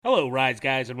Hello, Rise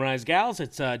Guys and Rise Gals.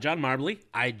 It's John Marbley.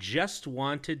 I just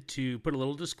wanted to put a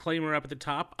little disclaimer up at the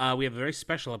top. We have a very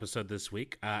special episode this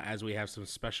week, as we have some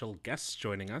special guests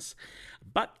joining us.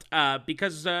 But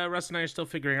because Russ and I are still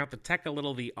figuring out the tech a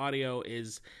little, the audio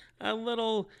is a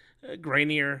little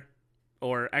grainier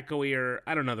or echoier.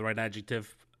 I don't know the right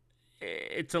adjective.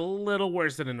 It's a little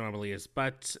worse than it normally is,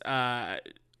 but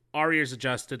our ears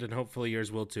adjusted, and hopefully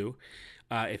yours will too,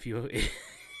 if you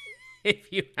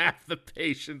if you have the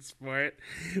patience for it,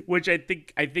 which I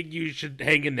think you should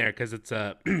hang in there because it's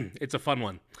a it's a fun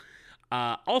one.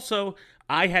 Also,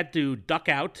 I had to duck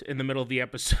out in the middle of the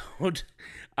episode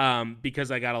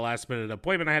because I got a last minute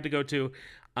appointment I had to go to.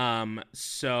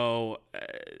 So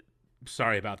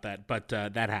sorry about that, but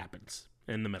that happens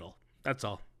in the middle. That's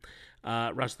all.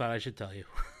 Russ thought I should tell you,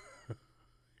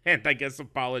 and I guess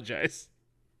apologize.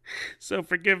 So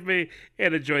forgive me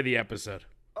and enjoy the episode.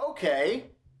 Okay.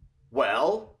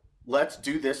 Well, let's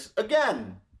do this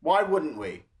again. Why wouldn't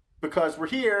we? Because we're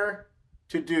here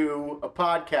to do a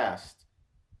podcast.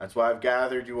 That's why I've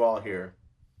gathered you all here.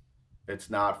 It's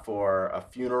not for a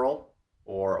funeral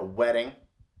or a wedding.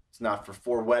 It's not for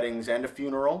 4 weddings and a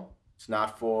funeral. It's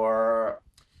not for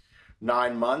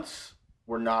 9 months.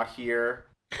 We're not here.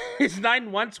 Is 9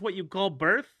 months what you call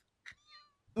birth?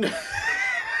 Yeah,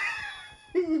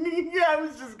 I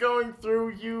was just going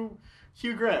through Hugh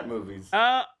Grant movies.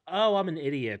 Oh, I'm an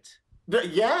idiot.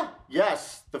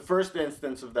 Yes. The first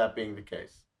instance of that being the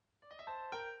case.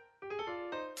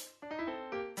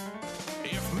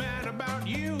 If Mad About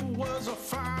You was a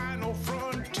final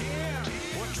frontier,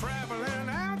 we're traveling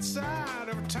outside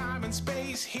of time and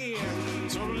space here.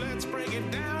 So let's break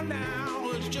it down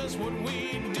now. It's just what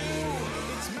we do.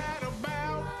 It's Mad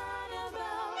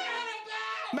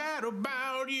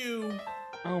About You.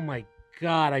 Oh my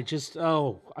God, I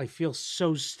feel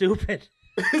so stupid.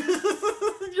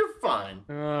 You're fine.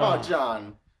 Oh,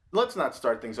 John, let's not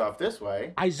start things off this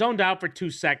way. I zoned out for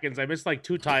 2 seconds. I missed like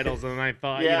 2 titles, and then I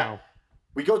thought,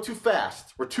 We go too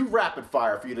fast. We're too rapid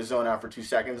fire for you to zone out for 2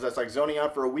 seconds. That's like zoning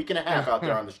out for a week and a half out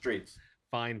there on the streets.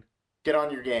 Fine. Get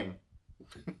on your game.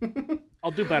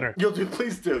 I'll do better.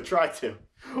 Please do. Try to.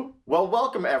 Well,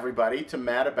 welcome everybody to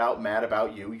Mad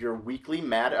About You, your weekly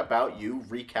Mad About You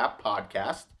recap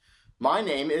podcast. My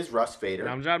name is Russ Fader.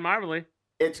 I'm John Marbley.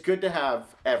 It's good to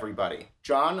have everybody.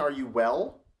 John, are you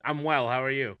well? I'm well. How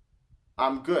are you?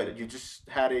 I'm good. You just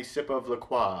had a sip of La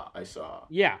Croix, I saw.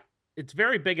 Yeah. It's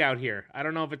very big out here. I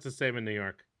don't know if it's the same in New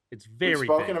York. It's very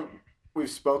big. We've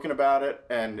spoken about it,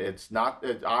 and it's not.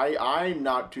 I'm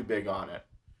not too big on it.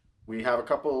 We have a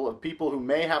couple of people who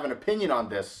may have an opinion on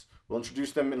this. We'll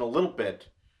introduce them in a little bit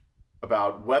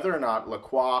about whether or not La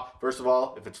Croix, first of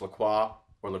all, if it's La Croix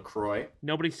or LaCroix.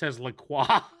 Nobody says La Croix.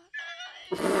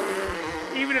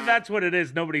 Even if that's what it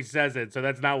is, nobody says it, so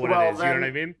that's not what it is. You know what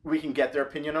I mean? We can get their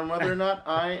opinion on whether or not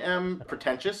I am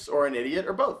pretentious or an idiot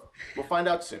or both. We'll find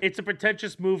out soon. It's a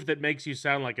pretentious move that makes you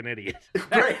sound like an idiot.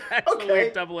 Great. That's Okay. a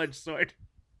weird double-edged sword.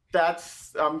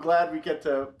 I'm glad we get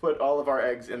to put all of our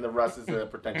eggs in the Russ is a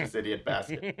pretentious idiot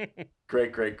basket.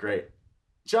 Great.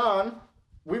 John,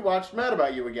 we watched Mad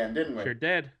About You again, didn't we? Sure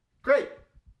did. Great.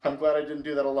 I'm glad I didn't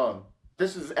do that alone.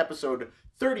 This is episode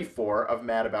 34 of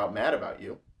Mad About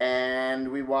You.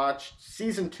 And we watched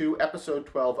season 2, episode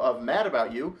 12 of Mad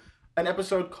About You, an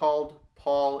episode called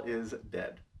Paul is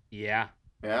Dead. Yeah.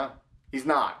 Yeah? He's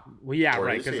not. Well, yeah, Or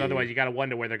right, is because he? otherwise you got to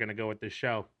wonder where they're going to go with this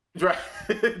show. Right.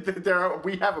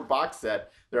 We have a box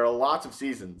set. There are lots of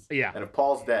seasons. Yeah. And if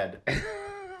Paul's dead,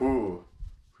 ooh,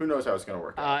 who knows how it's going to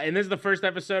work out. And this is the first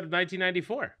episode of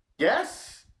 1994.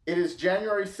 Yes. It is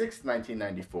January 6th,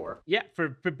 1994. Yeah, for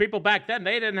people back then,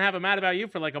 they didn't have a Mad About You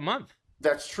for like a month.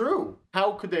 That's true.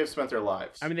 How could they have spent their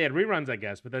lives? I mean, they had reruns, I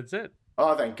guess, but that's it.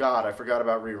 Oh, thank God. I forgot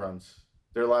about reruns.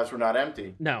 Their lives were not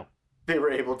empty. No. They were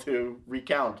able to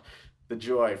recount the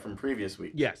joy from previous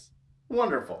weeks. Yes.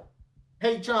 Wonderful.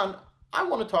 Hey, John, I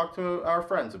want to talk to our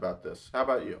friends about this. How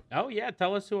about you? Oh, yeah,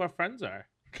 tell us who our friends are.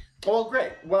 Well,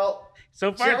 great. Well,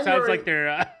 so far it sounds like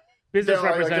they're business They're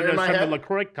like representatives they're in from my the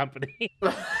LaCroix company.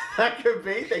 that could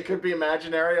be. They could be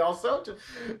imaginary also.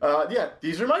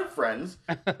 These are my friends.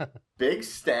 Big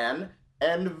Stan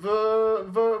and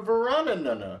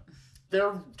Veronica.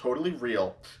 They're totally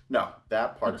real. No,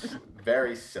 that part's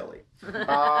very silly.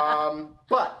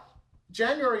 But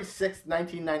January 6th,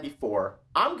 1994,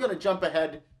 I'm going to jump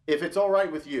ahead, if it's all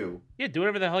right with you. Yeah, do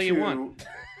whatever the hell you want.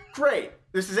 Great.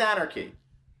 This is anarchy.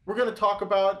 We're going to talk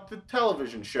about the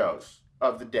television shows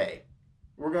of the day.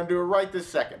 We're going to do it right this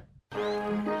second.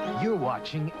 You're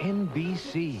watching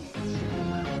NBC.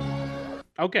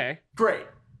 Okay. Great.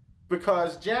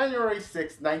 Because January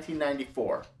 6th,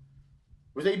 1994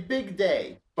 was a big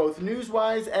day both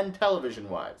news-wise and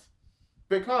television-wise.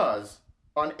 Because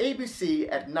on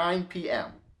ABC at 9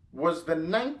 p.m. was the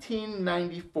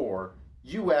 1994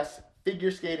 U.S.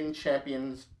 Figure Skating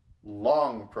Champions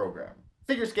Long Program.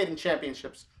 Figure Skating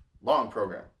Championships Long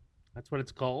Program. That's what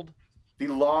it's called? The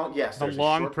long, yes. The there's a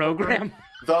long short program?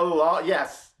 The long,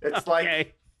 yes. It's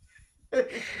Okay.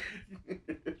 like...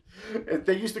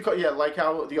 They used to call, like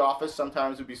how The Office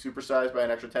sometimes would be supersized by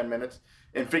an extra 10 minutes.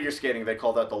 In figure skating, they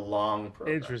call that the long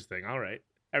program. Interesting. All right.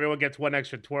 Everyone gets one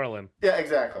extra twirl in. Yeah,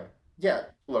 exactly. Yeah,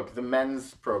 look, the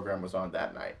men's program was on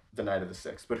that night, the night of the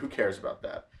 6th, but who cares about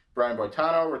that? Brian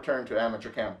Boitano returned to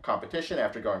amateur competition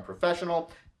after going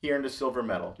professional. He earned a silver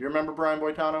medal. You remember Brian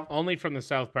Boitano? Only from the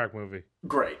South Park movie.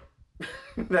 Great.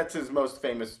 That's his most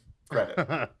famous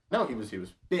credit. No, he was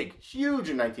big, huge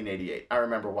in 1988. I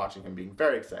remember watching him being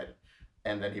very excited.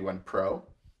 And then he went pro,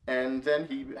 and then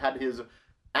he had his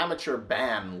amateur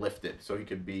ban lifted so he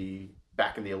could be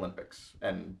back in the Olympics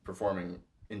and performing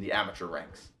in the amateur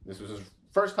ranks. This was his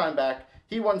first time back.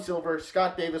 He won silver.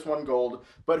 Scott Davis won gold.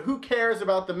 But who cares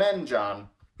about the men, John?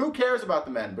 Who cares about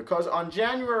the men? Because on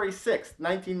January 6th,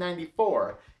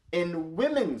 1994, in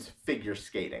women's figure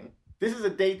skating, this is a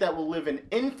date that will live in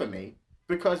infamy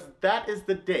because that is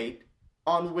the date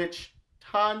on which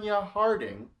Tanya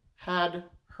Harding had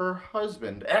her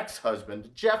husband, ex-husband,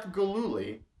 Jeff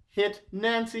Gillooly, hit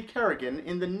Nancy Kerrigan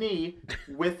in the knee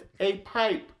with a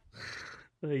pipe.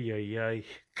 Ay, ay, ay.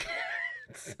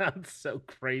 It sounds so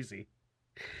crazy.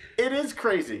 It is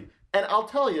crazy. And I'll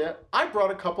tell you, I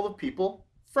brought a couple of people,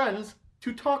 friends,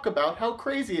 to talk about how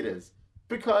crazy it is.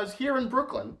 Because here in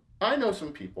Brooklyn, I know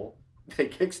some people, they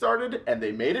kickstarted and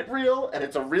they made it real, and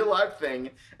it's a real life thing,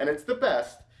 and it's the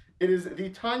best. It is the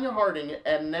Tanya Harding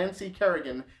and Nancy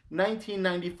Kerrigan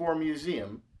 1994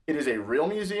 Museum. It is a real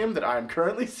museum that I am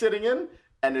currently sitting in,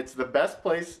 and it's the best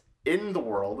place in the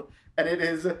world. And it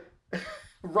is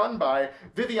run by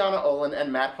Viviana Olin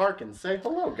and Matt Harkins. Say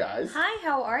hello, guys. Hi,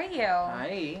 how are you?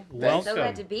 Hi. Welcome. So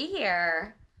glad to be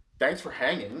here. Thanks for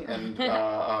hanging, and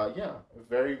yeah,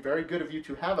 very, very good of you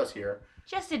to have us here.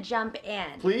 Just to jump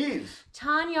in, Please.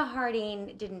 Tanya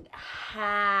Harding didn't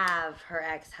have her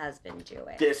ex-husband do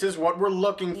it. This is what we're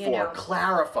looking You for. know,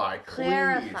 Clarify, please.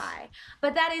 Clarify.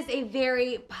 But that is a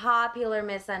very popular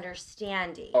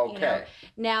misunderstanding. Okay.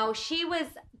 You know? Now,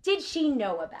 did she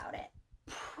know about it?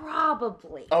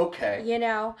 Probably. Okay. You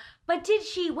know? But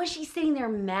was she sitting there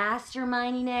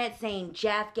masterminding it, saying,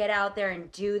 Jeff, get out there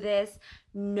and do this?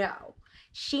 No.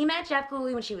 She met Jeff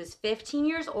Gillooly when she was 15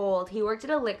 years old. He worked at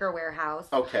a liquor warehouse.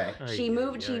 Okay. She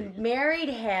married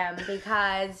him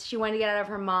because she wanted to get out of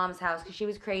her mom's house because she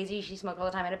was crazy. She smoked all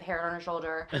the time, had a parrot on her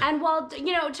shoulder. And while,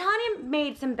 Tanya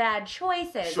made some bad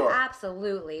choices, Sure.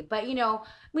 Absolutely. But,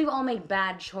 we've all made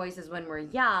bad choices when we're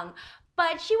young.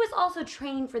 But she was also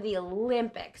trained for the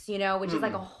Olympics, which is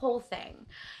like a whole thing.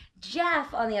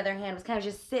 Jeff, on the other hand, was kind of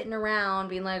just sitting around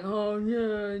being like, oh,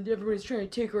 yeah, everybody's trying to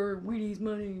take her Wheaties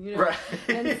money, Right.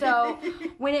 And so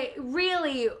when it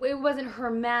wasn't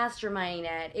her masterminding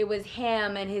it. It was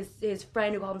him and his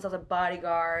friend who called himself a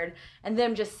bodyguard and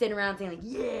them just sitting around saying, like,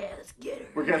 yeah, let's get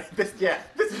her. This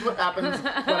is what happens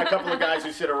when a couple of guys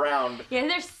who sit around. Yeah,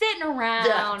 they're sitting around,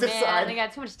 man. They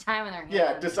got too much time in their hands.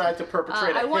 Yeah, decide to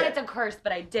perpetrate I a wanted hit. to curse,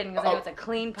 but I didn't because I know it's a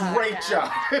clean podcast. Great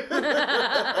job.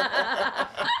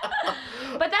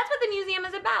 But that's what the museum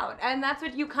is about. And that's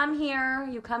what you come here,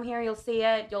 you'll see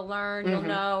it, you'll learn, you'll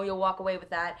know, you'll walk away with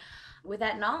that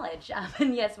knowledge.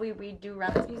 And yes, we do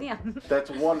run this museum.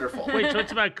 That's wonderful. Wait, so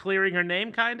it's about clearing her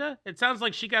name, kinda? It sounds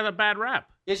like she got a bad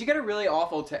rap. Yeah, she got a really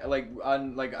awful,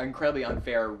 incredibly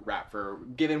unfair rap for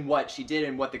given what she did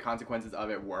and what the consequences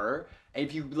of it were. And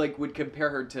if you would compare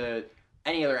her to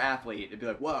any other athlete, it'd be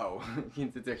like, whoa,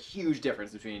 it's a huge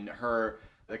difference between her.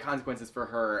 The consequences for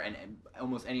her and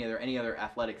almost any other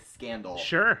athletic scandal.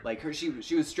 Sure.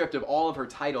 She was stripped of all of her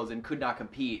titles and could not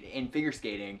compete in figure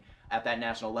skating at that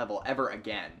national level ever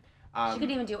again. She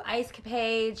couldn't even do ice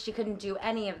capades. She couldn't do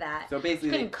any of that. So basically,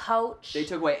 she couldn't coach. They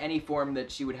took away any form that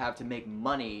she would have to make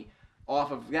money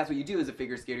off of. That's what you do as a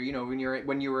figure skater.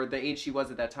 When you were the age she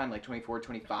was at that time, like 24,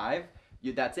 25.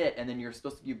 That's it, and then you're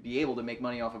supposed to be able to make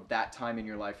money off of that time in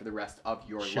your life for the rest of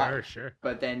your life. Sure.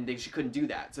 But then she couldn't do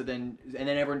that. So then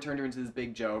everyone turned her into this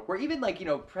big joke. Where even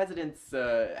presidents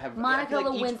have. Monica I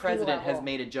feel like Lewinsky each president level. has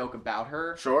made a joke about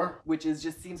her. Sure. Which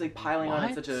just seems like piling on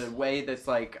in such a way that's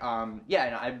like, And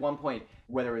at one point,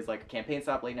 whether it was like a campaign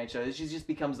stop, late night show, she just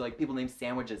becomes like people name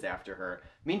sandwiches after her.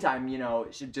 Meantime,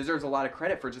 she deserves a lot of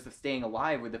credit for just staying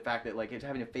alive with the fact that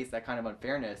having to face that kind of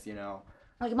unfairness.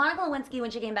 Like Monica Lewinsky, when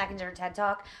she came back into her TED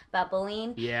Talk about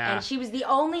bullying, Yeah. and she was the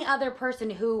only other person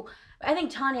who I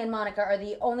think Tanya and Monica are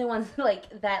the only ones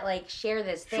that share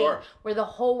this thing Sure. where the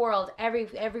whole world,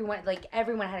 everyone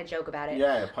had a joke about it.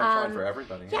 Yeah, punchline for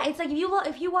everybody. Yeah, it's like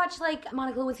if you watch like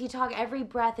Monica Lewinsky talk, every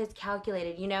breath is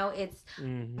calculated. It's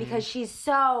because she's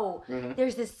so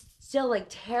there's this still like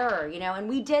terror, and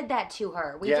we did that to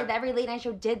her. We did every late night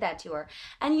show did that to her,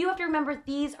 and you have to remember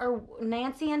these are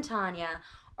Nancy and Tanya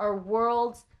are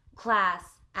world class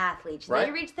athletes. Right.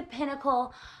 They reached the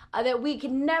pinnacle that we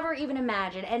could never even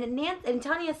imagine, and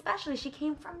Tanya especially, she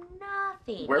came from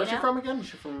nothing. Where is she from again? Is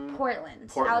she from Portland,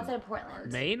 Portland. outside of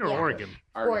Portland, Maine or Yeah. Oregon?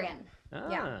 Oregon. Ah.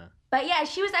 Yeah. But yeah,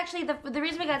 she was actually the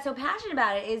reason we got so passionate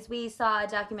about it is we saw a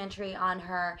documentary on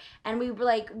her, and we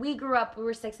grew up, we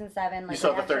were 6 and 7. Like, You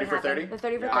saw it the 30 for actually 30? happened. The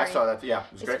 30 for 30. I saw that. Yeah,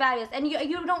 it was It's great. fabulous, and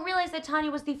you don't realize that Tanya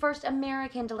was the first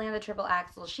American to land the triple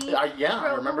axel. She I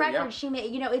broke remember, a record. yeah. She made,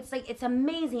 it's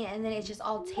amazing, and then it's just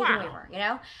all taken away from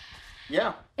her.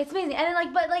 Yeah. It's amazing, and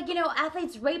then but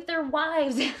athletes rape their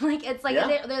wives, it's like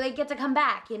Yeah. they get to come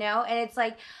back, and it's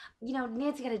like.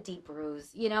 Nancy got a deep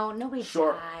bruise. Nobody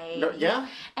Sure. died. No, yeah.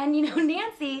 And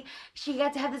Nancy, she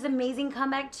got to have this amazing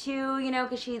comeback too.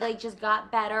 Because she just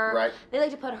got better. Right. They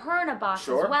like to put her in a box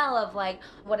Sure. as well of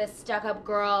what a stuck-up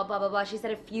girl. Blah blah blah. She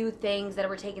said a few things that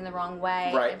were taken the wrong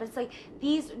way. Right. But it's like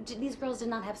these girls did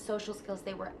not have social skills.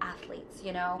 They were athletes.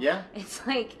 Yeah. It's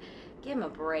like. Give them a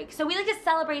break. So we like to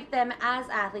celebrate them as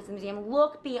athletes in the museum,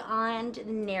 look beyond the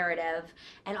narrative,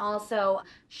 and also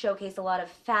showcase a lot of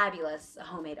fabulous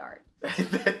homemade art.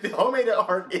 The homemade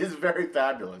art is very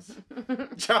fabulous.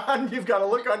 John, you've got a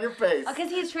look on your face.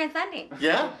 Because he's transcending.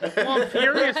 Yeah? Well, I'm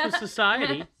furious with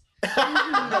society.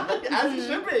 As you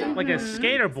should be. Like a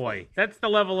skater boy. That's the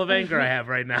level of anger I have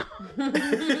right now.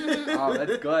 Oh,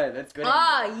 that's good. That's good.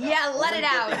 Oh, yeah, let it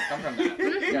out. Come from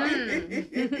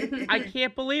that. Yeah. I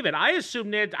can't believe it. I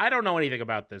assumed I don't know anything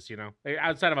about this,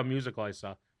 outside of a musical I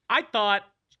saw. I thought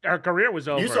her career was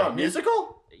over. You saw a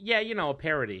musical? Yeah, a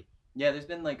parody. Yeah, there's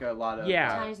been a lot of.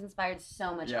 Yeah. Tanya's inspired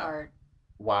so much Yeah. art.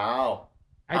 Wow.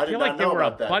 I I did feel not like there know were a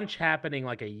about that. bunch happening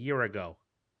like a year ago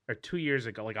or 2 years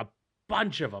ago, like a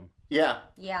bunch of them. Yeah.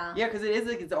 Yeah. Yeah, because it is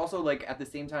it's also at the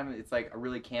same time it's a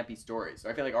really campy story. So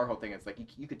I feel like our whole thing is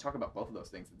you could talk about both of those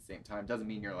things at the same time. Doesn't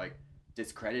mean you're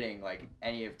discrediting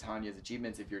any of Tanya's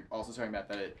achievements if you're also talking about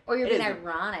that it. Or you're it being is-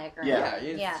 ironic. Or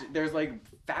Yeah. There's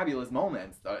fabulous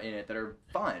moments in it that are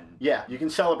fun. Yeah. You can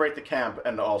celebrate the camp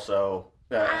and also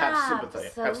have sympathy.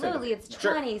 Have Absolutely. sympathy. It's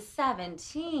Sure.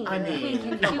 2017. I we mean,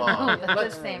 can come do on. both at the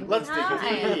same Let's dig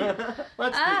time. deep.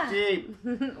 Let's dig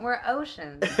deep. We're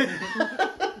oceans.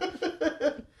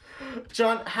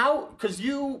 John, because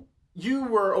you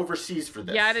were overseas for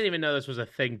this. Yeah, I didn't even know this was a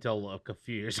thing till a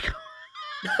few years ago.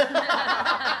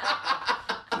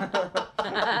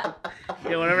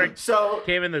 Whatever So,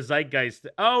 came in the zeitgeist.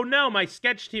 Oh no, my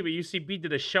sketch team at UCB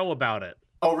did a show about it.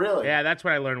 oh really? Yeah, that's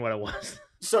when I learned what it was.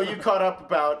 So you caught up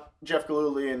about Jeff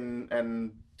Gillooly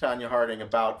and Tanya Harding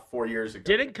about 4 years ago.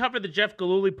 Didn't cover the Jeff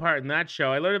Gillooly part in that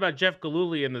show. I learned about Jeff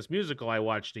Gillooly in this musical I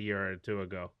watched a year or two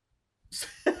ago.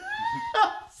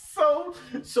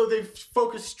 So they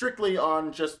focused strictly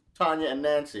on just Tanya and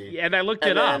Nancy. Yeah, and I looked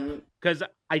And it up then- because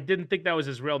I didn't think that was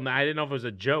his real name. I didn't know if it was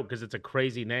a joke because it's a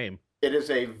crazy name. It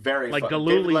is a very Like fun.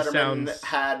 Gillooly David Letterman sounds-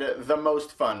 had the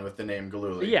most fun with the name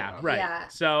Gillooly. Yeah, right. Yeah.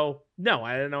 So, no,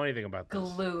 I didn't know anything about this.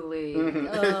 Gillooly.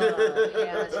 Mhm.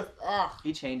 Yeah, it's just, ugh.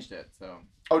 He changed it, so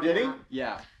Oh, did he?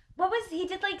 yeah. What was he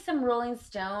did some Rolling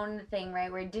Stone thing,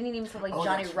 right? Where he didn't even say Oh,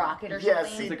 Johnny that's Rocket or right. Yes,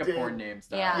 something. he It's like did. a porn name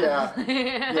stuff.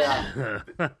 Yeah.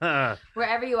 Yeah.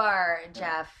 Wherever you are,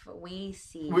 Jeff, we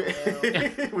see We,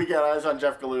 you. we got eyes on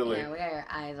Jeff Gillooly. Yeah, we got your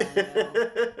eyes on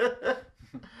you.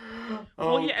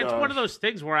 Oh, Well, yeah, it's one of gosh. those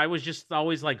things where I was just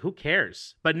always like, who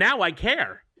cares? But now I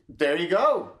care. There you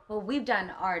go. Well, we've done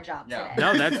our job Yeah. today.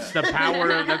 No, that's the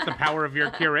power. That's the power of your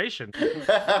curation.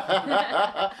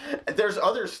 There's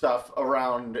other stuff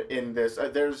around in this.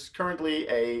 There's currently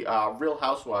a Real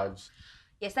Housewives.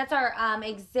 Yes, that's our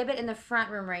exhibit in the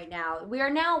front room right now.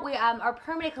 Our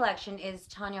permanent collection is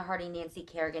Tanya Harding, Nancy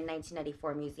Kerrigan,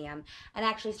 1994 Museum. And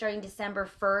actually starting December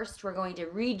 1st, we're going to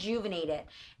rejuvenate it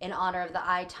in honor of the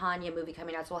I, Tanya movie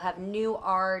coming out. So we'll have new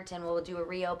art and we'll do a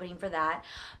reopening for that.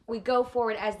 We go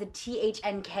forward as the THNK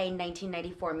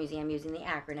 1994 Museum using the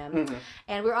acronym.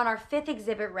 And we're on our 5th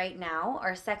exhibit right now.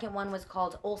 Our second one was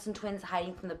called Olsen Twins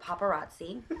Hiding from the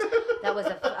Paparazzi. That was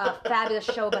a fabulous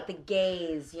show about the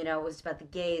gays, it was about the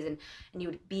gays and you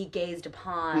would be gazed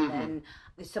upon and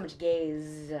there's so much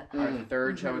gaze. Our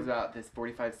third show was about this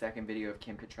 45-second video of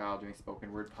Kim Cattrall doing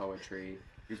spoken word poetry.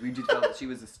 Because we just felt that she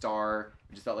was a star.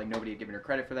 We just felt like nobody had given her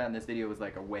credit for that, and this video was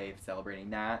like a way of celebrating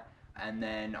that. And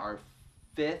then our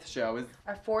fifth show is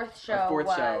Our fourth show our fourth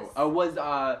was show was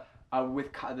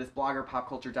This blogger, Pop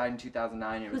Culture, died in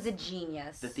 2009. Who's a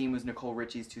genius. The theme was Nicole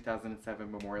Richie's 2007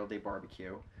 Memorial Day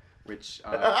barbecue, which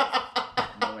no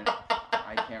one,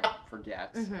 I can't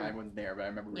forget. I wasn't there, but I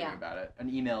remember reading about it.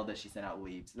 An email that she sent out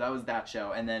leaked. So that was that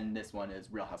show. And then this one is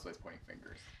Real Housewives Pointing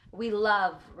Fingers. We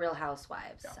love Real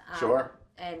Housewives. Yeah. Sure.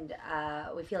 And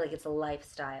we feel like it's a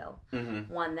lifestyle.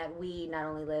 One that we not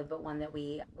only live, but one that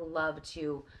we love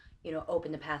to,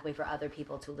 open the pathway for other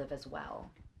people to live as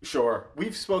well. Sure.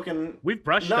 We've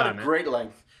brushed not on at it. great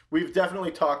length. We've definitely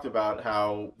talked about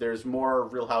how there's more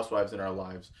Real Housewives in our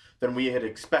lives than we had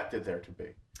expected there to be.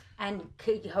 And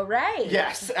hooray!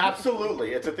 Yes,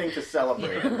 absolutely. It's a thing to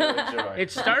celebrate and really enjoy. It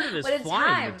started as But it's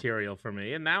flying time. material for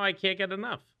me, and now I can't get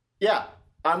enough. Yeah.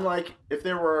 I'm like, if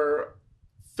there were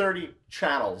 30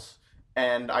 channels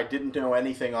and I didn't know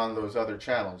anything on those other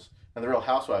channels and the Real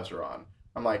Housewives are on,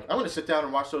 I'm like, I'm going to sit down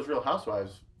and watch those Real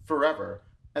Housewives forever.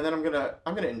 And then I'm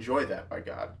gonna enjoy that, by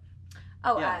God.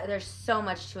 Oh, there's so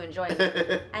much to enjoy.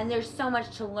 And there's so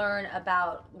much to learn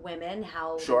about women,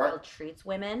 how the world treats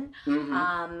women.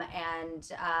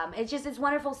 It's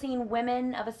wonderful seeing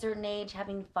women of a certain age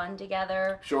having fun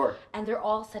together. Sure. And they're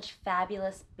all such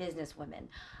fabulous business women.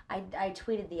 I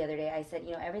tweeted the other day, I said,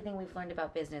 everything we've learned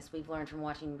about business, we've learned from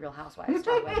watching Real Housewives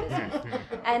talk about business.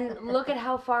 And look at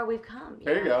how far we've come.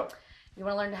 There you go. You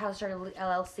want to learn how to start an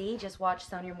LLC? Just watch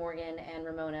Sonia Morgan and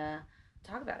Ramona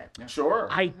talk about it. Yeah. Sure.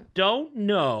 I don't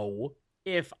know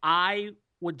if I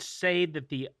would say that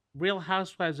the Real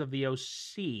Housewives of the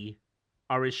OC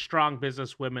are as strong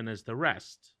business women as the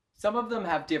rest. Some of them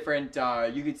have different,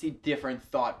 you could see different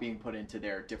thought being put into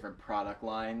their different product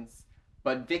lines.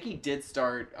 But Vicky did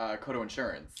start Kodo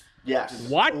Insurance. Yes.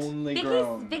 What?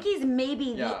 Vicky's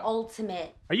maybe the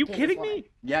ultimate. Are you business kidding woman. me?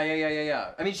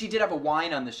 Yeah. I mean, she did have a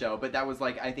wine on the show, but that was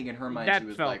like, I think in her mind, she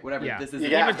was like, whatever, this is...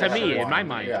 Even to me, in my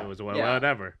mind, it was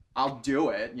whatever. I'll do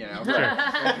it,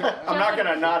 I'm not going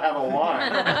to not have a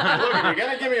wine. Look, if you're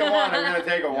going to give me a wine, I'm going to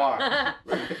take a wine.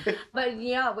 But,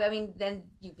 then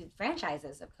you could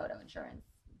franchises of Kodo Insurance.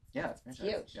 Yeah, it's franchise.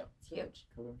 Huge. Yeah. It's huge.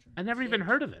 I never even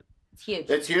heard of it. It's huge.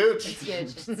 It's huge. It's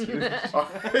huge. You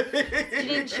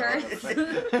need insurance?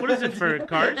 What is it for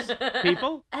cars?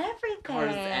 People? Everything.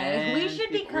 Cars and We should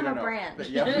people. become We a don't know. brand. But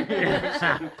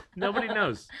yeah. Nobody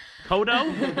knows.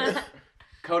 Kodo?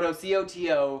 Kodo,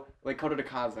 C-O-T-O, like Kodo de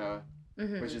Casa,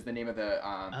 which is the name of the,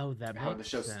 that how the makes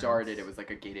show sense. started. It was like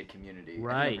a gated community. I think I'm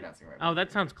Right. pronouncing it right. Oh,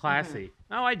 that sounds classy.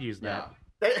 Oh, I'd use that.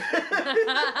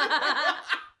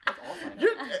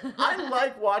 I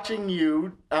like watching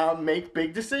you make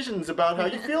big decisions about how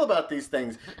you feel about these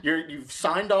things. You've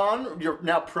signed on. You're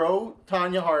now pro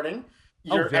Tanya Harding.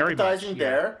 You're very empathizing much,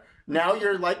 there. Now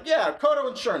you're like, Kodo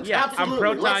Insurance. Yeah, absolutely. I'm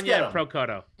pro Let's Tanya get and pro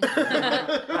Kodo.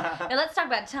 Now let's talk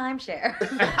about timeshare.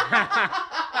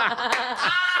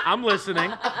 I'm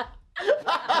listening.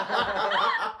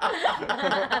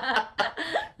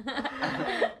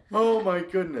 Oh my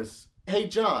goodness. Hey,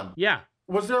 John. Yeah.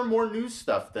 Was there more news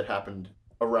stuff that happened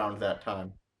around that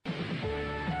time?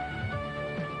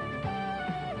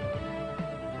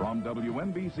 From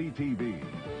WNBC TV,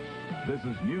 this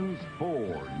is News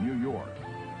 4 New York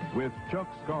with Chuck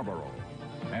Scarborough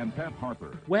and Pat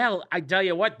Harper. Well, I tell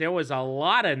you what, there was a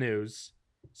lot of news.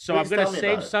 So I'm Please going tell to me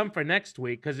save about it. some for next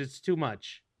week because it's too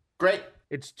much. Great.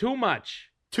 It's too much.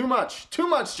 Too much,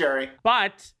 Jerry.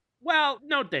 But, well,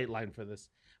 no dateline for this.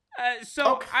 I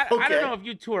don't know if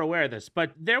you two are aware of this,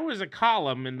 but there was a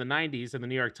column in the 90s in the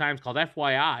New York Times called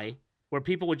FYI, where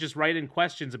people would just write in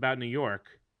questions about New York,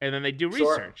 and then they do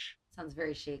Sure. research. Sounds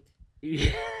very chic.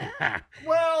 Yeah.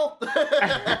 Well,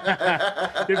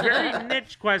 They're very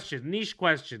niche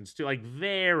questions too, like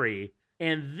very.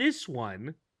 And this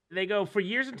one, they go, for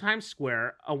years in Times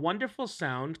Square, a wonderful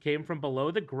sound came from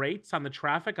below the grates on the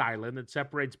traffic island that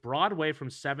separates Broadway from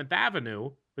 7th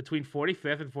Avenue between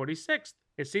 45th and 46th.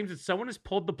 It seems that someone has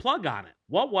pulled the plug on it.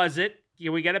 What was it?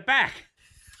 Can we get it back?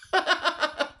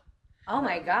 Oh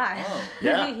my gosh.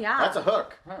 yeah, that's a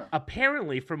hook.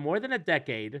 Apparently, for more than a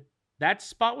decade, that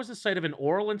spot was the site of an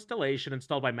oral installation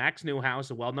installed by Max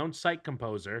Neuhaus, a well-known site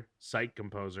composer. In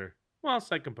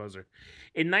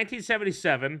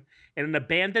 1977, in an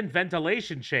abandoned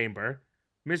ventilation chamber,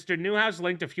 Mr. Neuhaus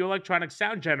linked a few electronic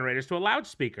sound generators to a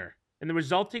loudspeaker, and the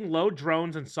resulting low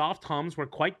drones and soft hums were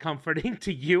quite comforting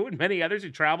to you and many others who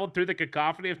traveled through the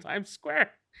cacophony of Times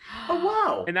Square. Oh,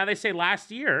 wow. And now they say last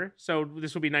year, so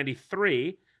this will be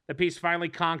 93, the piece finally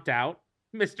conked out.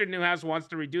 Mr. Neuhaus wants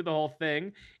to redo the whole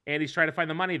thing, and he's trying to find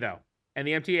the money, though. And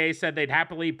the MTA said they'd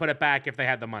happily put it back if they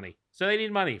had the money. So they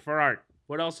need money for art.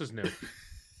 What else is new?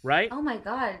 Right? Oh my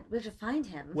God, we have to find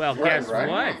him. Well, Right, guess right.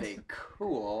 what? That's a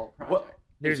cool project. What?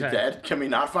 Is he dead? Can we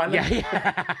not find him?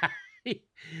 Yeah.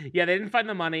 Yeah, they didn't find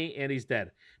the money, and he's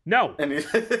dead. No, And he's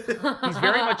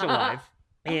very much alive.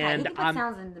 Okay, And you can put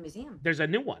sounds in the museum. there's a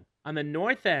new one on the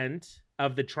north end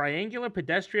of the triangular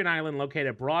pedestrian island located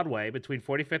at Broadway between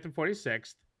 45th and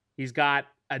 46th. He's got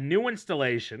a new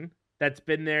installation that's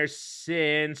been there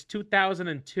since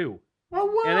 2002. Oh,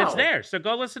 wow. And it's there. So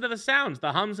go listen to the sounds,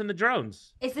 the hums and the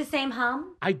drones. It's the same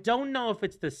hum. I don't know if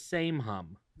it's the same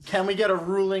hum. Can we get a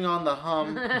ruling on the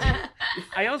hum?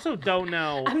 I also don't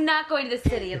know. I'm not going to the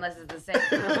city unless it's the same.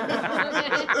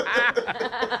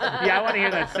 Yeah, I want to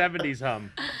hear that 70s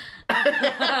hum.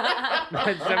 That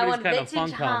I 70s want kind of vintage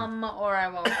funk hum. or I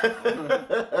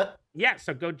won't. Yeah,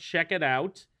 so go check it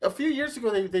out. A few years ago,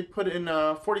 they put in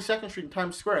 42nd Street in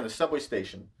Times Square in the subway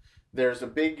station. There's a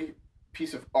big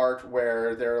piece of art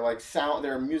where there are like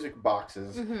there are music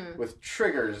boxes with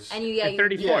triggers. And you, At you 34th.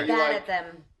 bat You like- at them.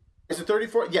 Is it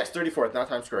 34th? Yes, 34th, not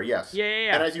Times Square. Yes.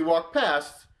 Yeah. And as you walk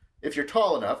past, if you're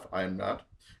tall enough, I am not.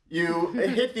 You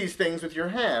hit these things with your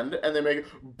hand, and they make.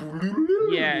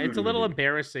 Yeah, it's a little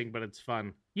embarrassing, but it's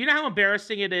fun. You know how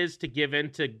embarrassing it is to give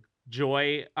in to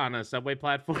joy on a subway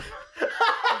platform?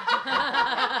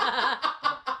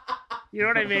 You know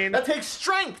what I mean? That takes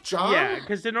strength, John. Yeah,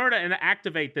 because in order to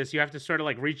activate this, you have to sort of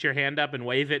like reach your hand up and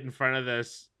wave it in front of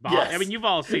this box. Yes. I mean, you've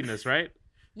all seen this, right?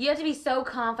 You have to be so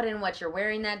confident in what you're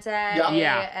wearing that day.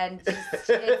 Yeah. And just,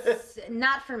 it's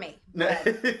not for me. But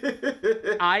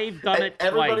I've done it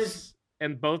Everybody's- twice,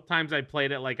 and both times I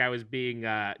played it like I was being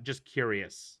just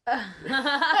curious. Like,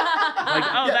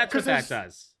 oh, Yeah, that's 'cause what that there's-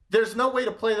 does. There's no way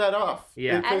to play that off.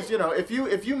 Yeah. Because, you know, if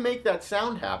you make that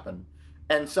sound happen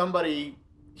and somebody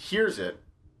hears it,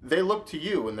 they look to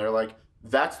you and they're like,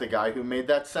 that's the guy who made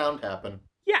that sound happen.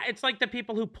 Yeah, it's like the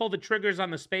people who pull the triggers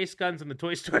on the space guns in the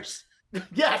toy stores.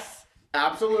 Yes,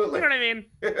 absolutely. You know what I mean?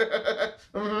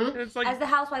 Mhm. It's like as the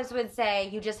housewives would say,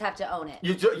 you just have to own it.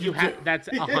 You do. you have. That's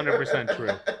 100%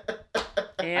 true.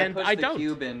 And I pushed I the don't.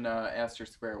 cube in Astor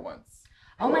Square once.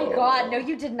 Oh my God, no,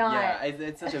 you did not. Yeah,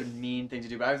 it's such a mean thing to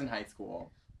do, but I was in high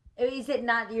school. Is it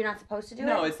not? You're not supposed to do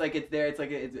No, it. it's like it's there. It's like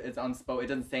it's unspoken. It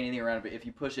doesn't say anything around it, but if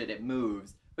you push it, it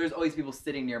moves. But there's always people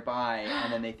sitting nearby,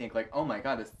 and then they think like, "Oh my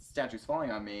God, this statue's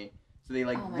falling on me." So they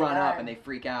like Oh my run up God. and they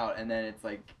freak out, and then it's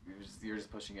like you're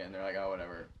just pushing it, and they're like, "Oh,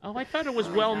 whatever." Oh, I thought it was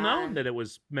Oh my well God. known that it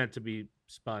was meant to be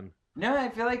spun. No, I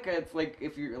feel like it's like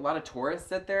if you're a lot of tourists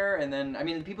sit there, and then I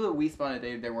mean the people that we spun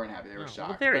it, they weren't happy. They were Oh, shocked.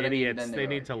 well, they're But, I mean, idiots. then They were-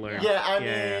 need to learn. Yeah, I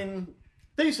Yeah. mean,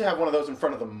 they used to have one of those in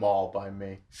front of the mall by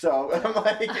me. So I'm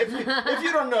like, if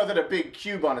you don't know that a big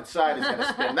cube on its side is gonna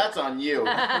spin, that's on you.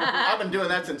 I've been doing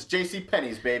that since J.C.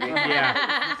 Penney's, baby.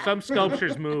 Yeah, some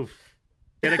sculptures move.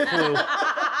 Get a clue.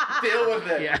 Deal with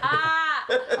it. Yeah.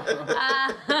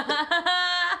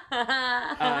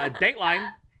 Dateline.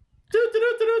 Do.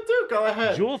 Go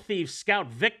ahead. Jewel thieves scout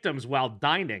victims while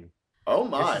dining. Oh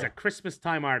This is my. a Christmas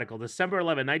time article. December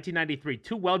 11, 1993.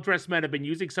 Two well-dressed men have been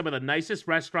using some of the nicest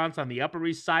restaurants on the Upper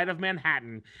East Side of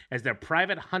Manhattan as their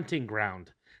private hunting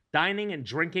ground, dining and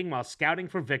drinking while scouting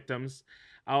for victims.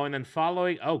 Oh, and then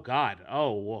following. Oh God.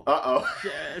 Oh. Whoa. Uh-oh.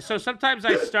 So sometimes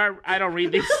I don't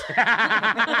read these. And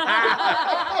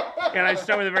I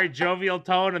start with a very jovial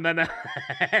tone, and then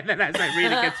and then as I read,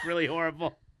 it gets really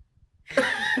horrible.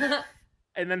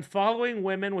 And then following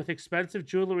women with expensive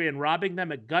jewelry and robbing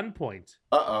them at gunpoint.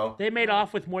 Uh-oh. They made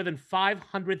off with more than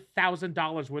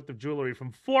 $500,000 worth of jewelry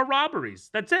from 4 robberies.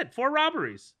 That's it, 4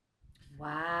 robberies.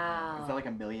 Wow. Is that like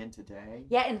 $1 million today?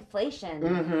 Yeah, inflation.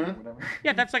 Mm-hmm. Whatever.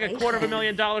 Yeah, that's like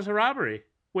 $250,000 a robbery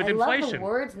with I love inflation. the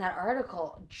words in that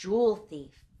article. Jewel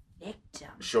thief,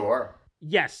 victim. Sure.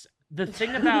 Yes, the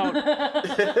thing about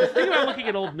looking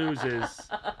at old news is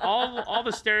all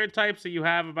the stereotypes that you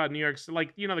have about New York,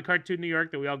 like the cartoon New York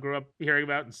that we all grew up hearing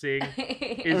about and seeing,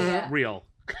 is Yeah. real.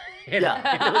 And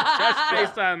Yeah. it was just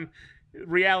based on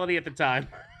reality at the time.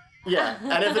 Yeah.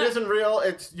 And if it isn't real,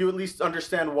 you at least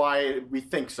understand why we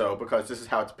think so, because this is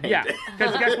how it's Yeah, painted.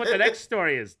 because guess what the next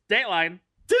story is? Dateline.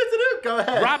 Go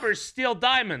ahead. Robbers steal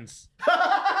diamonds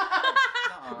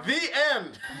The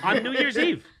end. on New Year's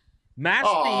Eve. Mass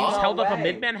Aw. thieves No held up a way.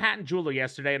 mid-Manhattan jeweler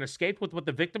yesterday and escaped with what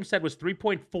the victim said was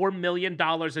 $3.4 million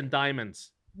in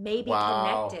diamonds. Maybe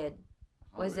Wow. connected.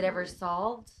 Was it ever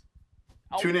solved?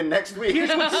 Tune in next week. Here's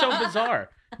what's so bizarre.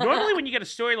 Normally when you get a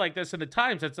story like this in the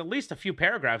Times, it's at least a few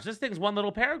paragraphs. This thing's one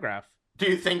little paragraph. Do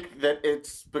you think that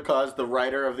it's because the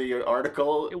writer of the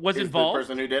article It was is involved? the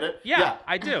person who did it? Yeah,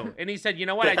 I do. And he said, you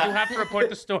know what? I do have to report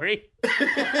the story, but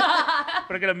I'm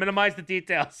going to minimize the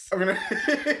details. We're gonna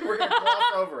gloss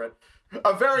over it.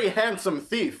 A very handsome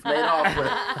thief made off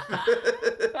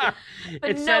with. But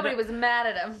It nobody said was mad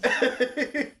at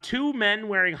him. 2 men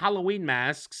wearing Halloween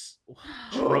masks,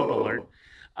 trope alert,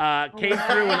 came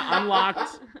through an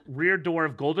unlocked rear door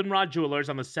of Goldenrod Jewelers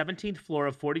on the 17th floor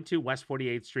of 42 West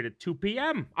 48th Street at 2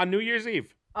 p.m. on New Year's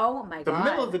Eve. Oh my The god.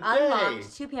 middle of the day.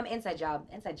 Unlocked. 2 p.m. Inside job.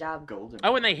 Inside job. Golden.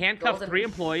 Oh, and they handcuffed Golden- 3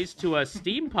 employees to a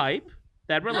steam pipe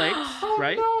that relates, Oh,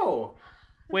 right? no.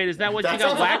 Wait, is that what you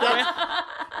That's- got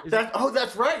whacked with?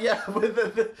 That's right. Yeah.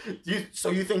 So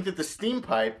you think that the steam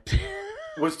pipe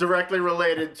was directly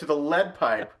related to the lead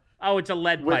pipe, Oh, it's a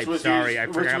lead which pipe. was Sorry, I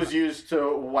used, which forgot. was used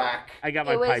to whack. I got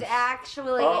my It was pipes.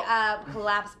 actually Oh. a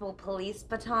collapsible police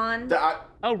baton.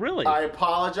 Oh, really? I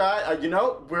apologize.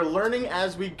 We're learning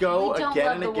as we go we don't again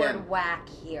love and the again. word whack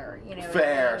here. You know. what I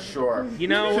Fair, mean? sure. You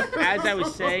know, as I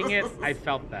was saying it, I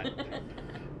felt that.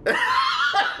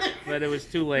 But it was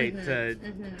too late to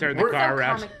turn the We're- car Some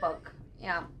around. comic book.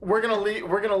 Yeah. We're gonna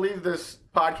leave this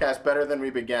podcast better than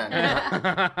we began.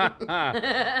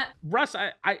 Russ,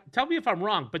 I tell me if I'm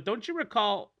wrong, but don't you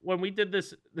recall when we did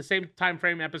this the same time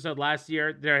frame episode last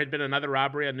year, there had been another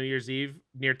robbery on New Year's Eve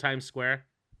near Times Square?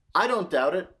 I don't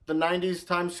doubt it. The 90s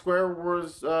Times Square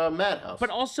was madhouse. But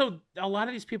also, a lot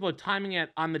of these people are timing it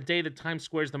on the day that Times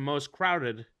Square is the most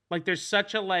crowded. Like, there's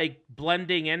such a,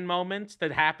 blending in moment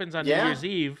that happens on New Yeah. Year's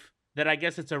Eve that I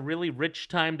guess it's a really rich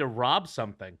time to rob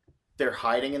something. They're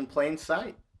hiding in plain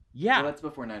sight. Yeah. Well, that's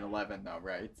before 9/11, though,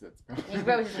 right? So it's You can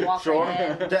probably just walk Sure.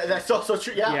 right in. That's also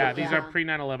true. Yeah. Yeah, these are Yeah. pre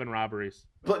 9/11 robberies.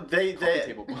 But they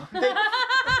table book.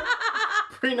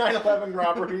 pre 9/11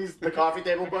 robberies, the coffee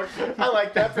table book. I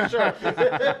like that for sure.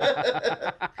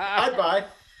 I'd buy.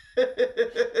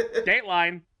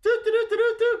 Dateline.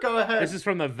 Go ahead. This is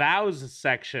from the vows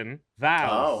section. Vows.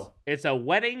 Oh. It's a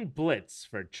wedding blitz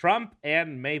for Trump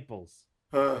and Maples.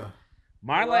 Ugh.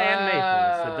 Marla Ann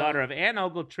Maples, the Whoa. daughter of Ann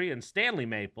Ogletree and Stanley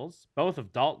Maples, both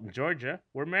of Dalton, Georgia,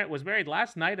 was married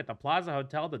last night at the Plaza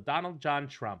Hotel to Donald John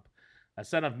Trump, a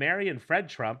son of Mary and Fred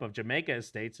Trump of Jamaica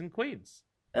Estates in Queens.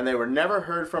 And they were never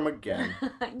heard from again.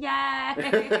 Yay!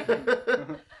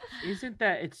 Isn't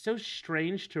that, it's so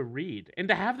strange to read. And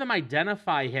to have them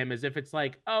identify him as if it's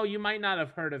like, oh, you might not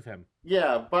have heard of him.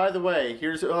 Yeah, by the way,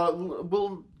 here's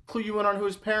we'll clue you in on who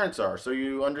his parents are, so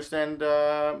you understand.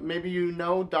 Maybe you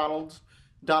know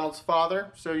Donald's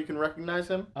father, so you can recognize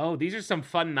him. Oh, these are some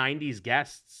fun 90s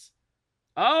guests.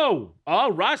 Oh,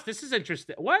 Russ, this is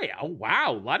interesting. Wait, oh,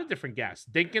 wow, a lot of different guests.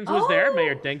 Dinkins was there, Oh.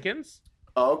 Mayor Dinkins,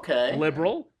 Okay.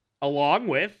 liberal, along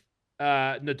with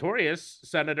notorious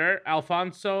Senator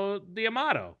Alfonso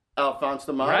D'Amato, Alphonse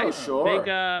D'Amato, right? sure. Big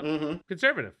Mm-hmm.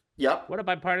 conservative. Yep. What a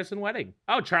bipartisan wedding.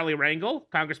 Oh, Charlie Rangel,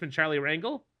 Congressman Charlie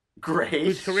Rangel, Great.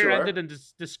 whose career sure. ended in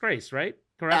disgrace, right?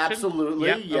 Correction? Absolutely.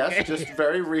 Yep, Yes. okay. Just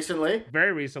very recently.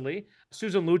 Very recently.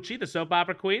 Susan Lucci, the soap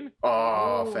opera queen.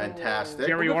 Oh, Ooh. fantastic.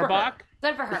 Jerry Good for her. Orbach.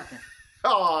 Good for her.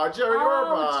 Oh, Jerry Oh,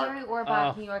 Orbach. Jerry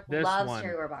Orbach, Oh, New York this loves one.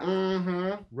 Jerry Orbach.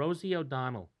 Mm-hmm. Rosie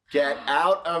O'Donnell. Get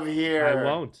out of here. I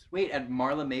won't. Wait, at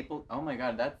Marla Maple? Oh my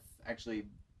God, that's actually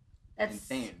That's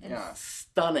insane. Yeah.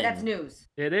 Stunning. That's news.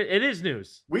 It is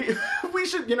news. We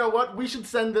should, you know what? We should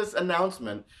send this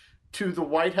announcement to the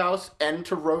White House and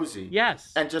to Rosie.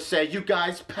 Yes. And just say, you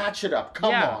guys patch it up.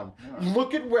 Come Yeah. on.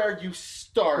 Look at where you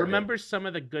started. Remember some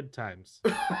of the good times.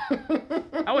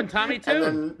 Oh, and Tommy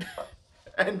too.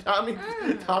 And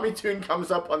Tommy Toon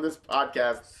comes up on this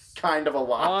podcast kind of a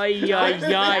lot. Ay, Got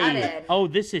ay, it. ay. Oh,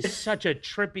 this is such a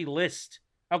trippy list.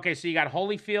 Okay, so you got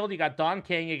Holyfield, you got Don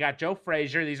King, you got Joe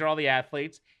Frazier. These are all the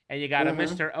athletes. And you got a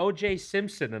Mr. O.J.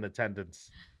 Simpson in attendance.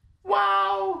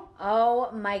 Wow.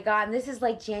 Oh my god, and this is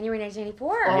like January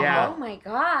 1994. Yeah. Oh my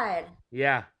god.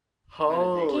 Yeah.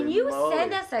 Holy Can you moly.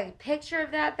 send us a picture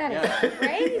of that? That is Yeah.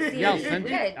 crazy. Yeah, I'll send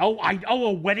you. Good. Oh,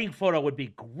 a wedding photo would be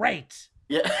great.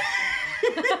 Yeah.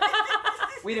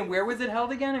 Wait, and where was it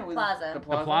held again? It was Plaza. The The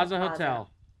Plaza. Plaza Plaza.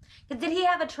 Hotel. Did he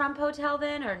have a Trump hotel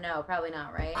then, or no? Probably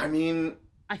not, right? I mean,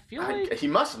 I feel like he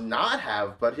must not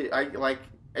have, but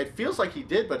it feels like he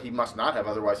did, but he must not have.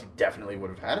 Otherwise, he definitely would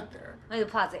have had it there. I mean, the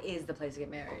Plaza is the place to get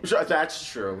married. Sure, that's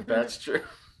true. That's true.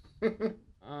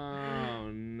 Oh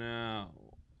no.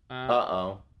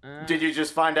 Uh-oh. Did you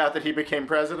just find out that he became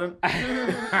president?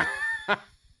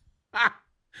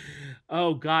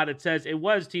 Oh God! It says it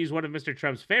was, to use one of Mr.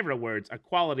 Trump's favorite words, a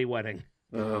quality wedding.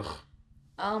 Ugh.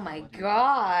 Oh my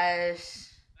gosh.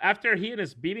 After he and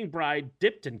his beating bride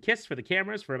dipped and kissed for the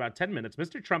cameras for about 10 minutes,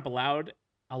 Mr. Trump allowed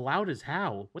as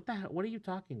how? What the hell? What are you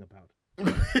talking about?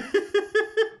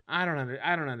 I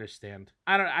don't understand.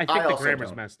 I think I the also grammar's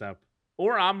don't. messed up,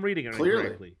 or I'm reading it Clearly.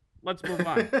 incorrectly. Let's move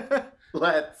on.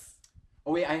 Let's.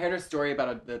 Oh wait, I heard a story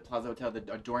about the Plaza Hotel.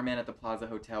 A doorman at the Plaza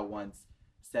Hotel once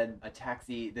said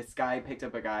this guy picked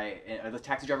up a guy. The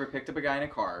taxi driver picked up a guy in a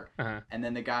car, Uh-huh. and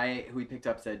then the guy who he picked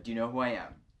up said, "Do you know who I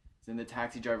am?" So then the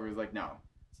taxi driver was like, "No."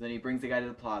 So then he brings the guy to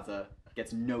the plaza,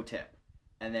 gets no tip,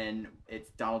 And then it's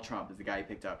Donald Trump is the guy he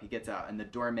picked up. He gets out, and the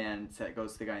doorman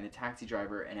goes to the guy in the taxi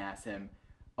driver and asks him,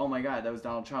 "Oh my God, that was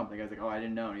Donald Trump." And the guy's like, "Oh, I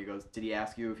didn't know." And he goes, "Did he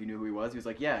ask you if you knew who he was?" He was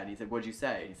like, "Yeah." And he said, "What'd you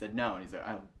say?" And he said, "No." And he's like,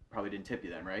 "I probably didn't tip you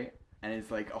then, right?" And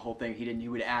it's like a whole thing. He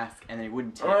would ask, and then he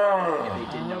wouldn't tip if they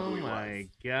didn't know who he was. Oh my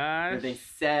gosh. If they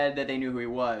said that they knew who he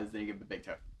was, then he give him the big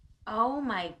tip. Oh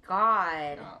my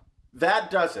God.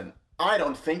 That doesn't. I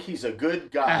don't think he's a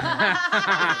good guy.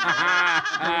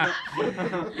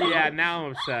 Yeah, now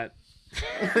I'm upset.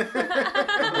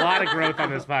 A lot of growth on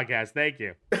this podcast. Thank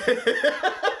you.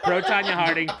 Pro Tanya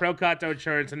Harding, pro Kato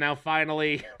Insurance, and now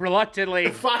finally, reluctantly,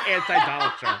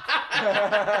 anti-Donald Trump.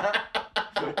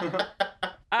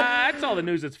 That's all the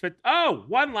news that's fit. Oh,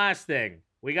 one last thing.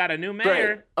 We got a new mayor.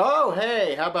 Great. Oh,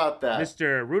 hey, how about that?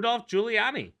 Mr. Rudolph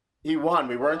Giuliani. He won.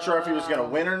 We weren't sure if he was going to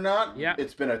win or not. Yeah.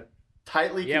 It's been a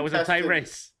tightly Yeah, it was a tight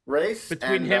race. and,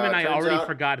 Between him and I turns already out-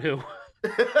 forgot who.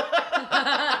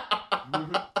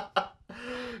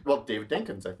 Well, David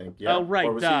Dinkins, I think. Yeah. Oh, right.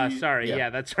 Or was Duh. he- Sorry.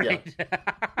 Yeah, that's right.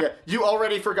 Yeah, you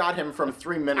already forgot him from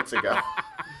 3 minutes ago.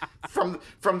 from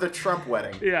the Trump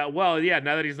wedding. Yeah, well, yeah,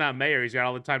 now that he's not mayor, he's got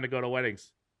all the time to go to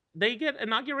weddings. They get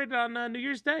inaugurated on New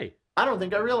Year's Day. I don't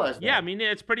think I realized that. Yeah, I mean,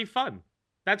 it's pretty fun.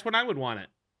 That's when I would want it.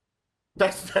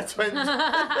 That's when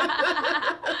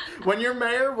when you're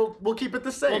mayor, we'll keep it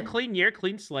the same. Well, clean year,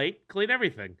 clean slate, clean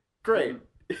everything. Great.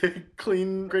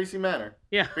 Clean Gracie Manor.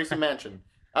 Yeah. Gracie Mansion.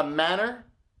 A manor?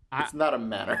 It's not a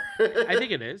manor. I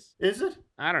think it is. Is it?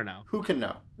 I don't know. Who can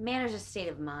know? Manners a state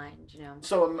of mind, you know.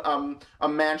 So a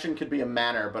mansion could be a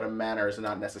manor, but a manor is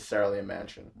not necessarily a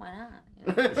mansion. Why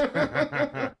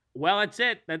not? Well, that's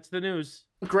it. That's the news.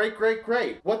 Great.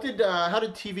 How did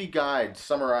TV Guide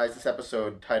summarize this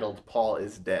episode titled "Paul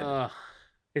is Dead"?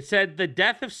 It said the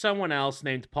death of someone else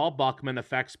named Paul Buckman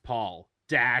affects Paul. ...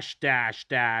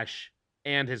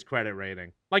 And his credit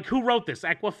rating. Like, who wrote this?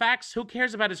 Equifax? Who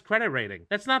cares about his credit rating?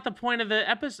 That's not the point of the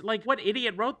episode. Like, what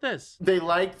idiot wrote this? They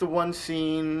liked the one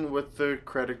scene with the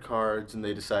credit cards, and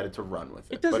they decided to run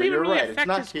with it. It doesn't but even you're really right. affect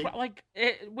It's his... not we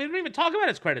don't even talk about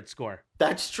his credit score.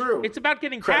 That's true. It's about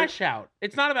getting Credit- cash out.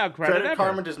 It's not about credit Credit ever.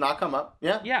 karma does not come up.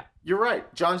 Yeah. Yeah. You're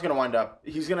right. John's going to wind up.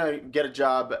 He's going to get a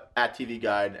job at TV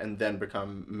Guide and then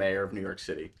become mayor of New York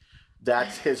City.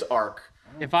 That's his arc.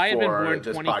 If I had been for born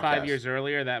this 25 podcast. years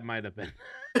earlier, that might have been.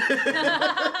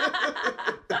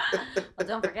 Well,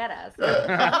 don't forget us.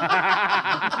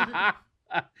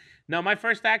 No, my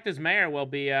first act as mayor will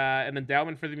be an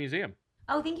endowment for the museum.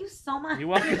 Oh, thank you so much. You're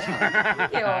welcome.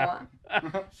 Thank you.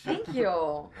 Thank you.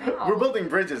 Wow. We're building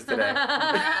bridges today.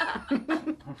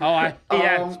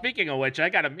 Speaking of which, I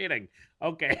got a meeting.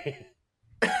 Okay.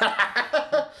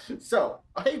 So,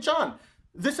 hey, John,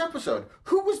 this episode,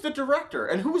 who was the director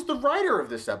and who was the writer of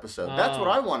this episode? That's what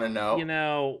I want to know. You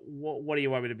know, what do you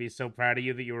want me to be so proud of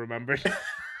you that you remembered?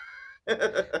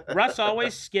 Russ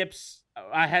always skips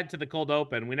ahead to the cold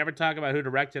open. We never talk about who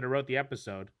directed or wrote the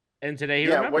episode. And today he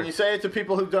remembered. When you say it to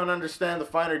people who don't understand the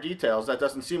finer details, that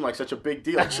doesn't seem like such a big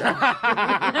deal, John.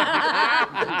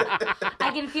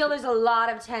 I can feel there's a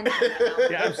lot of tension.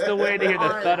 Yeah, I'm still waiting to hear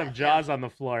the thud of Jaws on the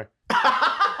floor.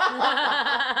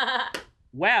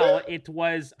 Well, it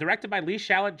was directed by Lee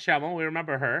Shallot Chemmel. We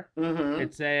remember her. Mm-hmm.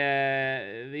 It's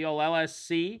the old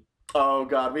LSC. Oh,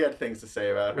 God, we had things to say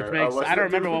about her. Which makes, I don't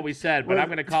remember what we said, but I'm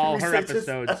going to call did we her say just-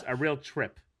 episodes a real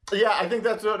trip. Yeah, I think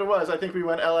that's what it was. I think we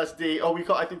went LSD. Oh, did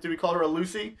we call her a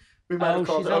Lucy? We might have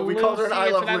called she's her. a We called her an I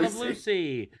Lucy. Love It's an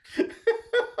Lucy.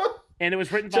 And it was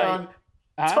written John,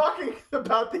 by... talking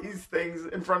about these things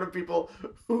in front of people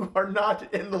who are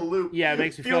not in the loop. Yeah, it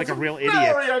makes me feel like a real feels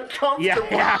idiot. Very uncomfortable.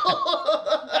 Yeah.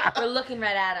 We're looking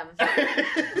right at him.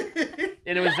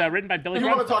 And it was written by Billy You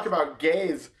want to Grunfeld. talk about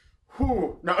gays?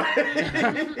 Who? No.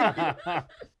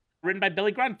 Written by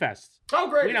Billy Grunfest. Oh,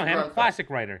 great. We know him. Grunfeld. Classic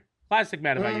writer. Classic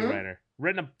Mad About You Mhm. writer.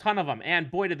 Written a ton of them.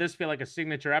 And boy, did this feel like a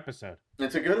signature episode.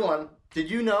 It's a good one. Did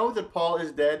you know that Paul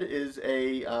is Dead is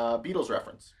a Beatles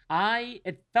reference?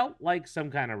 It felt like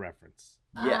some kind of reference.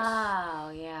 Yes.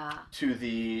 Oh, yeah. To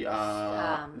the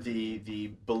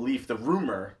belief, the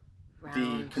rumor, the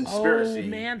Round. conspiracy Oh,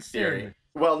 Manson. theory.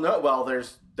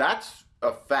 That's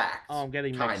a fact. Oh, I'm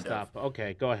getting kind mixed of. up.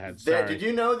 Okay, go ahead. There, Sorry. did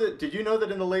you know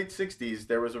that in the late 60s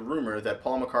there was a rumor that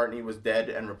Paul McCartney was dead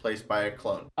and replaced by a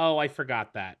clone? Oh, I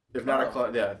forgot that. If not a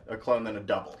clone, a clone then a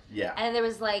double. Yeah. And there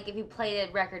was like, if you played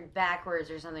a record backwards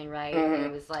or something, right? Mhm.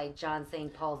 It was like John saying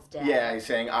Paul's dead. Yeah, he's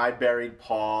saying I buried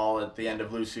Paul at the end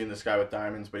of Lucy in the Sky with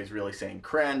Diamonds, but he's really saying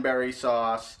cranberry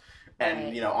sauce.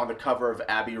 And Right. on the cover of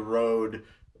Abbey Road,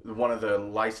 one of the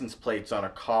license plates on a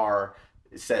car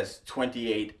says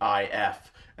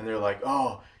 28IF, and they're like,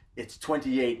 oh, it's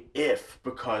 28 if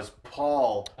because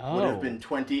Paul would have been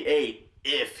 28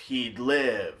 if he'd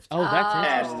lived. Oh, that's Oh.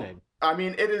 interesting. I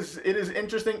mean, it is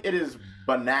interesting. It is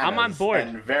bananas. I'm on board.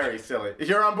 And very silly.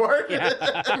 You're on board?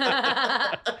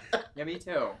 Yeah. Yeah, me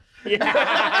too. Yeah.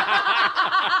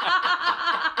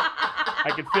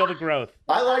 I can feel the growth.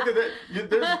 I like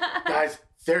that. Guys,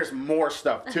 there's more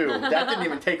stuff too. That didn't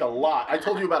even take a lot. I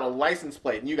told you about a license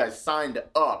plate, and you guys signed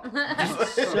up.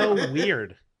 So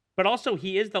weird. But also,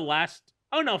 he is the last.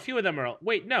 Oh no, a few of them are.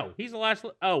 Wait, no, he's the last.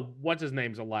 Oh, what's his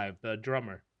name's alive? The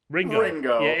drummer, Ringo.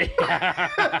 Ringo. Yeah.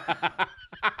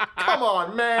 Come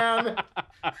on, man.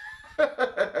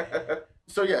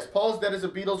 So yes, Paul's Dead is a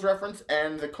Beatles reference,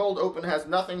 and the cold open has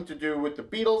nothing to do with the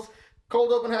Beatles.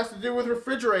 Cold open has to do with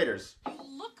refrigerators.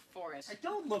 Look for it. I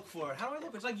don't look for it. How do I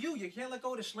look? It's like you. You can't let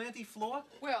go of the slanty floor.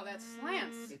 Well, that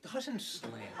slants. It doesn't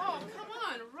slant. Oh, come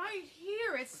on. Right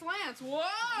here, it slants. Whoa!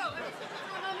 That's what's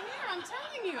going on here, I'm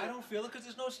telling you. I don't feel it because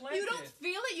there's no slant. You don't here.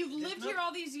 feel it? You've There's lived no- here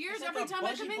all these years. It's like Every a time I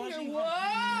buzzy, come in buzzy here,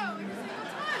 whoa! Every single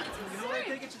time. It's You know what? I think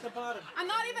insane. it's at the bottom. I'm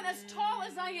not even as tall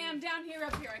as I am down here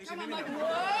up here. I come, give I'm me like, that.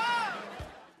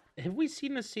 whoa! Have we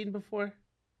seen this scene before?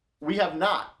 We have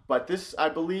not, but this, I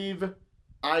believe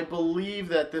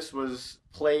that this was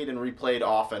played and replayed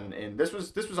often. And this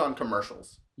was on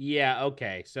commercials. Yeah.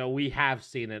 Okay. So we have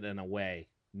seen it in a way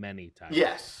many times.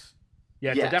 Yes.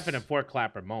 Yeah. It's Yes. a definite four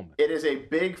clapper moment. It is a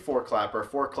big four clapper.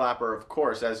 Four clapper, of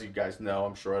course, as you guys know,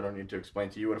 I'm sure I don't need to explain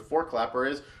to you what a four clapper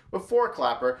is. A four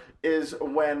clapper is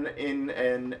when in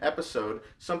an episode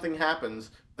something happens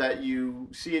that you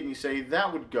see it and you say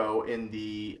that would go in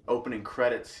the opening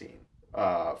credits scene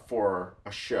for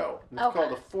a show. And it's Okay.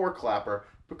 called a four clapper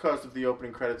because of the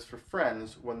opening credits for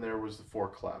Friends when there was the four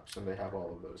claps and they have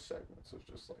all of those segments. It's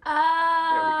just like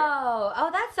Oh,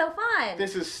 that's so fun.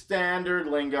 this is standard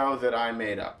lingo that I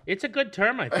made up. It's a good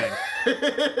term, I think.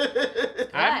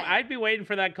 I'd be waiting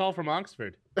for that call from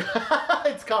Oxford.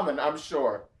 It's coming, I'm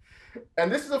sure.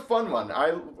 And this is a fun one.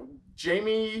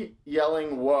 Jamie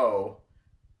yelling "whoa"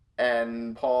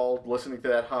 and Paul listening to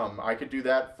that hum. I could do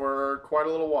that for quite a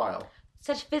little while.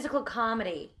 Such physical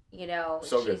comedy, you know.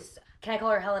 So good. Can I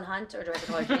call her Helen Hunt or do I have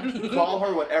to call her Jamie? Call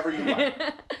her whatever you like.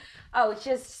 Oh, it's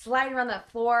just sliding around that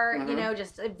floor, Mhm. you know,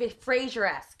 just a bit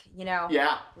Frasier-esque, you know.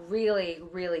 Yeah, Really,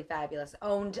 really fabulous.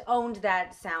 Owned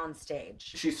that sound stage.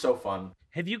 she's so fun.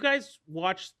 Have you guys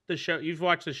watched the show? You've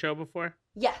watched the show before?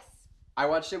 Yes. I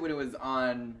watched it when it was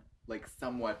on, like,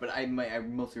 somewhat, but I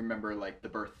mostly remember, like, the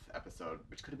birth episode,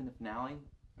 which could have been the finale.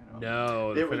 I don't know.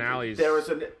 No, the finale's There was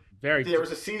very.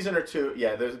 a season or two.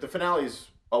 Yeah, the finale's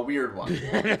a weird one.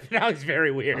 The finale's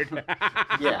very weird.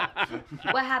 Yeah.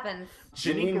 What happens?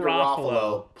 Janine Garofalo.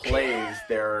 Garofalo plays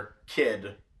their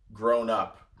kid grown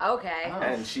up. Okay. Oh.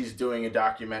 And she's doing a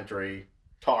documentary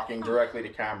talking directly to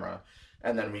camera,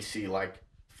 and then we see like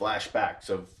flashbacks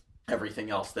of everything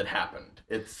else that happened.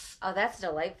 It's Oh, that's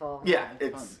delightful. yeah,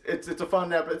 It's it's a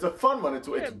fun it's a fun one. It's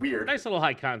weird Nice little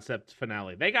high concept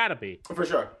finale. They gotta be. for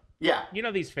sure. Yeah. You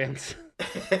know these fans.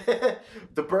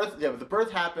 The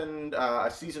birth happened a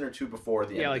season or two before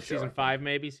the end Yeah, of like the show. season 5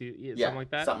 maybe, something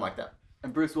like that. Something like that.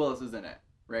 And Bruce Willis was in it,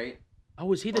 right? Oh,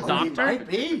 was he the Oh, he doctor? might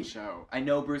be. Good show. I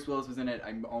know Bruce Willis was in it.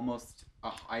 I'm almost.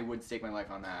 I would stake my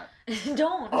life on that.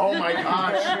 Don't. Oh my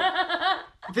gosh.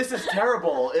 This is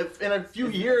terrible. If in a few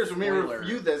years when we Spoiler.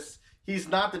 review this, he's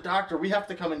not the doctor, we have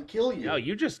to come and kill you. No,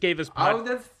 you just gave us. Oh,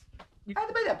 that's. I had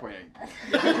to make that point.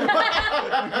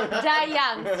 Die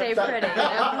young, stay pretty. You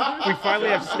know? We finally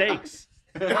have stakes.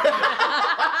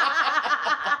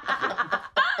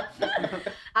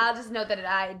 I'll just note that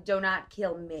I do not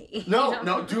kill me. No, You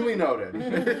know? no, duly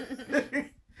noted.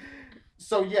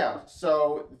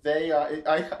 So they,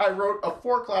 I wrote a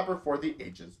four clapper for the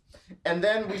ages, and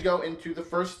then we go into the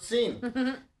first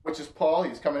scene, which is Paul.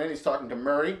 He's coming in. He's talking to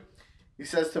Murray. He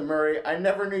says to Murray, "I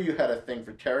never knew you had a thing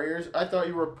for terriers. I thought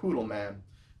you were a poodle man."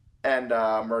 And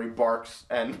Murray barks,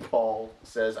 and Paul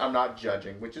says, "I'm not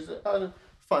judging," which is a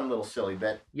fun little silly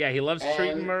bit. Yeah, he loves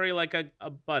treating And- Murray like a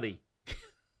buddy.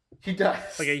 He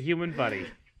does. Like a human buddy.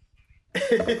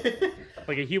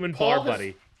 Like a human bar Paul has-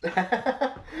 buddy.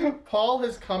 Paul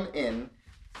has come in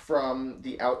from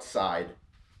the outside,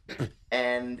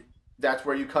 and that's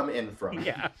where you come in from.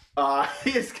 Yeah.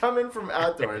 He has come in from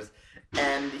outdoors,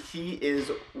 and he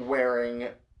is wearing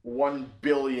 1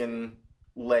 billion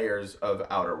layers of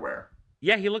outerwear.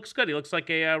 Yeah, he looks good. He looks like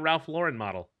a Ralph Lauren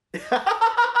model. That's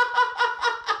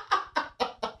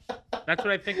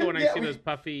what I think of when I Yeah, see those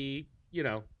puffy,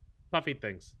 puffy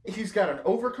things. He's got an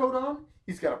overcoat on,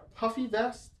 he's got a puffy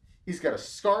vest, he's got a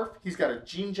scarf, he's got a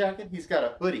jean jacket, he's got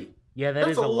a hoodie. Yeah,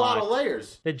 That's is a lot of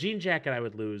layers. The jean jacket I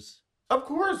would lose. Of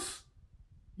course.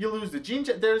 You lose the jean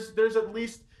jacket. There's at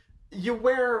least you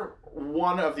wear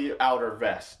one of the outer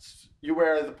vests. You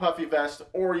wear the puffy vest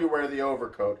or you wear the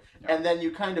overcoat. Yeah. And then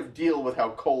you kind of deal with how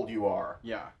cold you are,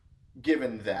 Yeah.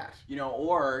 given that. You know,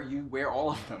 or you wear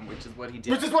all of them, which is what he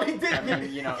did. Which is what he did. I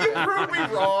mean, you know. You proved me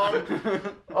wrong.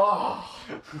 Oh.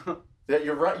 That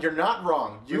you're right. You're not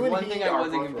wrong. You and one he thing I are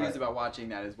wasn't both confused right. about watching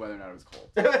that is whether or not it was cold.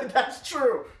 That's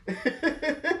true.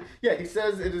 Yeah, he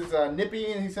says it is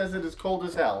nippy and he says it is cold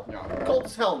as hell. Yeah. Cold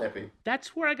as hell, nippy.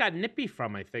 That's where I got nippy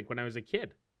from, I think, when I was a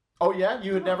kid. Oh, yeah?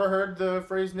 You had never heard the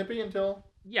phrase nippy until...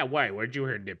 Yeah, why? Where'd you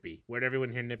hear nippy? Where'd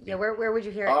everyone hear nippy? Yeah, where would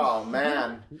you hear it? Oh,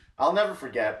 man. I'll never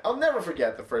forget. I'll never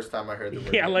forget the first time I heard the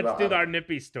word Yeah, nippy. let's do our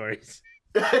nippy stories.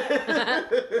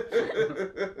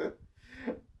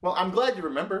 Well, I'm glad you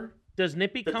remember. Does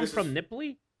nippy That come this from is-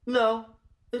 nipply? No,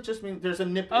 it just means there's a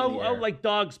nip in the Oh, air. like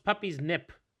dogs, puppies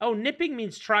nip. Oh, nipping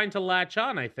means trying to latch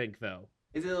on, I think, though.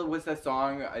 What's that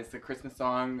song? It's the Christmas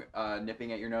song,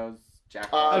 Nipping at Your Nose. Jack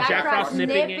Oh, Frost. Jack Frost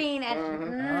nipping it. at.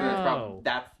 Oh.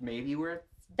 That's maybe where it's...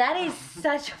 That is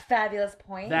such a fabulous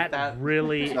point. That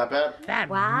really, It's not bad. that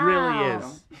Wow. really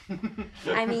is.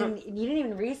 I mean, you didn't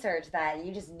even research that.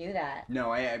 You just knew that.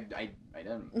 No, I didn't.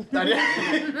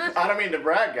 I don't mean to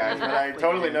brag, guys, but I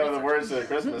totally know the words to the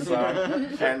Christmas song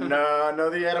and know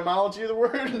the etymology of the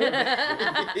word.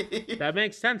 That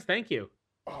makes sense. Thank you.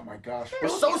 Oh my gosh, we're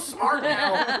so smart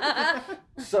now.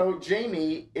 So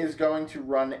Jamie is going to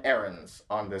run errands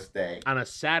on this day. On a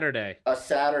Saturday. A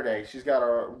Saturday. She's got to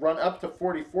run up to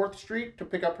 44th Street to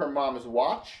pick up her mom's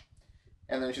watch.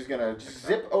 And then she's going to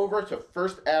zip over to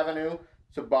First Avenue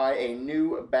to buy a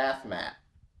new bath mat.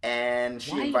 And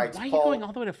she invites why are you Paul. going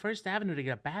all the way to First Avenue to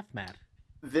get a bath mat?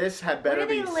 This had better Where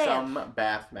do be they live? some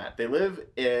bath mat. They live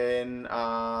in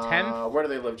 10th? Where do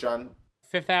they live, John?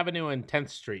 Fifth Avenue and 10th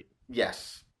Street.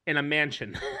 Yes. In a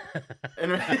mansion.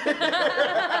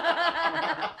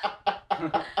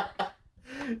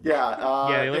 Yeah.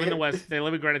 Yeah, they live in the West. They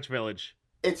live in Greenwich Village.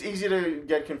 It's easy to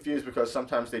get confused because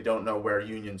sometimes they don't know where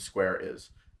Union Square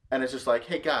is. And it's just like,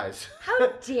 hey, guys. How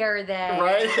dare they?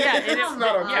 Right? Yeah, it's it's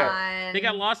not okay. yeah. They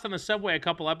got lost on the subway a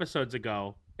couple episodes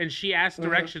ago, and she asked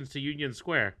directions to Union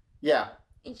Square. Yeah.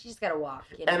 You just gotta walk.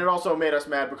 You know? And it also made us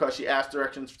mad because she asked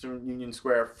directions to Union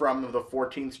Square from the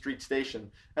 14th Street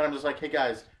station. And I'm just like, hey,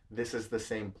 guys, this is the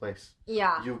same place.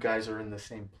 Yeah. You guys are in the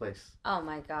same place. Oh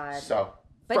my god. So.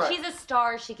 But right. she's a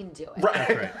star. She can do it. Right.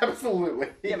 right. Absolutely.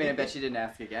 Yeah, I mean, I bet she didn't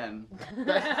ask again.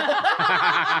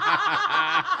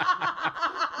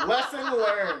 Lesson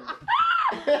learned.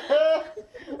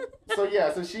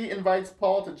 So she invites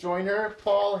Paul to join her.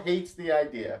 Paul hates the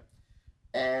idea.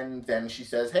 And then she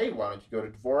says, hey, why don't you go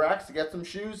to Dvorak's to get some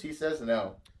shoes? He says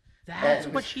no. That's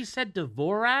And- what she said,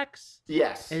 Dvorak's?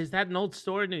 Yes. Is that an old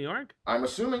store in New York? I'm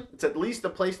assuming it's at least a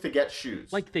place to get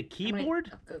shoes. Like the I'm gonna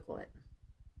keyboard? Google it.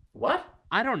 What?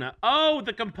 I don't know. Oh,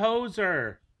 the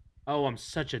composer. Oh, I'm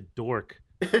such a dork.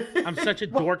 I'm such a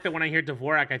dork that when I hear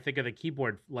Dvorak, I think of the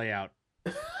keyboard layout.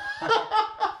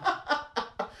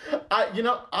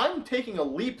 I'm taking a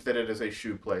leap that it is a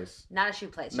shoe place. Not a shoe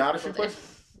place. Not a Just shoe Googled place?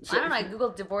 it. I don't know. I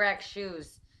googled Dvorak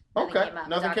shoes. Nothing Okay, came up.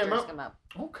 nothing came Doctors up?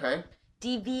 Okay.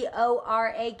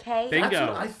 Dvorak. Bingo. That's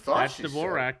what I thought That's she said.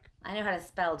 Dvorak. I know how to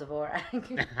spell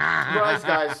Dvorak.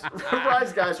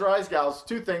 Rise, guys, rise, gals.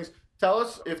 Two things. Tell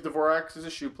us if Dvorak's is a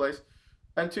shoe place.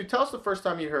 And two, tell us the first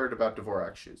time you heard about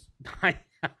Dvorak shoes.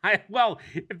 Well,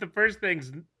 if the first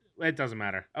thing's... It doesn't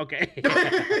matter. Okay.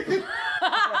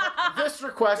 This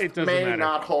request It doesn't may matter.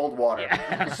 not hold water.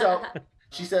 Yeah. So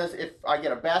she says, if I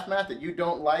get a bath mat that you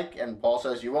don't like, and Paul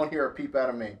says, you won't hear a peep out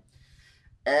of me.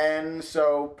 And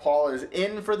so Paul is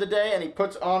in for the day, and he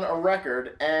puts on a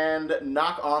record and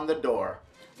knock on the door.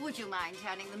 Would you mind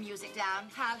turning the music down?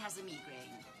 Hal has a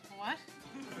migraine. What?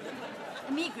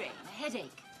 A migraine, a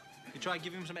headache. You try to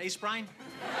give him some aspirin?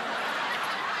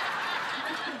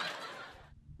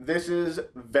 This is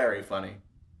very funny.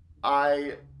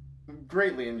 I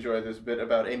greatly enjoy this bit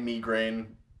about a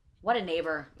migraine. What a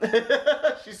neighbor.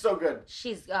 She's so good.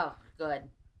 She's good.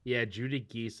 Yeah, Judy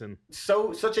Geeson.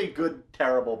 Such a good,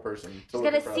 terrible person. to She's look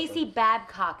got a in front of. Cece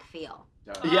Babcock feel.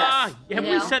 Yes. Have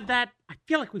You we know? said that? I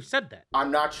feel like we've said that.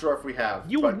 I'm not sure if we have.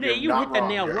 You but you're hit not the wrong.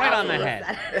 nail You're right on the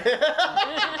absolutely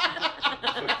head.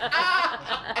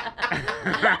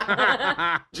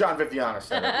 John Viviano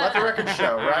said it. Let the record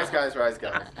show. Rise, guys, rise,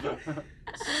 guys.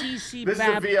 CC This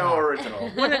Babcock. is a VO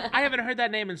original. I haven't heard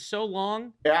that name in so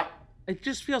long. Yeah. It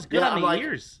just feels good Yeah, on I'm the like-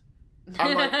 ears.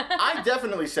 I'm like, I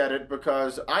definitely said it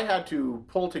because I had to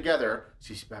pull together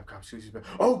CC Babcock, CC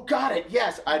Babcock. Oh, got it.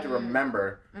 Yes. I had to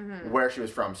remember where she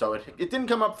was from. So it didn't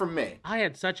come up from me. I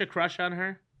had such a crush on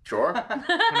her Sure. when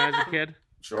I was a kid.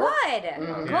 Sure.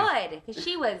 Good. Good. Because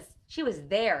she was she was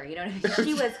there. You know what I mean?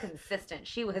 She was consistent.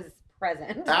 She was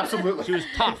present. Absolutely. She was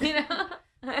tough. You know?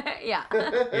 Yeah.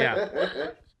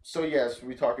 Yeah. So yes,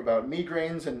 we talk about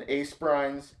migraines and ace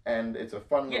brines, and it's a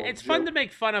fun Yeah, little it's fun joke. to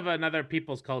make fun of another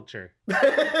people's culture.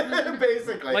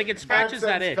 Basically. Like it scratches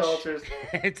that itch. Cultures.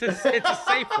 It's a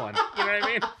safe one. You know what I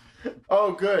mean?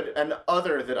 Oh, good. And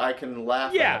other that I can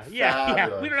laugh Yeah, at. yeah.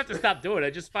 Fabulous. We don't have to stop doing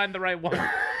it. Just find the right one.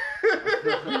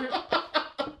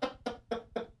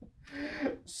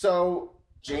 So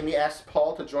Jamie asks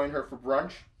Paul to join her for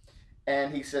brunch,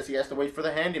 and he says he has to wait for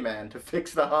the handyman to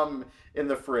fix the hum in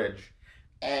the fridge.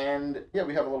 And yeah,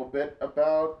 we have a little bit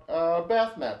about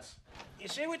bath mats. You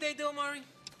see what they do, Murray?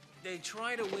 They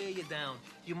try to wear you down.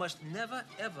 You must never,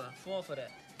 ever fall for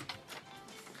that.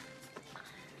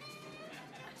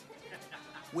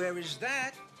 Whereas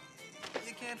that,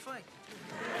 you can't fight.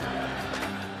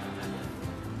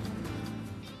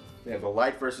 Yeah, the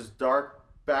light versus dark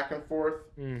back and forth.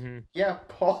 Mm-hmm. Yeah,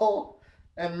 Paul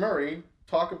and Murray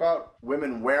talk about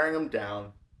women wearing them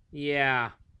down. Yeah.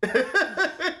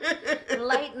 The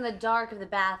light and the dark of the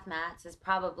bath mats is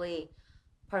probably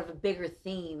part of a bigger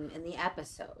theme in the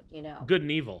episode, you know. Good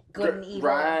and evil. Good and evil.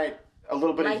 Right. A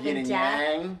little bit Life of yin and and death.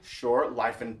 yang. Sure.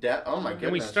 Life and death. Oh my goodness.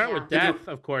 And we start Yeah. with death,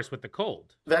 of course, with the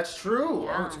cold. That's true.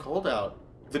 Yeah. Oh, it's cold out.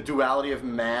 The duality of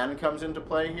man comes into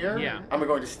play here. Yeah. I'm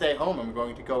going to stay home. I'm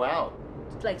going to go out.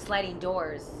 It's like sliding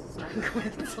doors.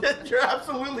 You're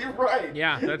absolutely right.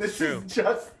 Yeah, that's true.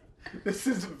 This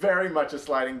is very much a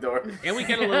sliding door. And we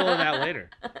get a little of that later.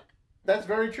 That's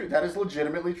very true. That is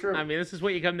legitimately true. I mean, this is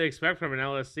what you come to expect from an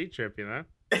LSC trip, you know?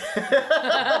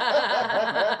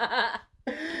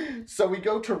 So we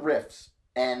go to Riffs,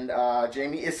 and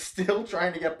Jamie is still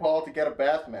trying to get Paul to get a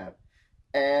bath mat.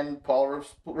 And Paul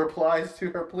replies to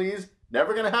her, please,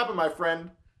 never gonna happen, my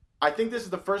friend. I think this is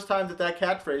the first time that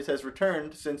catchphrase has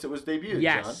returned since it was debuted,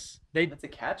 Yes. That's a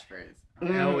catchphrase.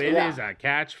 John. No, it Yeah. is a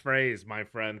catchphrase, my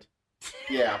friend.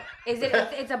 Yeah. Is it?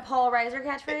 It's a Paul Reiser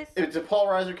catchphrase. It's a Paul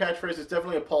Reiser catchphrase. It's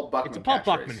definitely a Paul Buckman It's a Paul catchphrase.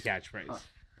 Buckman catchphrase.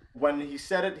 When he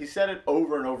said it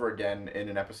over and over again in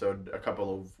an episode a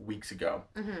couple of weeks ago.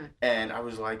 Mm-hmm. And I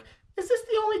was like, is this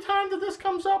the only time that this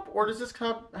comes up, or does this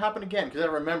happen again? Because I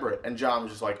remember it. And John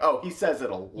was just like, oh, he says it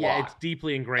a lot. Yeah, it's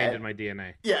deeply ingrained in my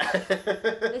DNA. Yeah.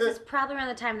 This is probably around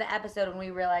the time of the episode when we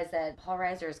realized that Paul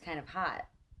Reiser is kind of hot.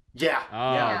 Yeah.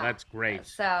 Oh, Yeah. that's great.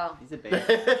 So He's a babe. kind of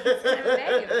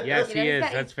babe. Yes, You know, he he's is.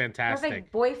 got- That's he's fantastic.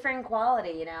 Perfect boyfriend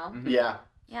quality, you know. Yeah.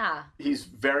 Yeah. He's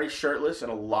very shirtless in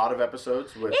a lot lot of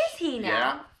episodes. Which, Is he now?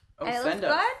 Yeah. Oh, And it looks send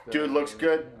us. Dude looks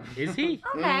good. Is he?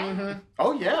 Okay. Mhm.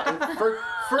 Oh, yeah. And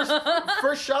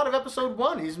first shot of episode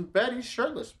 1, he's in bed, he's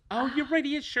shirtless. Oh, you're right.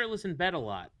 He is shirtless in bed a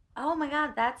lot. Oh my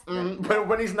God, that's.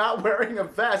 When he's not wearing a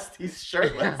vest, he's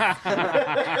shirtless.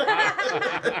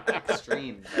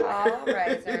 Extreme. Paul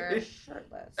Reiser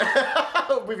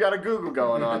shirtless. We've got a Google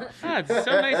going on. Ah, it's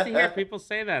so nice to hear people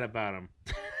say that about him.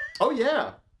 Oh,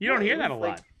 yeah. You don't hear that a Like-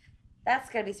 lot. That's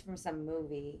gotta be from some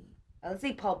movie. Let's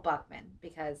say Paul Buckman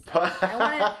because I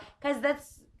want to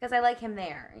because I like him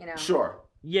there. You know. Sure.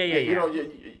 Yeah. You know,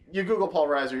 you Google Paul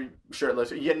Reiser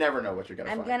shirtless, you never know what you're going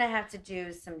to I'm find. gonna have to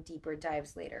do some deeper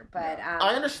dives later, but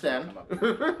I understand.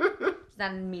 it's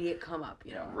not an immediate come up,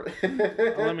 you know.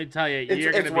 Well, let me tell you, you're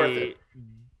it's going to worth be it.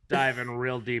 diving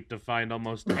real deep to find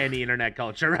almost any internet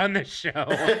culture on this show.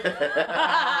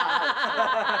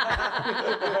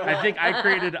 I think I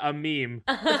created a meme.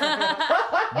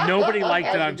 Nobody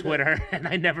liked it on Twitter, and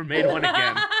I never made one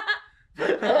again.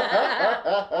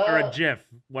 Or a GIF,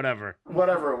 whatever.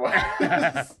 Whatever it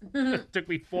was. It took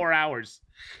me 4 hours.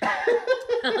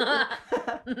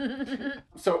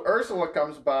 So Ursula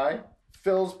comes by,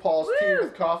 fills Paul's tea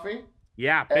with coffee.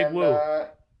 Yeah, big and, woo.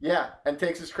 and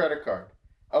takes his credit card.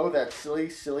 Oh, that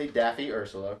silly Daffy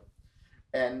Ursula.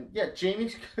 And yeah, Jamie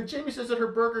says that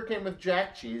her burger came with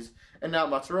jack cheese and not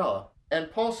mozzarella. And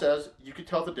Paul says, you could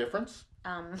tell the difference?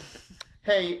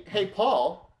 Hey,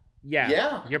 Paul.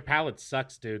 Yeah. Your palate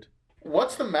sucks, dude.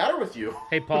 What's the matter with you?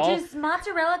 Hey, Paul. Does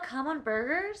mozzarella come on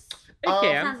burgers? It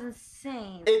can. Sounds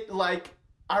insane.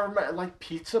 I remember, like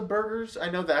pizza burgers. I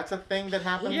know that's a thing that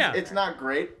happens. Yeah. It's not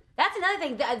great. That's another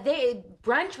thing.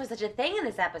 Brunch was such a thing in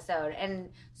this episode, and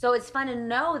so it's fun to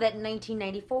know that in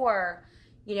 1994,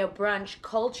 you know, brunch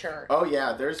culture. Oh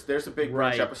yeah, there's a big brunch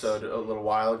Right. episode a little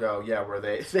while ago. Yeah, where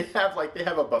they have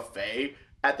a buffet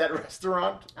at that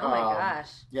restaurant. Oh my gosh.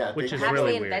 Yeah, Which is Perhaps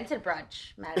really they weird. invented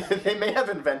brunch, Madison. they may have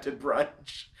invented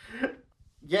brunch.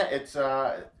 Yeah, it's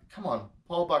come on,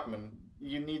 Paul Buckman.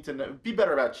 You need to know, be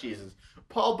better about cheeses.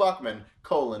 Paul Buckman,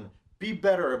 be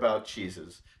better about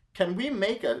cheeses. Can we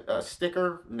make a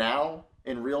sticker now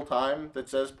in real time that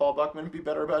says Paul Buckman be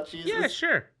better about Jesus? Yeah,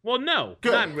 sure. Well, no,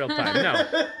 Good. not in real time.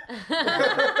 No.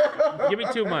 Give me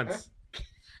 2 months.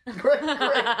 Great.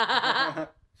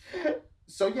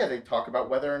 So yeah, they talk about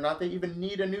whether or not they even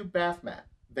need a new bath mat.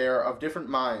 They're of different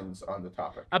minds on the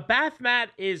topic. A bath mat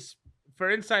is for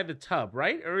inside the tub,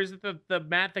 right? Or is it the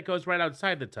mat that goes right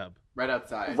outside the tub? Right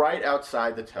outside. Right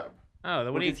outside the tub. Oh,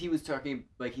 then what do you... Because he was talking,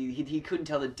 like, he couldn't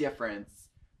tell the difference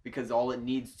because all it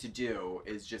needs to do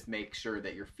is just make sure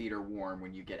that your feet are warm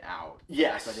when you get out.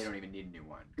 Yes. So they don't even need a new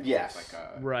one. Yes. It's like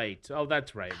Right. Oh,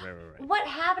 that's right. What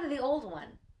happened to the old one?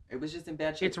 It was just in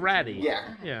bad shape. It's ratty.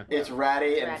 Yeah. Yeah. It's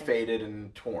ratty and ratty. faded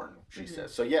and torn, she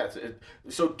says. So yeah,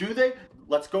 so do they,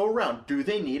 let's go around. Do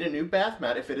they need a new bath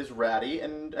mat if it is ratty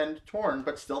and torn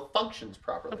but still functions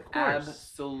properly? Of course.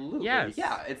 Absolutely. Yes.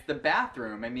 Yeah, it's the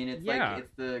bathroom. I mean, it's Yeah. like,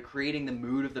 it's the creating the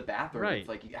mood of the bathroom. Right. It's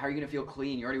like, how are you going to feel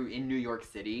clean? You're already in New York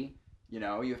City. You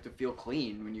know, you have to feel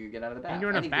clean when you get out of the bath. And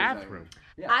you're in I a think there's no- bathroom.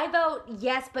 Yeah. I vote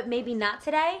yes, but maybe not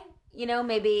today. You know,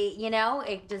 maybe,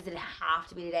 does it have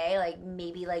to be today? Like,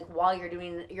 maybe, like, while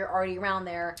you're already around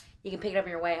there, you can pick it up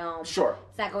on your way home. Sure.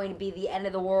 It's not going to be the end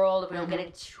of the world if we don't get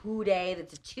it today.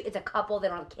 It's a couple, they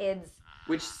don't have kids.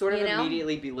 Which sort of You know?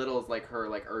 immediately belittles, like, her,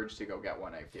 like, urge to go get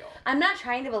one, I feel. I'm not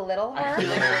trying to belittle her. I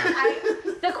feel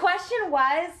like The question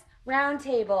was, round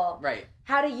table. Right.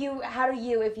 How do you,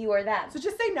 if you were them? So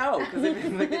just say no, because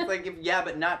it's like, if, yeah,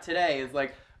 but not today, is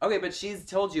like, okay, but she's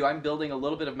told you I'm building a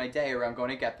little bit of my day around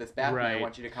going to get this bath, and I Right.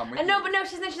 want you to come with me. No, but no,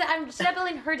 she's not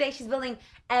building her day. She's building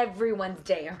everyone's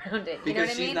day around it. You know Because what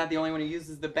I she's mean? not the only one who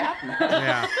uses the bath mat.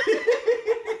 Yeah.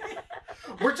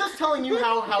 We're just telling you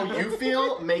how you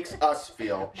feel makes us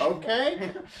feel,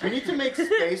 okay? We need to make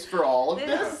space for all of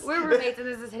this. We're roommates, and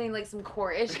this is hitting like some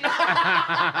core issues.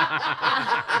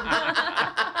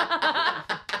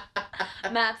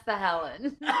 Matt's the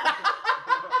Helen.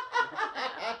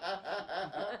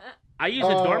 I use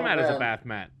a doormat as a man. bath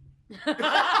mat.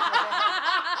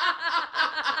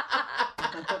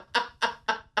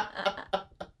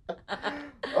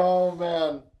 Oh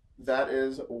man, that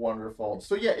is wonderful.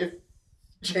 So yeah, if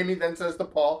Jamie then says to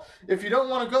Paul, if you don't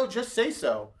want to go, just say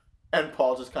so. And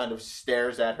Paul just kind of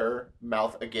stares at her,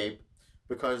 mouth agape,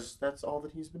 because that's all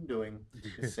that he's been doing,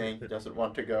 is saying he doesn't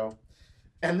want to go.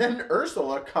 And then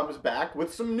Ursula comes back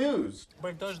with some news. But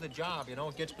it does the job, you know?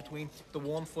 It gets between the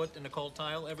warm foot and the cold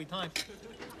tile every time.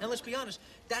 And let's be honest,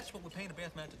 that's what we're paying a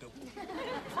bath mat to do.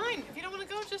 Fine, if you don't want to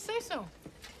go, just say so.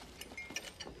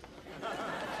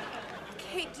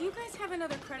 Kate, do you guys have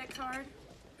another credit card?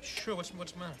 Sure, what's the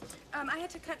matter? I had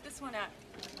to cut this one out.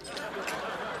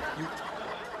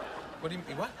 What do you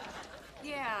mean, what?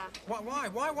 Yeah.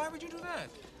 Why would you do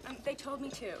that? They told me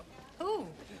to. Who?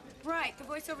 Right, the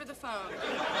voice over the phone.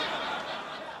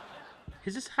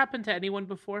 Has this happened to anyone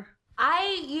before?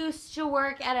 I used to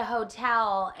work at a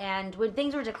hotel, and when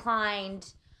things were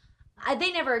declined,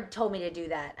 they never told me to do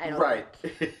that. I don't Right.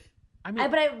 think. I mean,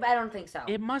 But I don't think so.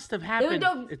 it must have happened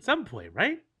don't- at some point,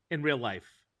 right? In real life.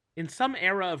 In some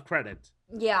era of credit.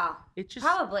 Yeah. It just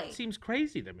Probably. seems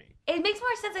crazy to me. It makes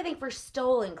more sense, I think, for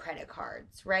stolen credit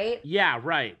cards, right? Yeah,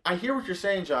 right. I hear what you're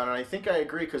saying, John, and I think I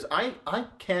agree, because I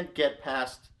can't get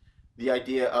past the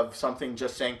idea of something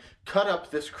just saying, cut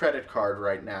up this credit card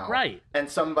right now. Right. And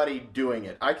somebody doing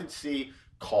it. I could see,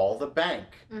 call the bank,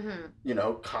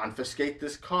 Mm-hmm. confiscate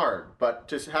this card. But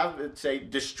to have it say,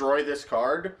 destroy this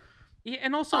card, Yeah,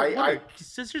 and also,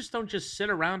 scissors don't just sit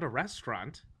around a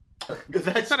restaurant.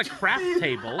 It's not a craft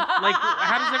table. Like,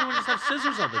 how does everyone just have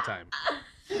scissors all the time?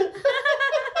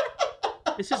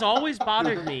 This has always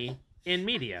bothered me in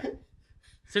media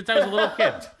since I was a little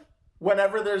kid.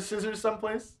 Whenever there's scissors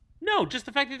someplace? No, just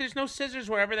the fact that there's no scissors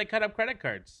wherever they cut up credit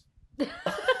cards.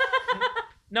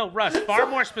 No, Russ, far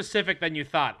more specific than you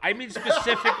thought. I mean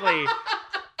specifically,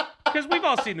 because we've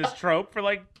all seen this trope for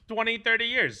like 20, 30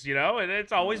 years, and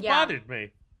it's always bothered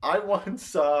me. I once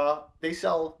saw, they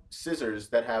sell scissors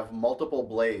that have multiple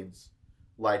blades,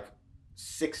 like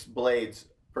 6 blades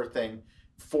per thing,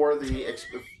 for the,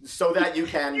 so that you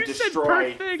can You said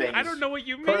destroy per thing. things. I don't know what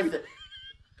you Per mean.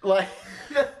 like,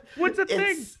 What's a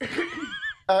thing?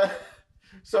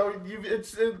 So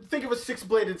think of a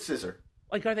 6-bladed scissor.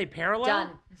 Like, are they parallel? Done.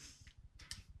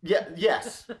 Yeah.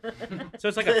 Yes. So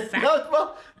it's like a sack. No,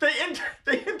 well, they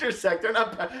intersect. They're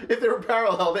not. If they were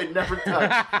parallel, they'd never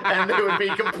touch, and they would be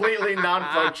completely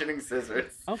non-functioning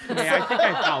scissors. Okay, I think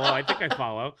I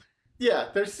follow. Yeah,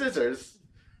 they're scissors.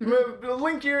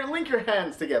 Link your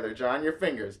hands together, John. Your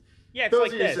fingers. Yeah, it's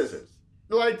Those like are this. your scissors.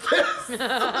 Like this.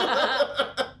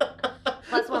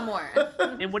 Plus one more.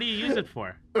 And what do you use it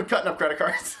for? We're cutting up credit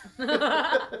cards.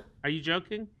 Are you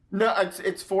joking? No,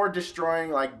 it's for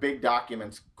destroying like big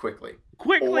documents quickly.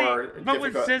 Quickly, Or but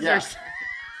with difficult- scissors. Yeah.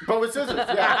 But with scissors,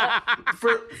 yeah.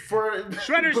 for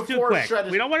Shredder's too before quick. shredders-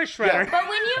 We don't want a shredder. But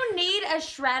when you need a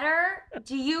shredder,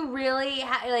 do you really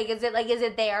is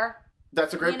it there?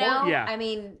 That's a great You know? point. Yeah. I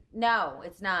mean, no,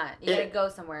 it's not. You gotta go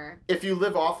somewhere. If you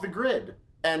live off the grid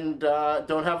and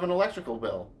don't have an electrical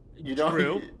bill, you don't.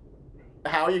 True.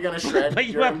 How are you going to shred? But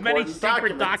you your have many important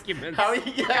secret documents. How are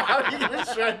you going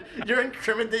to shred your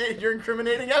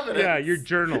incriminating evidence? Yeah, your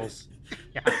journals.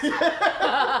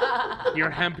 Your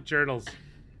hemp journals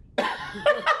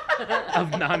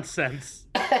of nonsense.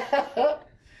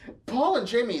 Paul and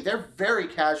Jamie, they're very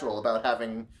casual about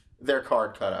having their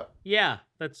card cut up. Yeah,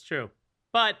 that's true.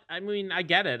 But, I mean, I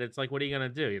get it. It's like, what are you going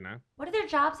to do, you know? What are their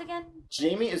jobs again?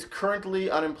 Jamie is currently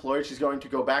unemployed. She's going to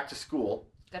go back to school.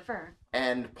 Good for her.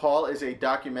 And Paul is a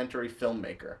documentary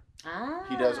filmmaker. Ah.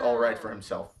 He does all right for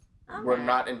himself. Okay. We're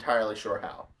not entirely sure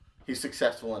how. He's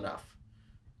successful enough.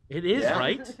 It is, Yeah.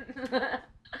 right?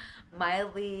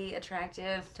 Mildly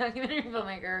attractive documentary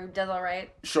filmmaker who does all right.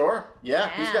 Sure. Yeah.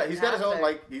 He's got his own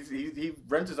Fantastic. he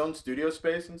rents his own studio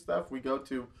space and stuff. We go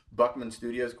to Buckman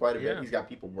Studios quite a bit. Yeah. He's got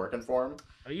people working for him.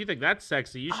 Oh, you think that's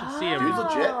sexy? You should see him. Dude's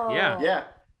legit. Yeah. Yeah.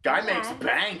 Guy Okay. makes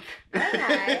bank.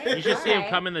 Alright, You should see him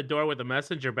alright. come in the door with a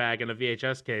messenger bag and a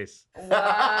VHS case.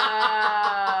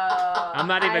 Wow. I'm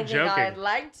not even I think joking. I'd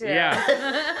like to.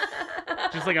 Yeah.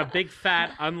 Just like a big,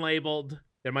 fat, unlabeled,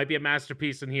 there might be a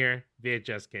masterpiece in here,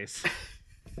 VHS case.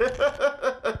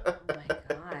 Oh my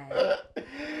god.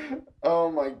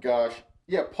 Oh my gosh.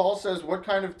 Yeah, Paul says, what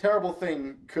kind of terrible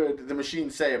thing could the machine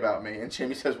say about me? And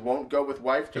Jamie says, won't go with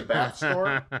wife to bath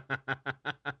store.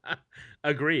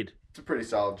 Agreed. It's a pretty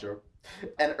solid joke.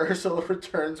 And Ursula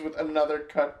returns with another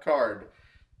cut card.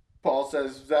 Paul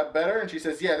says, is that better? And she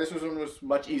says, yeah, this one was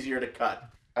much easier to cut.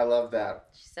 I love that.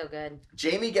 She's so good.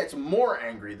 Jamie gets more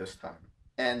angry this time.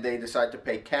 And they decide to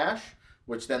pay cash,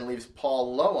 which then leaves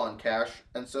Paul low on cash.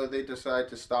 And so they decide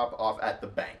to stop off at the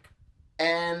bank.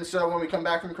 And so when we come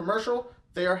back from commercial,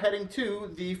 they are heading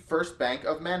to the First Bank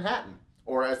of Manhattan.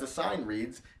 Or as the sign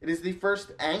reads, it is the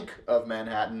First Ank of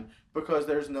Manhattan because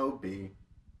there's no B.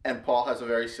 And Paul has a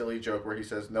very silly joke where he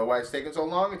says, know why it's taking so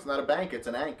long? It's not a bank, it's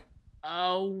an Ank.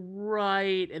 Oh,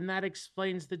 right. And that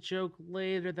explains the joke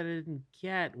later that I didn't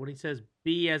get when he says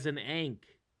B as an ank.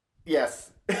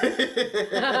 Yes.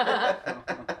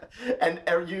 And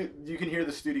you can hear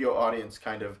the studio audience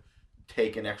kind of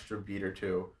take an extra beat or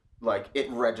two. Like, it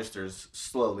registers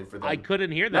slowly for them. I couldn't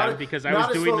hear that Not- because I not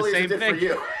was as doing the slowly as same it did thing.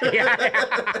 for you.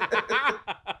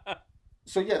 Yeah.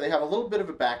 So yeah, they have a little bit of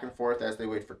a back and forth as they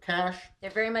wait for cash. They're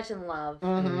very much in love.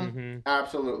 Mhm.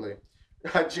 Absolutely.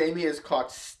 Jamie is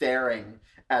caught staring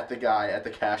at the guy at the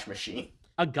cash machine.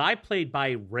 A guy played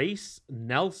by Race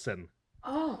Nelson.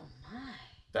 Oh my.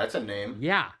 That's a name.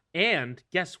 Yeah. And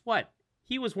guess what?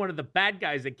 He was one of the bad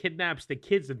guys that kidnaps the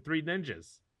kids in Three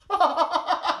Ninjas.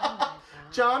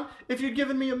 John, if you'd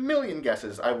given me a million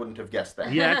guesses, I wouldn't have guessed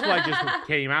that. Yeah, that's why I just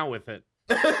came out with it.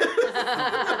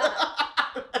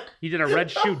 He did a Red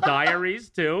Shoe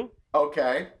Diaries, too.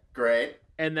 Okay, great.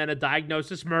 And then a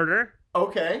Diagnosis Murder.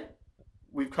 Okay.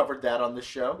 We've covered that on this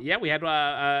show. Yeah, we had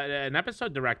an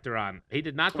episode director on. He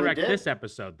did not We direct did? this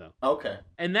episode, though. Okay.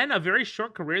 And then a very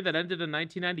short career that ended in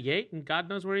 1998, and God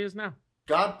knows where he is now.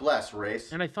 God bless,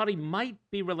 Race. And I thought he might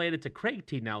be related to Craig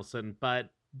T. Nelson, but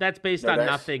that's based No, on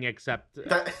that's- nothing except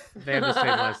That- they have the same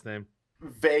last name.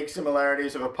 Vague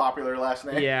similarities of a popular last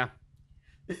name. Yeah.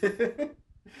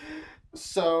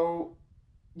 So,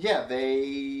 yeah,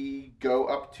 they go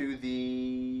up to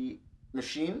the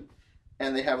machine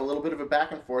and they have a little bit of a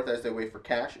back and forth as they wait for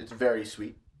cash. It's very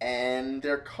sweet. And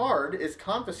their card is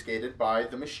confiscated by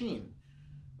the machine,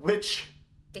 which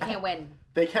They can't win.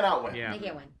 they cannot win. Yeah. They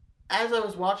can't win. As I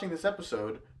was watching this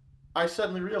episode, I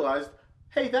suddenly realized,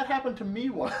 hey, that happened to me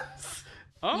once.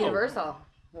 Oh. Universal.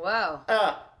 Whoa.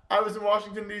 I was in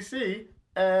Washington, D.C.,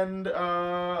 and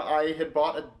I had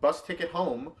bought a bus ticket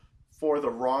home for the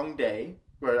wrong day,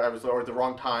 or the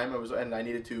wrong time, and I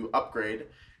needed to upgrade,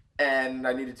 and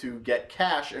I needed to get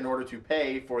cash in order to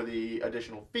pay for the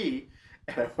additional fee,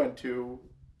 and I went to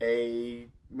a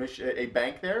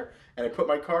bank there, and I put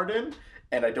my card in,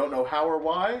 and I don't know how or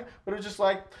why, but it was just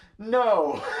like,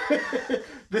 no,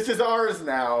 this is ours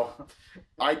now.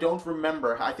 I don't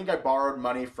remember. I think I borrowed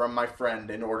money from my friend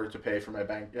in order to pay for my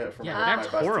bank. For Yeah, my that's bus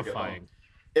ticket home. horrifying.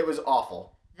 It was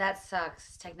awful. That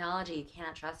sucks. Technology, you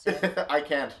cannot trust it. I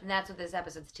can't. And that's what this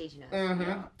episode's teaching us.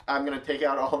 Mm-hmm. I'm going to take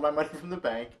out all of my money from the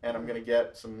bank, and I'm going to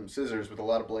get some scissors with a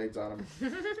lot of blades on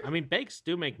them. I mean, bakes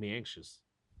do make me anxious.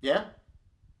 Yeah,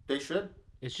 they should.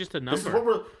 It's just a number. This is what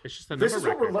we're. It's just a This number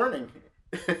is what we're learning.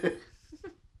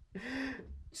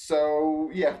 So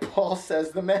yeah, Paul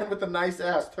says the man with the nice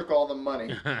ass took all the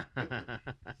money.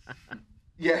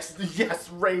 Yes,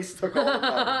 Race took all the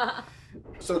money.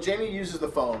 So Jamie uses the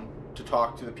phone to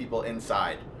talk to the people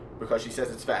inside because she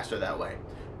says it's faster that way.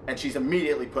 And she's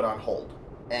immediately put on hold.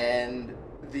 And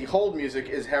the hold music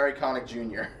is Harry Connick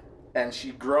Jr. And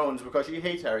she groans because she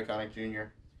hates Harry Connick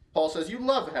Jr. Paul says, you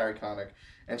love Harry Connick.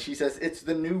 And she says, it's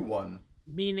the new one.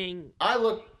 Meaning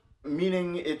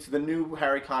it's the new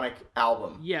Harry Connick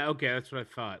album. Yeah, okay, that's what I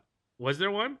thought. Was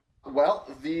there one? Well,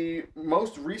 the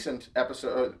most recent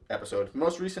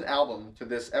most recent album to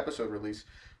this episode release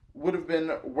would have been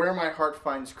Where My Heart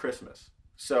Finds Christmas.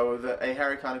 So a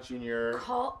Harry Connick Jr.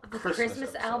 Call the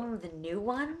Christmas album the new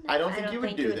one? I don't think you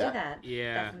would do that.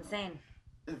 Yeah. That's insane.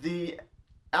 The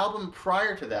album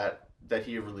prior to that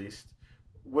he released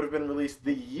would have been released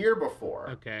the year before.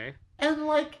 Okay.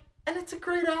 And it's a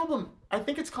great album. I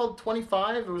think it's called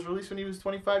 25. It was released when he was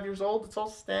 25 years old. It's all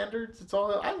standards.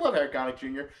 I love Harry Connick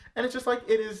Jr. And it's just like,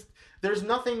 it is, there's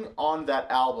nothing on that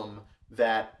album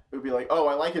that would be like, oh,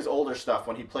 I like his older stuff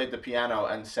when he played the piano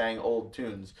and sang old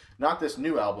tunes. Not this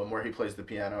new album where he plays the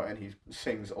piano and he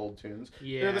sings old tunes.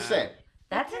 Yeah. They're the same.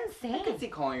 That's insane. I could see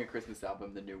calling a Christmas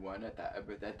album the new one at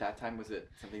that time. Was it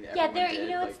something that Yeah, everyone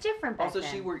did? it's different back also,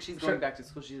 then. she's going back to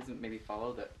school. She doesn't maybe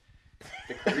follow the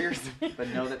careers, but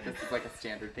know that this is like a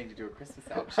standard thing to do a Christmas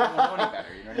album. She doesn't know any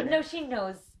better, you know what I mean? No, she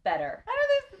knows better.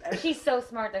 She's so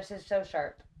smart that she's so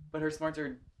sharp. But her smarts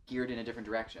are geared in a different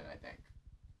direction, I think.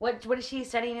 What is she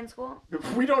studying in school?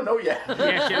 We don't know yet.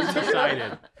 Yeah, she hasn't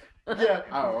decided. Yeah.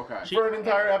 Oh, okay. For an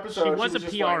entire episode, she was a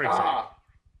just PR exec.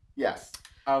 Yes.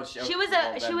 Oh, she was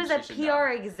a PR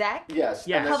exec. Yes.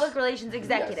 Yes. Public relations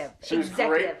executive. Yes. She was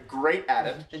great at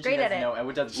it. And Great at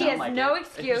it. She has no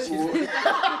excuse.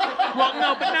 Well,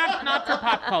 no, but not for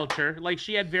pop culture. Like,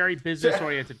 she had very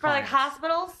business-oriented For like clients.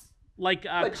 hospitals? Like,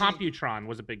 Computron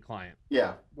was a big client.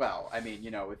 Yeah. Well, I mean,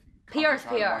 with PR's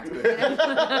PR.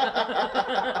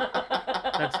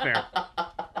 That's fair.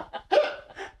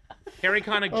 Harry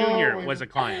Connick Jr. was a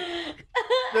client.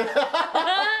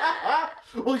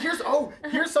 Well,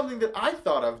 here's something that I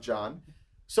thought of, John.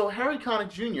 So Harry Connick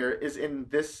Jr.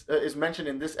 is mentioned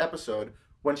in this episode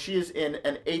when she is in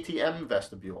an ATM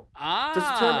vestibule. Ah. Does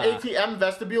the term ATM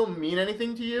vestibule mean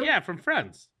anything to you? Yeah, from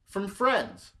Friends. From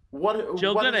Friends.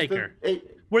 Jill Goodacre.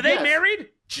 Were they married?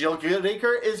 Jill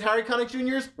Goodacre is Harry Connick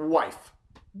Jr.'s wife.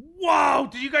 Whoa!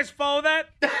 Did you guys follow that?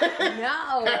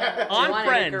 No. On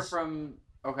Friends.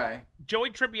 Okay. Joey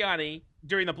Tribbiani,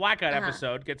 during the Blackout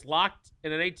episode, gets locked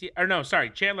in an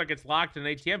ATM... Chandler gets locked in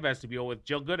an ATM vestibule with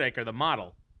Jill Goodacre, the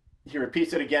model. He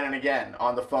repeats it again and again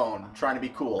on the phone, trying to be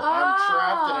cool. I'm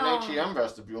trapped in an ATM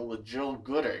vestibule with Jill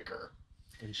Goodacre.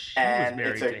 And she was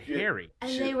married to Harry.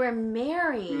 And they were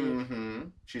married. Mm-hmm.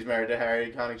 She's married to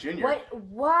Harry Connick Jr. What?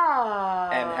 Wow.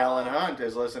 And Helen Hunt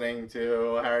is listening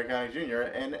to Harry Connick Jr.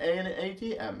 in an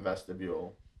ATM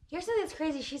vestibule. Here's something that's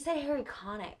crazy. She said Harry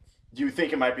Connick. Do you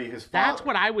think it might be his father? That's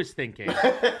what I was thinking.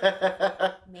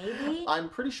 Maybe? I'm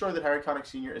pretty sure that Harry Connick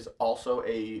Sr. is also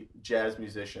a jazz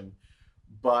musician.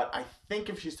 But I think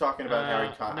if she's talking about Harry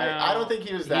Connick... No, I don't think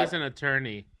he was that... He's an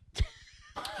attorney.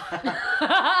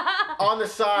 On the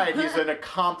side, he's an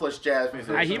accomplished jazz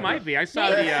musician. He might be. I saw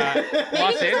the Los Maybe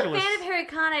he's Angeles. a fan of Harry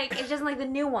Connick. He doesn't like the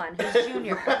new one, who's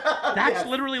Junior. That's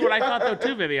literally what I thought, though,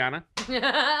 too, Viviana.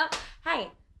 Hey,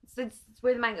 it's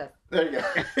where the mind goes. There you go.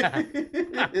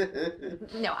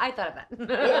 No, I thought of that.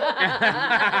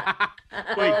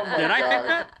 Wait, did I think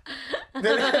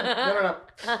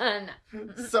that?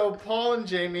 No. So Paul and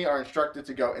Jamie are instructed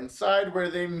to go inside where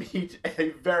they meet a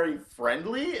very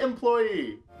friendly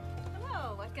employee.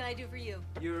 Hello, what can I do for you?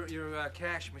 Your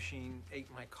cash machine ate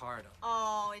my card up.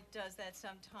 Oh, it does that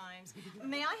sometimes.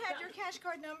 May I have your cash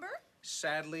card number?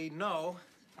 Sadly, no,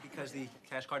 because the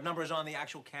cash card number is on the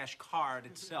actual cash card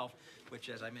itself, which,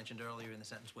 as I mentioned earlier in the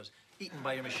sentence, was eaten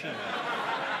by your machine.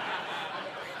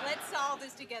 Let's solve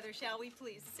this together, shall we,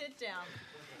 please? Sit down.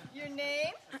 Your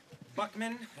name?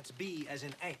 Buckman, that's B as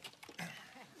in egg.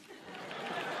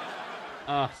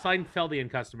 Seinfeldian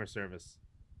customer service.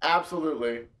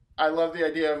 Absolutely. I love the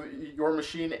idea of your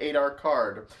machine ate our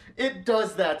card. It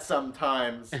does that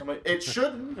sometimes. I'm like, it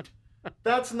shouldn't.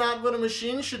 That's not what a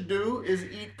machine should do, is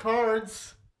eat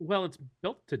cards. Well, it's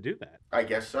built to do that. I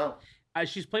guess so.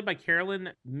 She's played by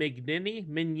Carolyn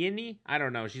Mignini. I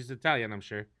don't know. She's Italian, I'm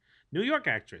sure. New York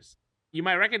actress. You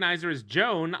might recognize her as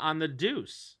Joan on The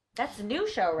Deuce. That's a new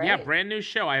show, right? Yeah, brand new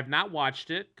show. I have not watched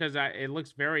it because it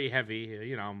looks very heavy.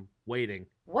 You know, I'm waiting.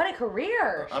 What a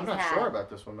career I'm she's not had. sure about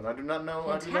this woman. I do not know.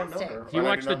 I do not know Fantastic. her. Do you And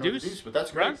I watch do The not know Deuce, but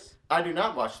that's great. Russ? I do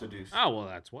not watch The Deuce. Oh, well,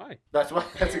 that's why. That's why.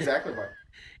 That's exactly why.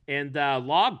 And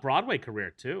Log Broadway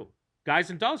career, too. Guys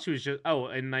and Dolls, she was just,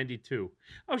 in 92.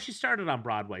 Oh, she started on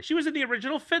Broadway. She was in the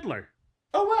original Fiddler.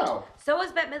 Oh, wow. So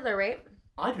was Bette Midler, right?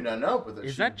 I do not know, but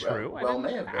Is that true? Well,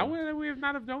 may have been. How would we have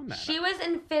not have known that? She was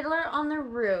in Fiddler on the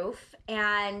Roof,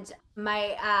 and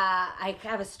I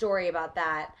have a story about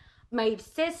that. My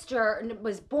sister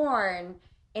was born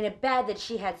in a bed that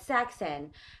she had sex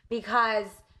in because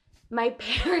my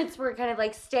parents were kind of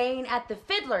like staying at the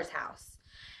Fiddler's house,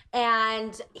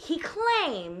 and he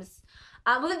claims.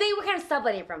 Well, they were kind of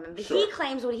subletting from him. But Sure. He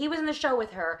claims when he was in the show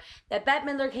with her that Bette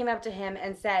Midler came up to him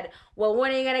and said, "Well,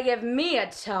 when are you gonna give me a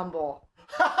tumble?"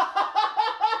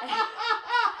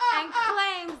 and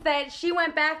claims that she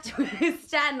went back to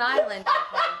Staten Island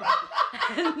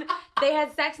and they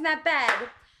had sex in that bed.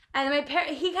 And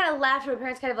he kind of laughed. My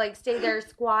parents kind of like stayed there,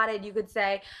 squatted, you could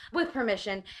say, with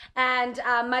permission. And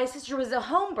my sister was a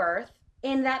home birth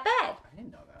in that bed. I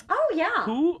didn't know that. Oh yeah.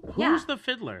 Who's the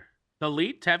fiddler? The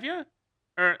lead, Tevye?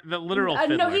 Or the literal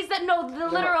fiddler? No, the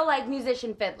literal like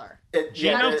musician fiddler.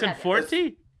 Gino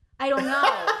Conforti? I don't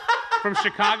know. From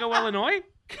Chicago, Illinois?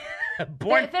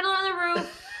 Born Fiddler on the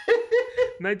Roof.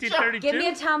 1932? Give me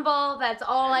a tumble. That's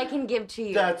all I can give to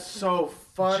you. That's so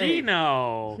funny.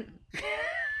 Gino.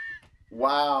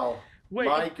 Wow. Wait,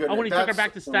 My goodness. when he took her that's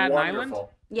back to Staten Island?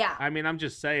 wonderful. Yeah. I mean, I'm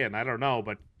just saying, I don't know,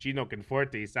 but Gino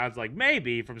Conforti sounds like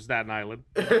maybe from Staten Island.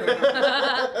 Is he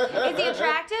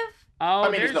attractive? Oh,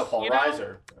 I mean, he's there's, no Paul you know,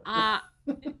 Reiser.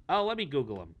 let me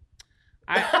Google him.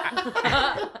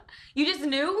 You just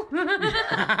knew?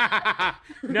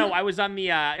 No, I was on the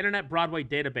Internet Broadway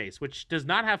database, which does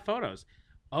not have photos.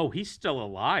 Oh, he's still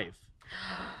alive.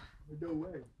 No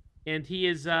way. And he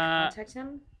is, Contact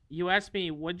him? you asked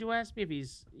me, what'd you ask me if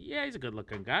he's a good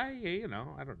looking guy. Yeah, you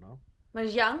know, I don't know. When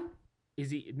he's young? Is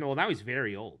he, no, now he's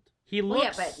very old. He Well, yeah,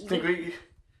 looks, but-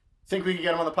 Think we can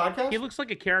get him on the podcast? he looks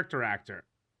like a character actor.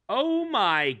 Oh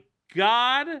my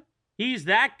God. He's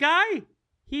that guy?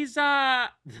 He's,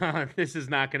 this is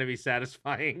not going to be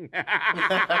satisfying.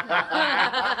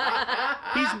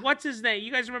 He's, what's his name?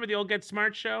 You guys remember the old Get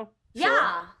Smart show?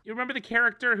 Yeah. You remember the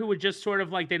character who would just sort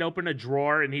of like, they'd open a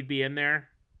drawer and he'd be in there?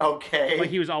 Okay. Like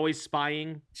he was always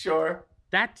spying? Sure.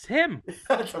 That's him.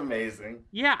 That's amazing.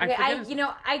 Yeah, I Okay, forget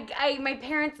his- my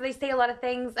parents, they say a lot of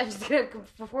things. I'm just gonna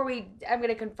I'm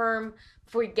gonna confirm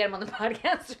before we get him on the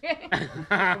podcast.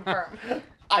 Confirm.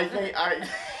 I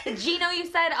think Gino, you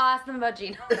said awesome about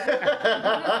Gino.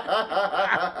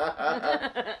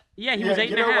 Yeah, he was Yeah, eight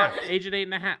you and a know half. what? Age of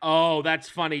 8.5. Oh, that's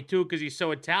funny too, because he's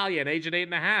so Italian. Age of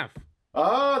 8.5.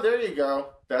 Oh, there you go.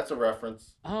 That's a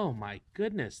reference. Oh my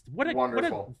goodness. What a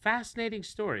Wonderful. fascinating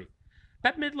story.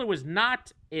 Bette Midler was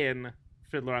not in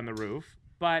Fiddler on the Roof,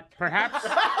 but perhaps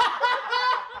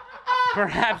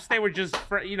perhaps they were just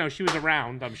she was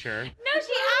around, I'm sure. No,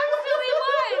 she absolutely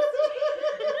was.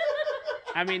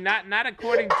 I mean, not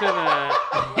according to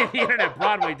the Internet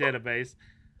Broadway database.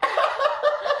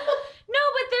 No,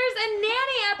 but there's a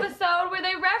nanny episode where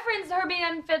they reference her being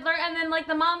on Fiddler, and then like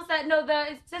the mom said, no,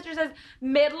 the sister says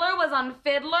Midler was on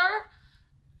Fiddler.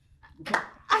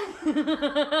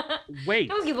 Wait.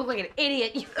 Don't you look like an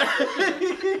idiot?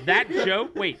 That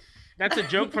joke? Wait, that's a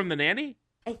joke from The Nanny?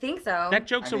 I think so. That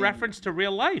joke's a reference to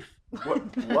real life. What?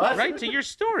 Right? To your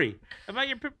story about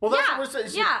your... Well, that's what we're saying.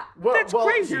 Yeah. Well, That's well,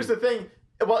 crazy. Here's the thing.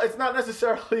 Well, it's not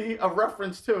necessarily a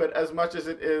reference to it as much as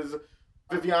it is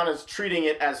Viviana's treating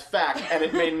it as fact, and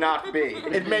it may not be.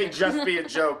 It may just be a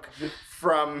joke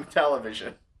from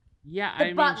television. Yeah, The I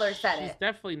mean, butler said she's it.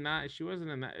 definitely not. She wasn't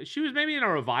in that. She was maybe in a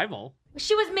revival.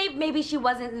 She was maybe she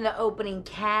wasn't in the opening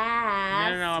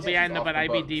cast. No, but but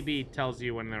IBDB tells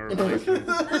you when they're replacements.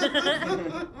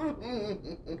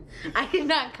 I did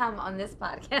not come on this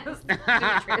podcast.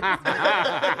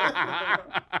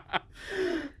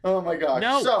 Oh my gosh.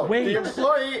 No, so, wait. the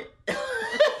employee...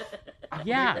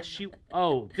 Yeah,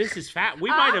 this is fat. We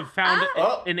might have found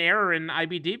an error in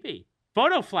IBDB.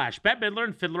 Photo flash, Bette Midler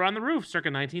and Fiddler on the Roof, circa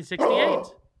 1968.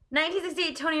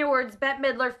 1968 Tony Awards, Bette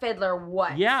Midler, Fiddler,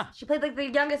 what? Yeah. She played like the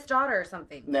youngest daughter or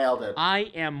something. Nailed it.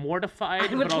 I am mortified,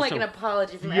 I would but like also an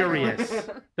apology from furious.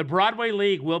 everyone. The Broadway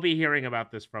League will be hearing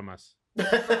about this from us. All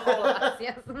of us,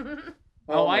 yes.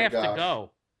 Oh, my I have gosh. to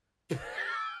go.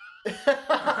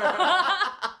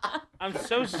 I'm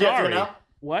so You have to sorry. know?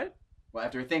 What? Well,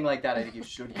 after a thing like that, I think you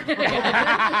should go.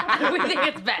 We think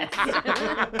it's best.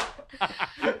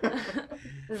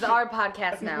 This is our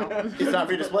podcast now. It's time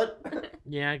for you to split?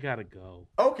 Yeah, I gotta go.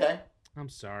 Okay. I'm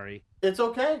sorry. It's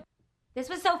okay. This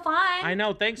was so fun. I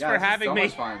know. Thanks Yeah, for this is having so me.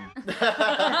 much fun.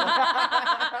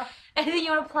 Anything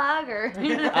you want to plug or?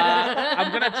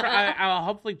 I'm gonna try. I'll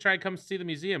hopefully try to come see the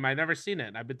museum. I've never seen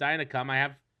it. I've been dying to come. I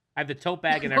have the tote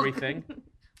bag and everything.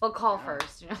 We'll call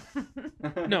first. You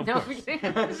know? No, of No, course.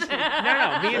 No.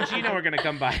 Me and Gino are gonna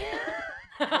come by.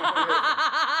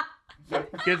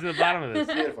 Get to the bottom of this.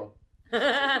 Beautiful.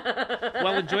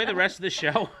 Well, enjoy the rest of the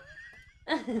show.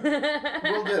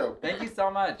 Will do. Thank you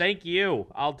so much. Thank you.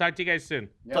 I'll talk to you guys soon.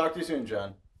 Yep. Talk to you soon,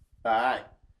 John. Bye.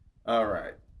 All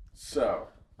right. So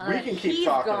we can keep He's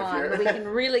talking gone, if but we you're can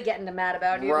really get into mad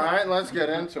about you. right. Let's get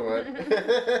into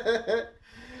it.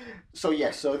 So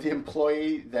the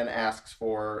employee then asks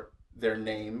for their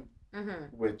name,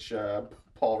 which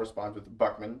Paul responds with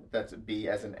Buckman. That's B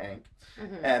as in Ank.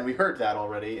 And we heard that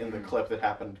already in the clip that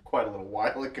happened quite a little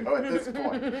while ago at this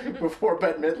point, before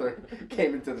Bette Midler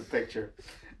came into the picture.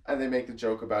 And they make the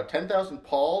joke about 10,000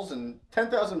 Pauls and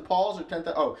 10,000 Pauls or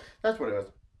 10,000... Oh, that's what it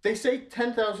was. They say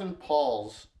 10,000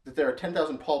 Pauls, that there are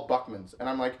 10,000 Paul Buckmans. And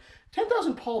I'm like,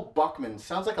 10,000 Paul Buckmans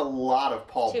sounds like a lot of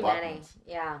Paul Too Buckmans. many.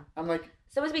 Yeah. I'm like...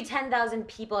 Supposed to be 10,000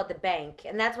 people at the bank,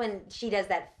 and that's when she does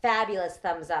that fabulous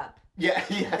thumbs up. Yeah,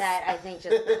 yes. That I think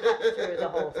just cut through the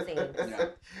whole scene. Yeah.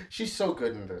 She's so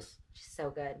good in this. She's so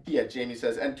good. Yeah, Jamie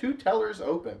says, and 2 tellers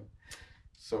open.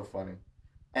 So funny.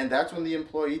 And that's when the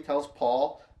employee tells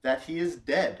Paul that he is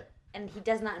dead. And he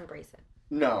does not embrace it.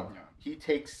 No, he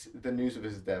takes the news of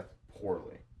his death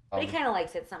poorly. But he kind of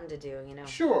likes it, something to do, you know.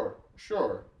 Sure.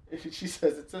 She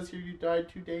says, it says here you died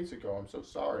 2 days ago. I'm so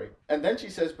sorry. And then she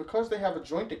says, because they have a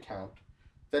joint account,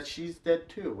 that she's dead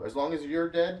too. As long as you're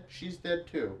dead, she's dead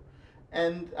too.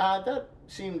 And that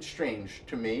seemed strange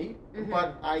to me,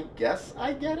 but I guess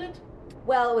I get it.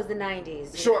 Well, it was the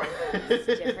 90s. Sure. It's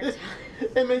a different time.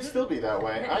 It may still be that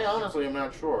way. I honestly am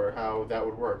not sure how that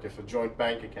would work. If a joint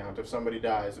bank account, if somebody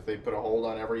dies, if they put a hold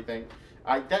on everything,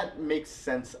 that makes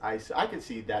sense. I could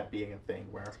see that being a thing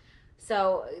where...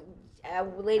 So,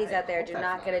 ladies out there, hope do that's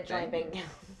not not get a a joint thing. bank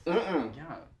account.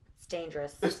 Yeah. It's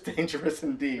dangerous. It's dangerous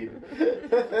indeed.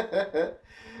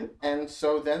 And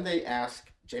so then they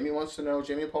ask, Jamie and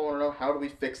Paul want to know, how do we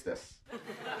fix this?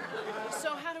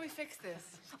 So how do we fix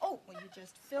this? Oh, well, you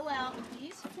just fill out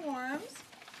these forms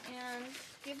and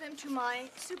give them to my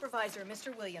supervisor,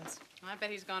 Mr. Williams. I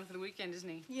bet he's gone for the weekend, isn't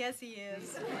he? Yes, he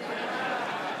is.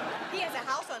 He has a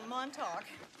house on Montauk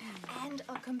and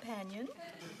a companion.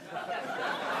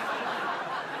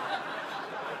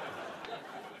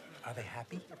 Are they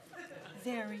happy?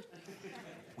 Very.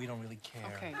 We don't really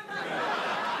care. Okay.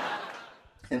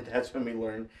 And that's when we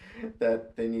learn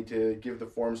that they need to give the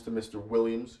forms to Mr.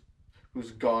 Williams,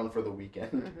 who's gone for the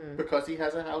weekend, because he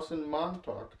has a house in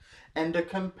Montauk and a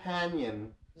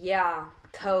companion. Yeah,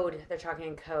 code. They're talking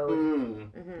in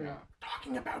code. Yeah.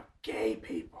 Talking about gay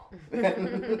people. It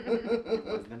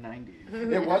was the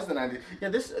 90s. It was the 90s. Yeah,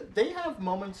 they have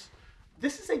moments.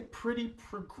 This is a pretty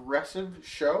progressive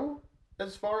show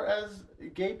as far as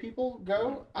gay people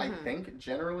go, I think,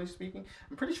 generally speaking.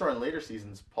 I'm pretty sure in later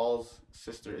seasons, Paul's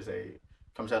sister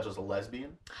comes out as a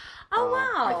lesbian. Oh,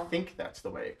 wow. I think that's the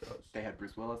way it goes. They had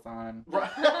Bruce Willis on. Right.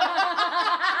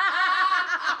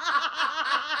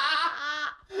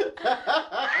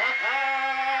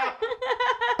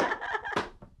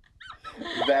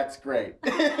 That's great.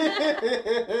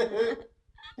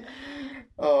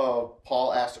 Oh,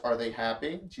 Paul asks, are they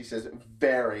happy? She says,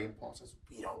 very. Paul says,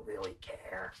 we don't really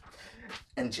care.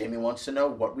 And Jamie wants to know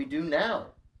what we do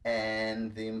now.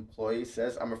 And the employee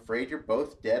says, I'm afraid you're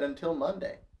both dead until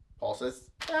Monday. Paul says,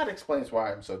 that explains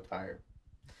why I'm so tired.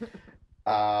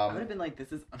 I would have been like,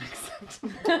 this is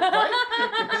unacceptable. Right?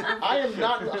 I am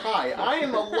not high. I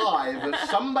am alive.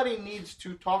 Somebody needs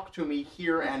to talk to me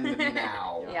here and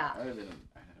now. Yeah. I would have been.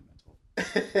 I had a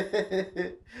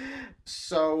mental.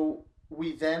 So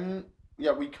we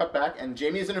cut back, and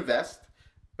Jamie is in a vest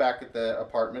back at the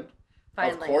apartment.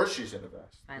 Finally. Of course she's in a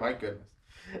vest. Finally. My goodness.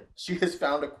 She has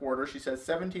found a quarter. She says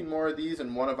 17 more of these,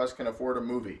 and one of us can afford a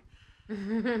movie.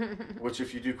 Which,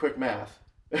 if you do quick math,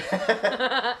 He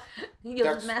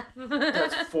goes that's math.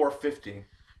 $4.50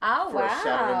 Oh, for wow. a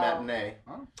Saturday matinee.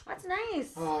 That's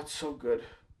nice. Oh, it's so good.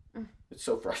 It's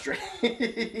so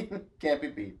frustrating. Can't be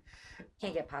beat.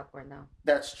 Can't get popcorn, though.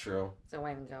 That's true. So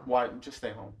why even go? Why? Just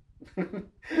stay home.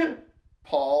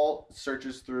 Paul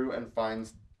searches through and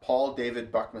finds Paul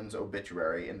David Buckman's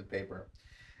obituary in the paper.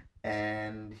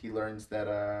 And he learns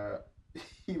that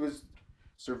he was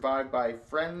survived by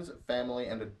friends, family,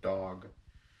 and a dog.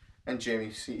 And Jamie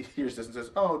hears this and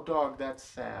says, oh, dog, that's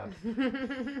sad.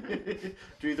 Do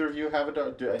either of you have a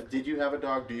dog? Did you have a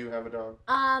dog? Do you have a dog?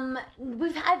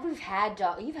 We've had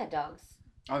dogs. You've had dogs.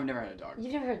 Oh, I've never had a dog.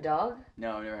 You've never had a dog?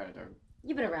 No, I've never had a dog.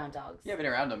 You've been around dogs. Yeah, I've been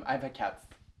around them. I've had cats.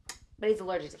 But he's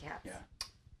allergic to cats. Yeah.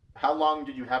 How long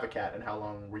did you have a cat, and how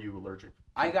long were you allergic?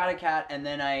 I got a cat, and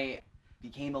then I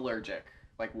became allergic,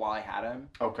 like, while I had him.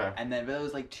 Okay. And then, but it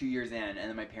was like 2 years in, and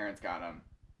then my parents got him.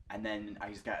 And then I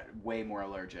just got way more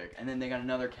allergic. And then they got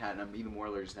another cat, and I'm even more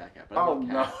allergic to that cat. But I love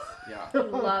cats. Yeah. He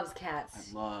loves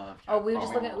cats. I love cats. Oh, we were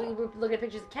looking at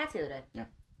pictures of cats the other day. Yeah.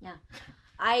 Yeah.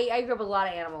 I grew up with a lot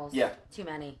of animals. Yeah. Too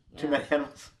many. Too many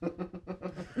animals. What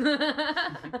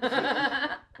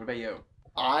about you?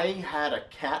 I had a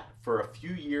cat for a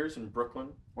few years in Brooklyn.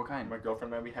 What kind? My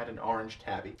girlfriend and I, we had an orange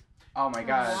tabby. Oh my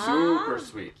god. Super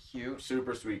sweet. Cute.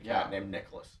 Super sweet cat named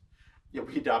Nicholas. Yeah,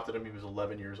 we adopted him. He was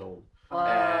 11 years old. Whoa.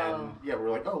 And yeah, we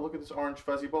were like, oh, look at this orange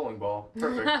fuzzy bowling ball.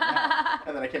 Perfect.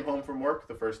 And then I came home from work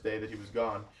the first day that he was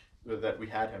gone, that we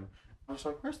had him. I was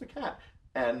like, where's the cat?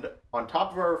 And on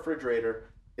top of our refrigerator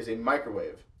is a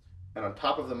microwave. And on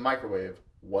top of the microwave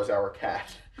was our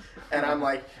cat. And I'm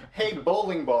like, hey,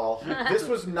 bowling ball, this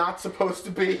was not supposed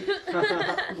to be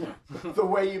the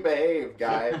way you behave,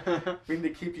 guy. We need to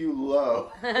keep you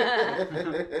low.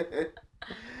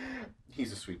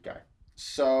 He's a sweet guy.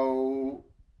 So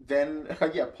then,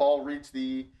 Paul reads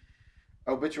the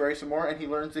obituary some more, and he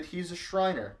learns that he's a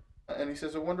Shriner. And he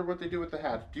says, I wonder what they do with the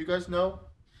hat. Do you guys know?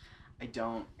 I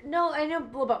don't. No, I know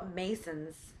about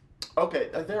Masons. Okay,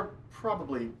 they're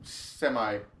probably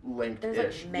semi-linked-ish.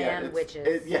 There's like man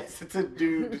witches. Yes, it's a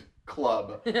dude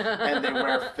club, and they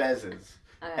wear fezzes.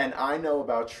 Okay. And I know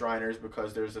about Shriners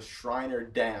because there's a Shriner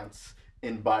dance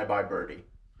in Bye Bye Birdie.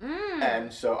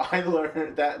 And so I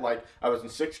learned that, like, I was in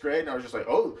 6th grade, and I was just like,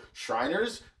 oh,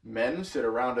 Shriners, men sit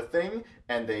around a thing,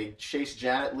 and they chase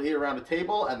Janet Leigh around a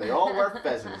table, and they all wear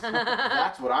fezzes.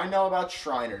 That's what I know about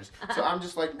Shriners. So I'm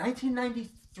just like,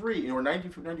 1993, or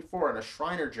 1994, and a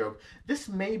Shriner joke. This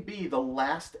may be the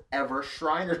last ever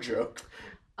Shriner joke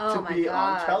to be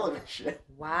on television.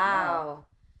 Wow.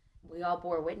 We all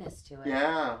bore witness to it.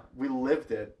 Yeah, we lived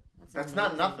it. That's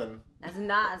not nothing. It's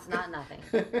not nothing.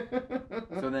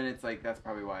 So then it's like, that's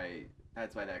why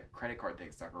that credit card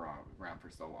thing stuck around for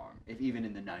so long. If even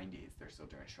in the 90s, they're still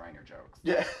doing Shriner jokes.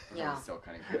 Yeah. Yeah. Still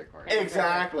cutting credit cards.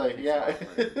 Exactly, yeah.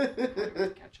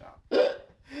 Catch up.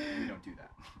 We don't do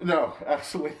that. No,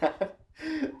 absolutely not.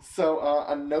 So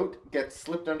a note gets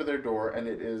slipped under their door, and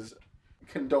it is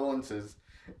condolences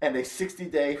and a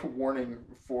 60-day warning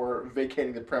for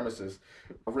vacating the premises,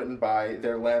 written by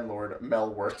their landlord,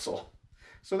 Mel Wurtzel.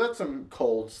 So that's some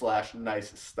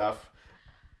cold/nice stuff,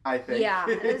 I think. Yeah,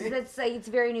 it's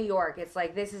very New York. It's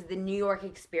like, this is the New York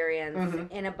experience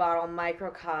in a bottle,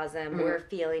 microcosm. We're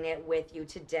feeling it with you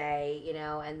today,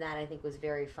 and that I think was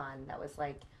very fun. That was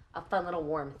like a fun little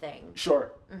warm thing.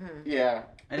 Sure. Yeah.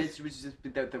 And it was just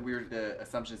the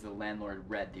assumption is the landlord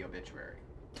read the obituary.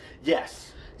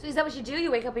 Yes. So is that what you do? You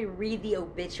wake up and read the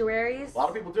obituaries? A lot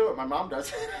of people do it. My mom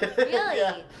does. Really?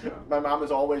 Yeah. My mom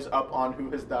is always up on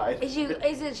who has died. She's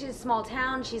a small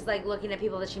town? She's like looking at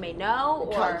people that she may know?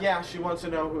 Or? Yeah, she wants to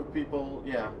know who people,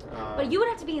 But you would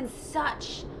have to be in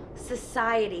such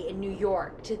society in New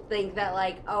York to think that,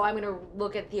 like, oh, I'm going to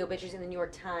look at the obituaries in the New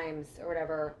York Times or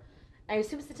whatever. I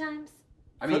assume it's the Times?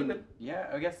 I mean, yeah,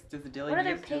 I guess, does the Daily What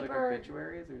News other do like paper-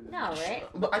 obituaries? Or No, right?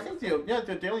 I think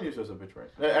the Daily News does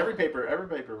obituaries. Every paper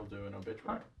will do an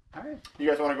obituary. All right. You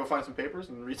guys want to go find some papers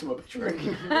and read some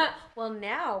obituaries? Well,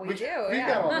 now we do. We Yeah.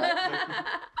 got all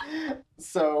that.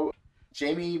 So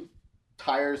Jamie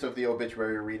tires of the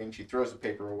obituary reading. She throws the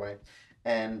paper away.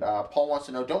 And Paul wants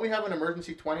to know, don't we have an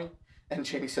emergency 20? And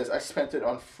Jamie says, I spent it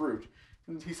on fruit.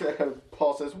 And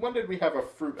Paul says, when did we have a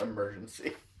fruit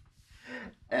emergency?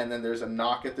 And then there's a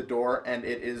knock at the door, and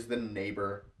it is the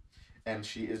neighbor. And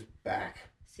she is back.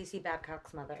 Cece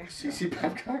Babcock's mother. Cece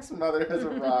Babcock's mother has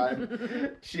arrived.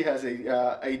 She has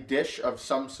a dish of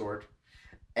some sort.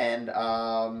 And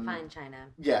Fine china.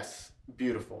 Yes,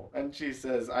 beautiful. And she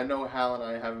says, I know Hal and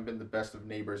I haven't been the best of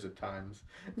neighbors at times.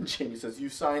 And Jamie says, you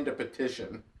signed a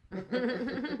petition.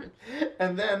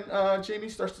 And then Jamie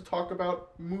starts to talk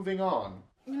about moving on.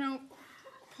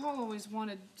 Paul always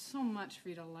wanted so much for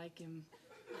you to like him.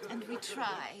 And we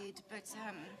tried, but,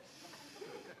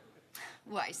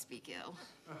 why speak ill?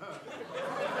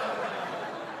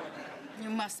 You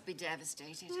must be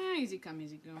devastated. Easy come,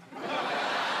 easy go.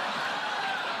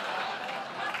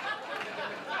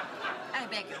 I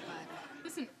beg your pardon.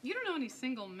 Listen, you don't know any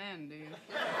single men, do you?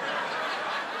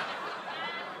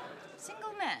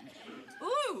 Single men?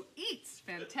 Ooh, eats.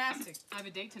 Fantastic. I have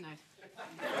a date tonight.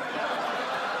 Even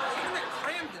at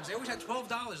Cramden's, they always had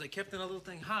 $12. They kept in a little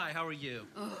thing. Hi, how are you?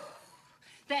 Oh,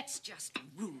 that's just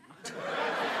rude. What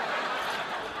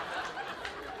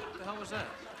the hell was that?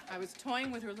 I was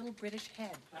toying with her little British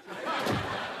head.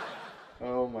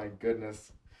 Oh my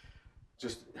goodness.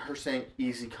 Just her saying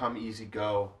easy come, easy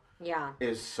go Yeah.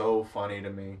 is so funny to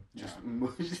me. Just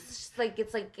It's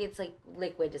like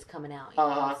liquid just coming out. You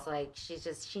know? It's like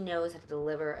she knows how to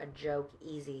deliver a joke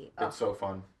easy. It's so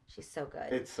fun. She's so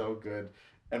good. It's so good.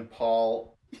 And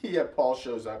Paul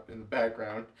shows up in the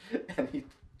background and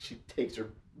she takes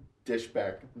her dish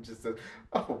back and just says,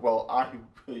 "Oh, well,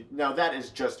 now that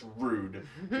is just rude.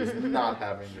 Just not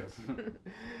having this."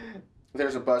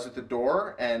 There's a buzz at the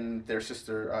door, and their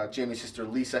sister, Jamie's sister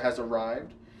Lisa, has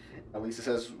arrived. Lisa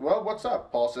says, "Well, what's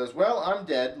up?" Paul says, "Well, I'm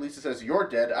dead." Lisa says, "You're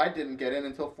dead. I didn't get in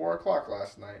until 4 o'clock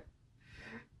last night."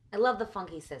 I love the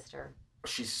funky sister.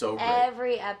 She's so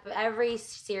great. Every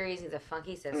series is a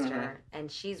funky sister,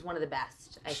 and she's one of the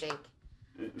best, I think.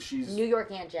 She's New York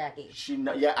Aunt Jackie.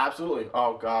 Yeah, absolutely.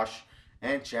 Oh gosh,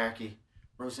 Aunt Jackie,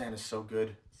 Roseanne is so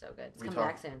good. So good. It's coming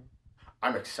back soon.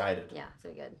 I'm excited. Yeah,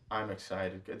 so good. I'm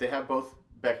excited. They have both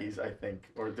Beckys, I think,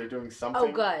 or they're doing something.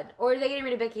 Oh, good. Or are they getting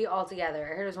rid of Becky altogether?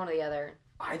 I heard it was one or the other.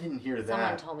 I didn't hear that.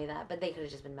 Someone told me that, but they could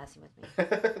have just been messing with me.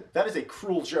 That is a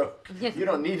cruel joke. You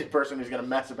don't need a person who's going to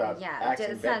mess about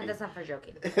axing Becky. That's not for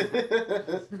joking.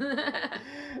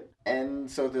 And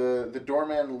so the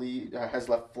doorman has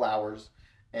left flowers,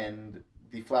 and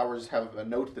the flowers have a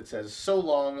note that says, "So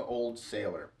long, old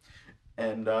sailor."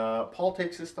 And Paul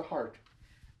takes this to heart.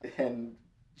 And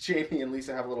Jamie and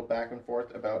Lisa have a little back and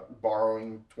forth about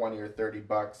borrowing $20 or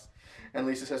 $30. And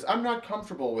Lisa says, "I'm not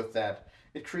comfortable with that.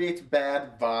 It creates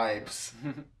bad vibes."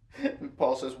 And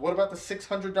Paul says, "What about the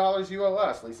 $600 you owe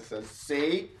us?" Lisa says,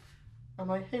 "See?" I'm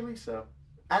like, hey, Lisa.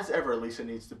 As ever, Lisa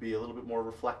needs to be a little bit more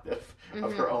reflective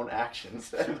of her own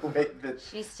actions. And the way that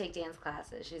She needs to take dance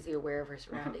classes. She needs to be aware of her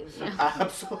surroundings.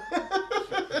 Absolutely.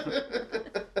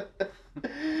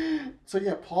 So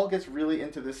yeah, Paul gets really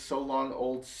into this "so long,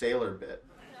 old sailor" bit.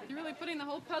 You're really putting the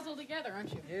whole puzzle together,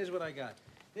 aren't you? Here's what I got.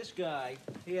 This guy,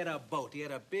 he had a boat. He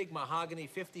had a big mahogany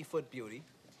 50-foot beauty,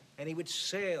 and he would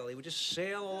sail. He would just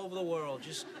sail all over the world.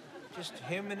 Just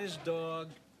him and his dog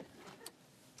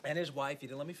and his wife. He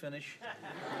didn't let me finish.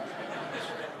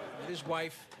 His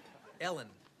wife, Ellen.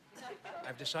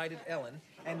 I've decided Ellen.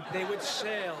 And they would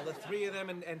sail, the three of them,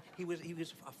 and he was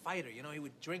a fighter, you know. He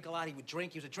would drink a lot. He would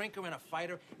drink. He was a drinker and a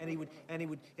fighter, and he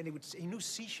knew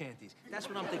sea shanties. That's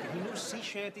what I'm thinking. He knew sea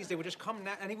shanties. They would just come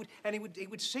and he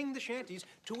would sing the shanties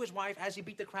to his wife as he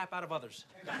beat the crap out of others.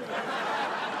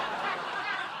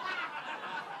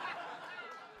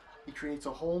 He creates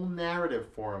a whole narrative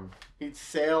for him. He'd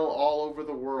sail all over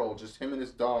the world, just him and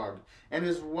his dog and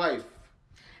his wife.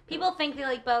 People think they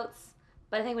like boats,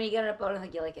 but I think when you get on a boat, I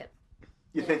think you like it.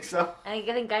 You think so? I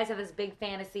think guys have this big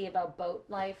fantasy about boat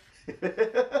life, and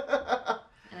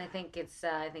I think it's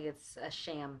a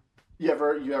sham. You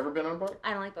ever been on a boat?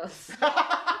 I don't like boats.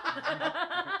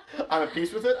 I'm at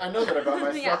peace with it. I know that about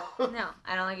myself. Yeah, no,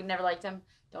 I don't like. Never liked them.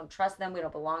 Don't trust them. We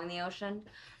don't belong in the ocean.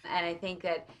 And I think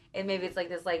that maybe it's like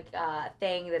this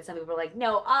thing that some people are like,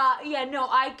 no, I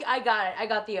got it. I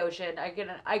got the ocean. I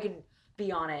can be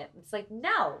on it. It's like,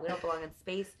 no, we don't belong in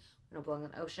space. We don't belong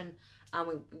in the ocean.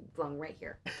 We belong right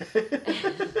here.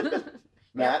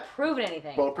 Matt, proven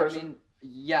anything? Boat person? I mean,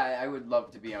 yeah, I would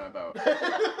love to be on a boat.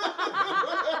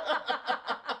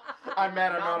 I'm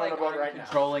mad I'm not on a boat right now.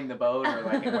 Controlling the boat or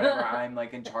like whatever. I'm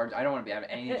like in charge. I don't want to have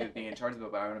anything to do with being in charge of the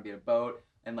boat, but I want to be in a boat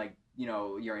and like, you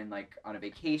know, you're in like on a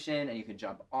vacation and you can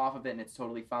jump off of it and it's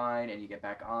totally fine and you get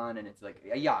back on and it's like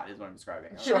a yacht is what I'm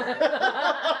describing. Sure.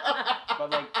 But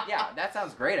like, yeah, that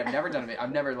sounds great. I've never done it.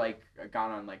 I've never like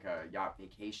gone on like a yacht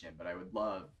vacation, but I would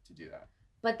love to do that.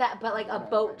 But like a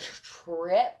boat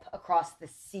trip across the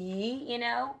sea, you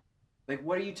know? Like,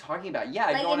 what are you talking about? Yeah,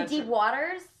 like in deep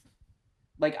waters.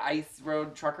 Like ice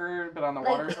road trucker, but on the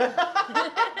water side? No,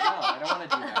 I don't want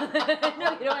to do that.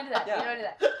 No, you don't want to do that. Yeah. You don't want to do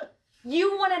that.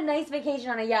 You want a nice vacation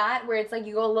on a yacht where it's like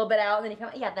you go a little bit out and then you come.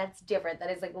 Yeah, that's different.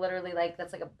 That is like literally like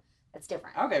that's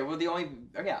different. Okay, well so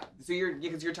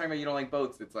because you're talking about you don't like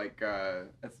boats. It's like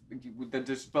that's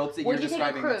the boats that you're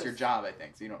describing. That's your job, I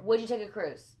think. So you don't. Would you take a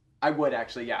cruise? I would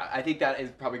actually, yeah. I think that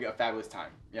is probably a fabulous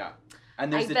time. Yeah.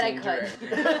 And there's the bet danger. I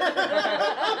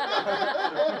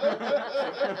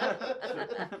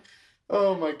could.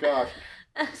 Oh my gosh.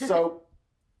 So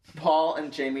Paul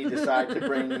and Jamie decide to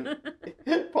bring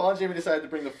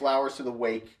the flowers to the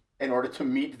wake in order to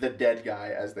meet the dead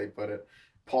guy, as they put it.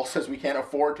 Paul says we can't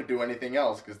afford to do anything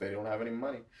else because they don't have any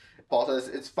money. Paul says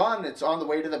it's fun. It's on the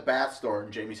way to the bath store,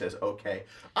 and Jamie says okay.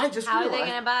 How are they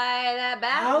gonna buy that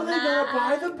bath? How are they gonna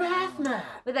buy the bath mat?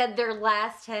 With their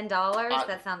last $10?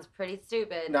 That sounds pretty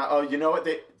stupid. Now, you know what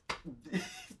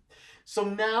So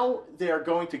now they are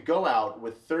going to go out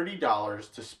with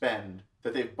 $30 to spend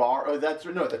that they've borrowed. Oh, that's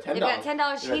no, the $10. They've got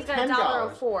 $10. They've He's got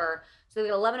got $10. $1.04. So they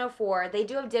got $11.04. They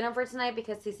do have dinner for tonight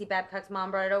because CC Babcock's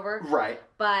mom brought it over. Right.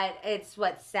 But it's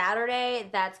Saturday.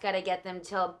 That's got to get them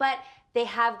till. But they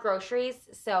have groceries,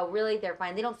 so really they're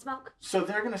fine. They don't smoke. So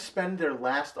they're gonna spend their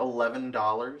last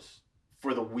 $11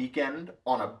 for the weekend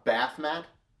on a bath mat.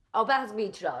 Oh, bath's gonna be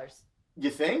 $2. You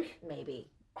think?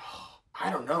 Maybe. I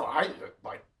don't know.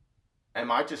 Am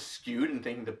I just skewed in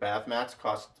thinking that bath mats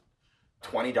cost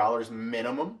 $20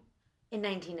 minimum? In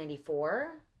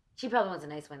 1994, she probably wants a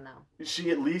nice one though.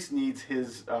 She at least needs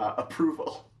his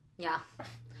approval. Yeah.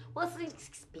 Well, it's an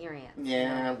experience.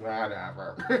 Yeah,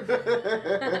 whatever.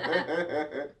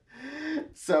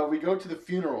 So we go to the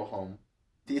funeral home.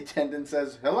 The attendant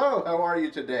says, "Hello, how are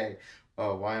you today?"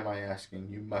 "Oh, why am I asking?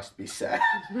 You must be sad."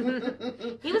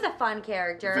 He was a fun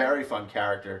character. Very fun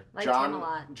character. Liked him a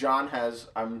lot. John has,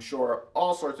 I'm sure,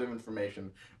 all sorts of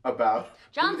information about.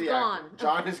 John's gone.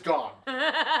 John is gone.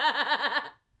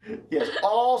 He has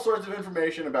all sorts of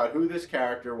information about who this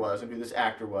character was and who this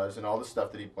actor was and all the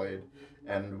stuff that he played.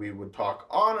 And we would talk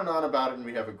on and on about it, and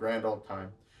we have a grand old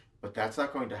time. But that's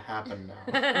not going to happen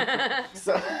now.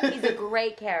 He's a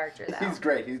great character, though. He's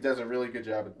great. He does a really good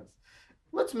job at this.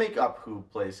 Let's make up who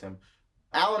plays him.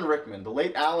 Alan Rickman, the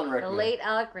late Alan Rickman. The late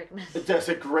Alec Rickman. Does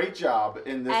a great job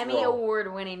in this Emmy role.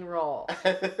 Award-winning role.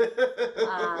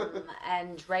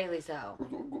 And rightly so.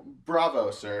 Bravo,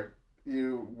 sir.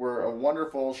 You were a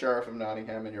wonderful sheriff of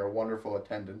Nottingham, and you're a wonderful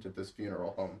attendant at this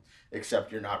funeral home,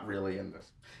 except you're not really in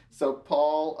this. So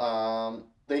Paul,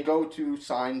 they go to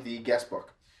sign the guest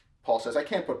book. Paul says, "I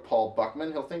can't put Paul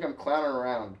Buckman. He'll think I'm clowning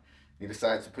around." He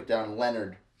decides to put down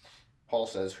Leonard. Paul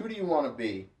says, "Who do you want to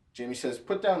be?" Jamie says,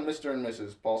 "Put down Mr. and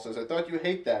Mrs." Paul says, "I thought you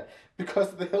hate that.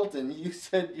 Because of the Hilton, you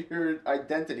said your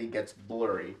identity gets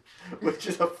blurry," which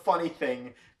is a funny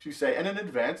thing to say. And an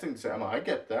advancing thing to say, I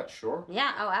get that, sure.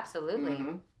 Yeah, oh, absolutely.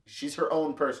 Mm-hmm. She's her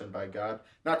own person, by God.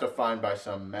 Not defined by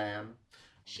some man.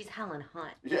 She's Helen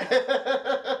Hunt. Yeah.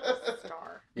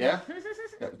 Star. Yeah?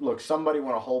 Yeah. Look, somebody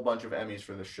won a whole bunch of Emmys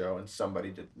for the show, and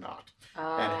somebody did not.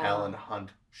 Oh. And Helen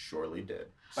Hunt surely did.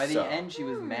 By the end, she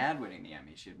was mad winning the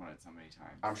Emmy. She had won it so many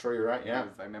times. I'm sure you're right, yeah.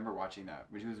 I remember watching that.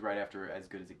 Which was right after As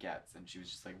Good As It Gets, and she was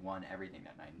just like won everything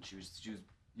that night. And she was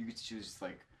just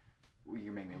like, well,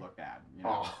 "You're making me look bad." You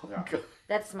know? Oh, yeah. God.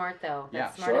 That's smart, though.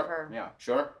 That's Yeah, smart sure. of her. Yeah.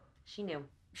 Sure. She knew.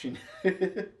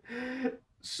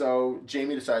 So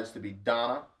Jamie decides to be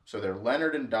Donna. So they're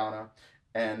Leonard and Donna.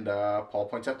 And Paul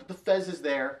points out that the fez is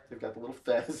there. They've got the little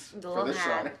fez The for little the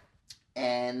hat. shrine.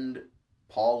 And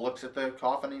Paul looks at the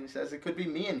coffin and he says, "It could be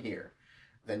me in here.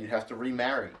 Then you'd have to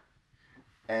remarry."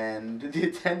 And the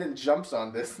attendant jumps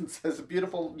on this and says, "A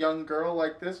beautiful young girl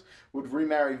like this would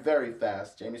remarry very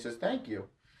fast." Jamie says, "Thank you."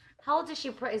 How old is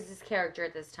this character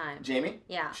at this time? Jamie?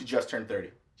 Yeah. She just turned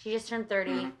 30. She just turned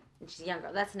 30, and she's a young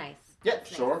girl. That's nice. Yeah, That's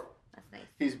sure. Nice. That's nice.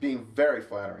 He's being very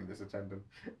flattering, this attendant.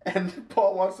 And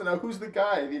Paul wants to know, "Who's the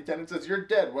guy?" The attendant says, "You're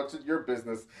dead. What's it your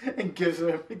business?" And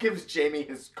gives Jamie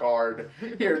his card.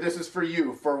 "Here, this is for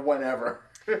you for whenever."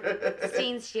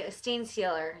 Scene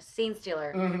stealer.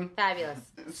 Mhm.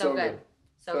 Fabulous. So good.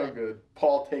 So good.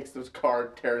 Paul takes this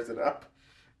card, tears it up.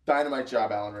 Dynamite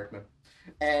job, Alan Rickman.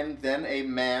 And then a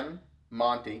man,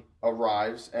 Monty,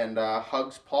 arrives and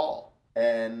hugs Paul.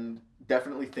 And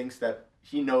definitely thinks that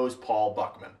he knows Paul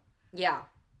Buckman. Yeah.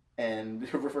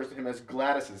 And refers to him as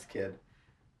Gladys's kid.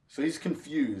 So he's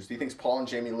confused. He thinks Paul and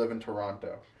Jamie live in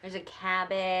Toronto. There's a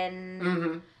cabin.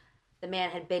 Mm-hmm. The man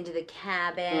had been to the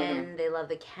cabin. Mhm. They love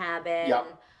the cabin.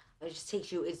 Yep. It just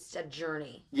takes you, it's a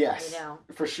journey. Yes, You know?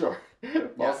 for sure.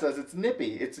 Paul says it's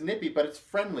nippy. It's nippy, but it's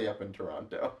friendly up in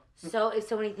Toronto. So if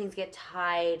so many things get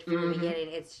tied from Mhm. the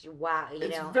beginning, it's wow, you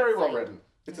It's know. very it's well like- written.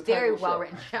 It's a very timeless well show.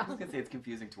 written I show. was gonna say it's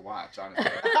confusing to watch, honestly.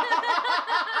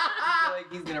 I feel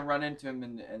like he's gonna run into him,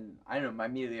 and I don't know.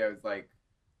 Immediately, I was like,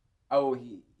 "Oh,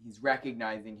 he's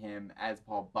recognizing him as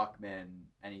Paul Buckman,"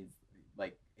 and he's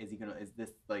like, "Is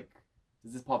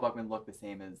does this Paul Buckman look the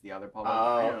same as the other Paul Buckman?"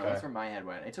 I don't know. okay. That's where my head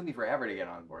went. It took me forever to get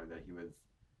on board that he was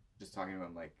just talking to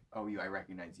him like, "Oh, I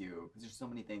recognize you," because there's so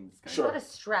many things. Sure. What a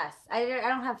stress. I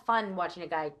don't have fun watching a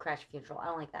guy crash a funeral. I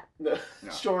don't like that. No.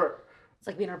 Sure. It's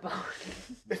like being on a boat.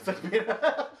 It's like being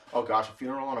oh gosh, a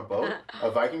funeral on a boat? A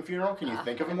Viking funeral? Can you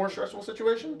think of a more stressful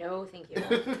situation? No, thank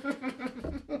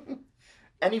you.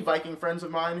 Any Viking friends of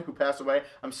mine who pass away,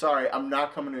 I'm sorry, I'm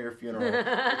not coming to your funeral.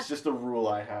 It's just a rule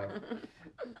I have.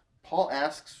 Paul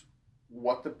asks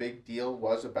what the big deal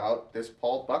was about this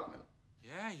Paul Buckman.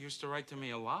 Yeah, he used to write to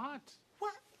me a lot.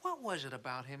 What was it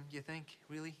about him, you think,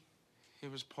 really? He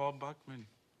was Paul Buckman.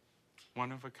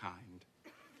 One of a kind.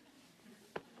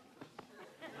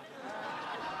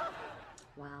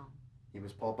 Wow. He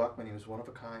was Paul Buckman. He was one of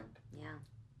a kind. Yeah.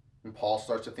 And Paul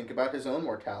starts to think about his own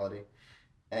mortality.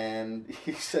 And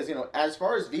he says, you know, as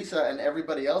far as Visa and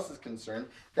everybody else is concerned,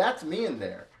 that's me in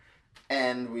there.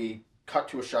 And we cut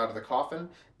to a shot of the coffin.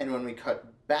 And when we cut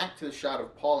back to the shot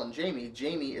of Paul and Jamie,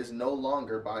 Jamie is no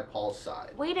longer by Paul's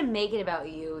side. Way to make it about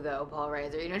you, though, Paul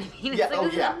Reiser. You know what I mean? It's Yeah, like, oh,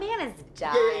 this yeah. man has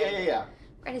died. Yeah.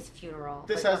 We're at his funeral.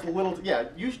 This Like, has little,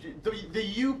 the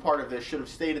you part of this should have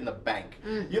stayed in the bank.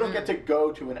 Mm-hmm. You don't get to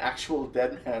go to an actual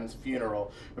dead man's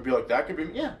funeral and be like, that could be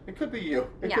me. Yeah, it could be you.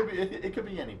 It could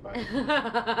be anybody. That's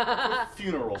what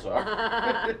funerals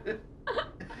are.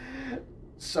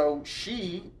 So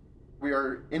we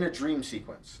are in a dream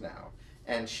sequence now,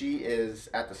 and she is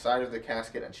at the side of the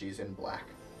casket and she's in black.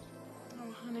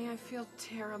 Oh, honey, I feel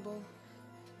terrible.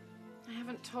 I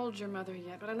haven't told your mother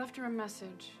yet, but I left her a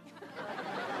message.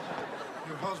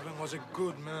 Your husband was a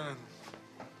good man.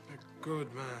 A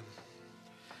good man.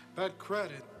 Bad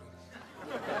credit.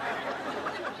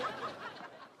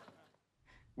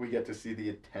 We get to see the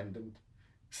attendant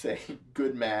say,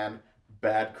 good man,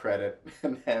 bad credit,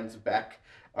 and hands back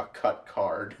a cut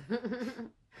card.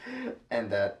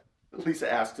 And that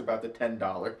Lisa asks about the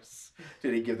 $10.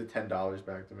 Did he give the $10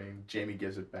 back to me? Jamie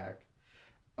gives it back.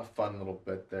 A fun little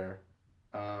bit there.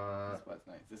 This was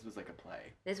nice. This was like a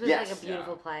play. This was like a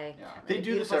beautiful play. Yeah. Like They a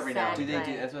do this beautiful, every now and sad then. Do they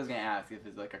do? play. That's what I was gonna ask. If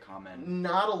it's like a comment.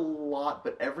 Not a lot,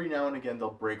 but every now and again they'll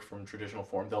break from traditional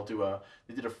form.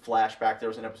 They did a flashback. There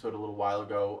was an episode a little while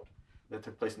ago that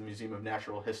took place in the Museum of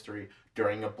Natural History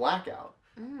during a blackout.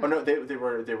 Oh no, they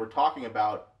were talking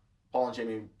about, Paul and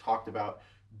Jamie talked about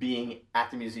being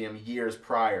at the museum years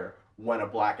prior when a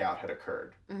blackout had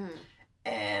occurred.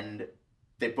 And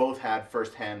they both had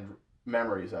firsthand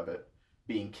memories of it,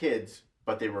 being kids,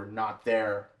 but they were not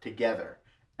there together.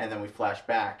 And then we flash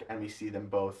back and we see them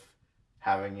both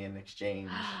having an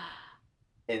exchange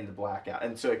in the blackout.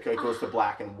 And so it goes to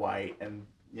black and white, and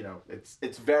you know,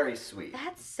 it's very sweet.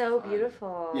 That's so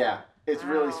beautiful. Yeah, it's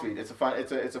really Wow. sweet. It's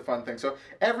a fun thing. So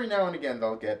every now and again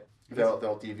they'll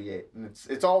deviate, and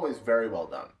it's always very well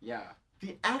done. Yeah.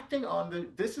 The acting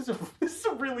on this is a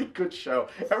really good show.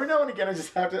 Every now and again I'm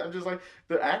just like,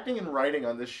 the acting and writing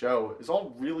on this show is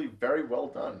all really very well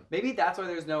done. Maybe that's why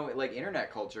there's no like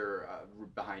internet culture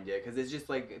behind it, because it's just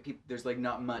like there's like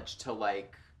not much to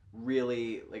like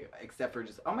really like, except for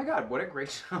just, oh my god, what a great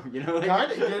show, you know? Like,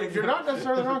 Kind of, you're not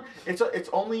necessarily wrong. It's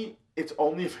only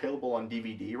available on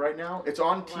DVD right now. It's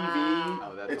on TV. Wow.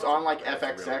 Oh, that's It's awesome. on like That's a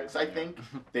real FXX, reason, I yeah. think.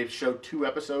 They've showed 2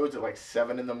 episodes at like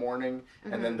 7 in the morning,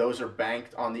 and then those are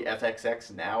banked on the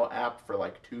FXX Now app for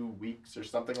like 2 weeks or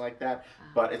something like that.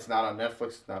 But it's not on Netflix.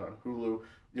 It's not on Hulu.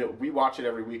 You know, we watch it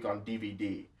every week on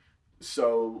DVD.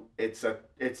 So it's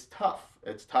tough.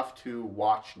 It's tough to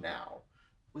watch now.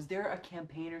 Was there a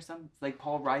campaign or something? Like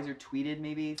Paul Reiser tweeted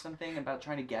maybe something about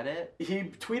trying to get it? He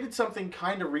tweeted something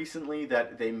kind of recently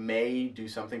that they may do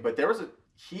something, but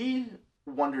he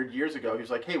wondered years ago, he was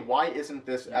like, hey, why isn't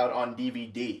this out on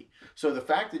DVD? So the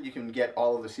fact that you can get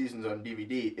all of the seasons on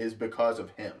DVD is because of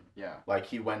him. Yeah. Like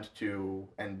he went to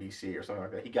NBC or something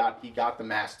like that. He got the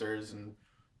masters, and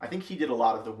I think he did a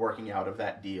lot of the working out of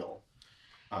that deal.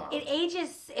 It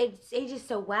ages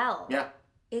so well. Yeah.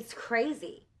 It's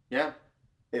crazy. Yeah.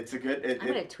 It's a good... I'm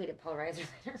going to tweet at Paul Reiser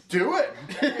later. Do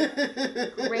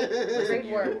it! Great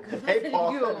work. Hey,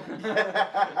 Paul. You.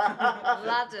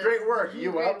 Lots of Great work.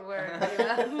 You great up?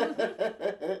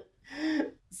 work.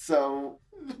 So,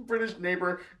 the British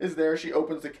neighbor is there. She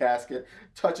opens the casket,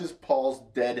 touches Paul's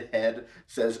dead head,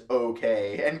 says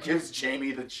okay, and gives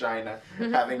Jamie the china,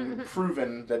 having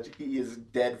proven that he is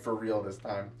dead for real this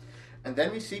time. And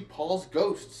then we see Paul's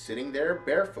ghost sitting there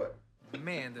barefoot.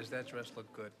 Man, does that dress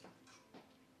look good.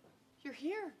 You're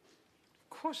here. Of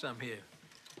course I'm here.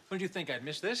 What did you think, I'd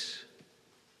miss this?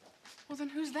 Well, then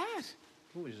who's that?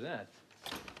 Who is that?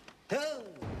 Oh,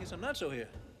 guess I'm not so here.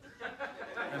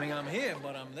 I mean, I'm here,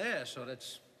 but I'm there, so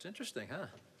it's interesting, huh?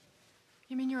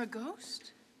 You mean you're a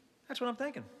ghost? That's what I'm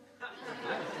thinking.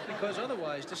 Because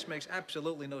otherwise, this makes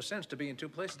absolutely no sense to be in 2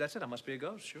 places. That's it, I must be a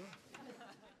ghost, sure.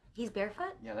 He's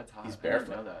barefoot? Yeah, that's hot. He's I didn't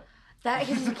barefoot. know that. That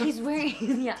he's wearing,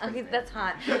 yeah, okay, that's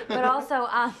hot. But also,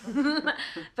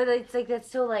 but it's like that's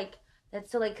still like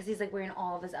because he's like wearing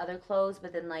all of his other clothes,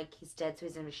 but then like he's dead, so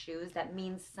he's in his shoes. That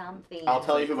means something. I'll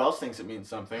tell you who else thinks it means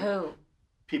something. Who?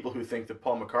 People who think that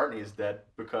Paul McCartney is dead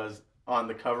because on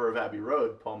the cover of Abbey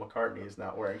Road, Paul McCartney is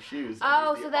not wearing shoes. and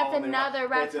Oh, he's the so that's only one. another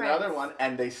It's another reference. one,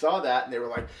 and they saw that and they were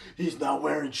like, he's not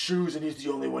wearing shoes, and he's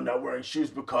the only one not wearing shoes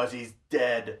because he's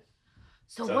dead.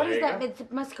 So So what there does you that go. mean?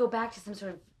 It must go back to some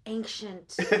sort of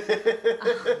ancient,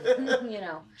 you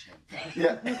know.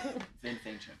 Yeah. It's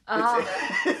ancient. Oh,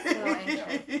 so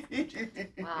ancient.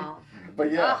 Wow.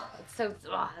 But yeah. Oh,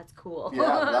 that's cool.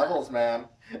 Yeah, levels, man.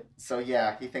 So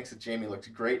yeah, he thinks that Jamie looks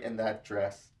great in that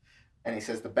dress. And he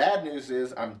says, the bad news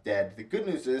is I'm dead. The good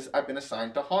news is I've been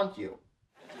assigned to haunt you.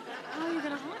 How are you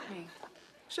gonna haunt me?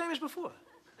 Same as before.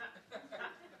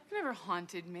 You never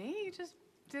haunted me. You just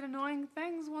did annoying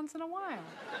things once in a while.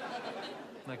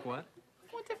 Like what?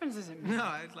 What difference does it make? No,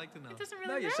 I'd like to know. It doesn't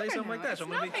No, really you say matter something like now. that, so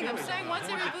It's I'm gonna be nothing. I'm curious. saying once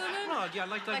every blue moon. No, yeah, I'd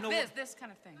like to Like know. this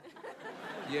kind of thing.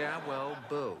 Yeah, well,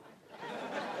 boo.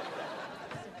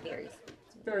 Very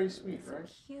Very sweet, right?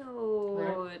 cute.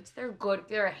 Right. They're good.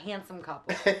 They're a handsome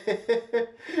couple. He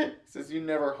says, you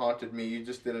never haunted me. You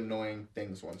just did annoying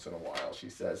things once in a while, she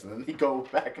says. And then they go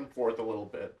back and forth a little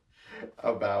bit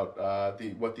about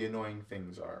what the annoying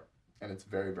things are. And it's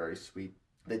very, very sweet.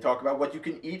 They talk about what you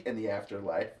can eat in the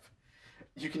afterlife.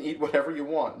 You can eat whatever you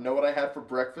want. Know what I had for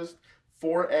breakfast?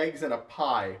 4 eggs and a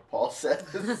pie, Paul says.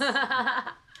 Good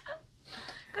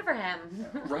for him.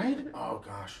 Right? Oh,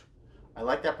 gosh. I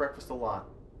like that breakfast a lot.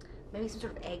 Maybe some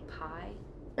sort of egg pie.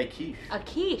 A quiche. A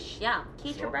quiche, yeah.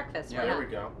 Quiche Sure. for breakfast. Yeah, why There not?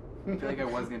 we go. I feel like I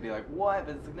was gonna be like, what?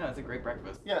 But it's like, no, it's a great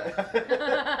breakfast. Yeah.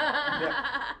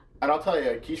 Yeah. And I'll tell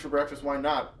you, quiche for breakfast, why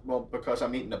not? Well, because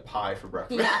I'm eating a pie for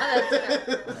breakfast. Yeah, that's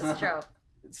true. That's true.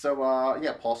 So,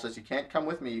 yeah, Paul says, you can't come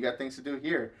with me. You got things to do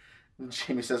here. And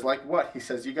Jamie says, like what? He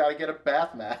says, you got to get a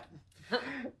bath mat.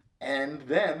 And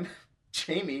then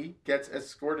Jamie gets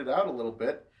escorted out a little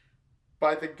bit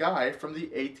by the guy from the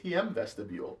ATM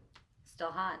vestibule.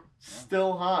 Still hot.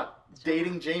 Still hot.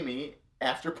 Dating Jamie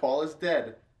after Paul is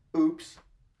dead. Oops.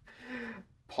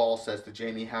 Paul says to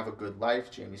Jamie, have a good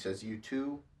life. Jamie says, you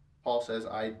too. Paul says,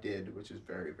 I did, which is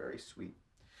very, very sweet.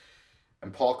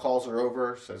 And Paul calls her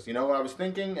over, says, you know what I was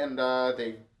thinking? And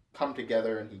they come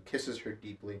together and he kisses her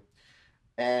deeply.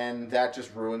 And that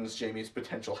just ruins Jamie's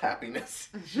potential happiness.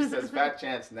 She says, fat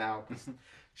chance now.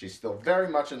 She's still very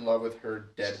much in love with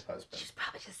her dead husband. She's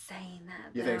probably just saying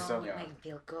that. You think so? To Yeah. make him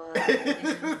feel good.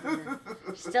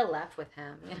 She's still left with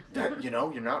him. That, you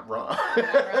know, you're not wrong.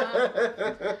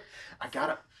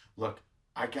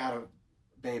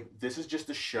 Babe, this is just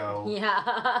a show. Yeah.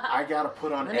 I gotta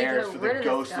put on Let me airs get for rid the of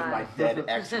ghost this of guy. my dead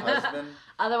ex-husband.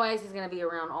 Otherwise, he's gonna be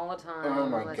around all the time. Oh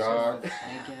my Let's God. just-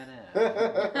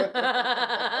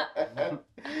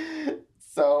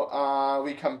 So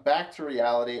we come back to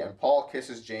reality, and Paul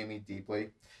kisses Jamie deeply,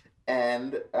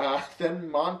 and then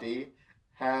Monty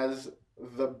has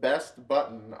the best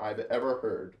button I've ever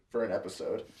heard for an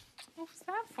episode. What was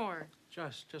that for?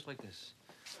 Just like this.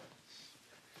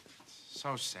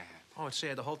 So sad. Oh, it's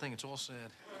sad. The whole thing, it's all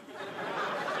sad.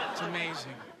 It's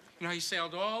amazing. You know, he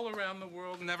sailed all around the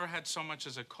world, never had so much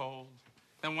as a cold.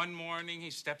 Then one morning, he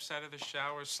steps out of the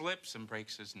shower, slips, and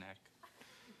breaks his neck.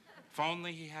 If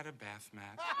only he had a bath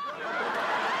mat.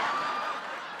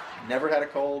 Never had a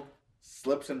cold,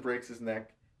 slips and breaks his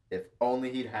neck. If only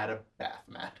he'd had a bath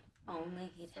mat. Only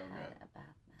he'd had a bath mat.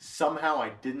 Somehow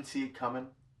I didn't see it coming,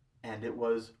 and it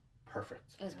was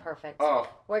perfect. It was perfect. Oh.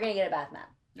 We're gonna get a bath mat.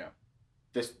 Yeah.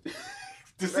 This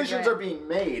decisions are being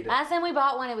made. Last time we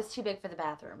bought one, it was too big for the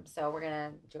bathroom, so we're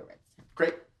gonna do it right this time.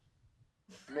 Great.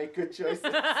 Make good choices.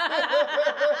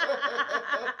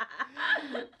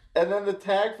 And then the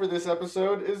tag for this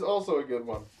episode is also a good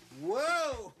one.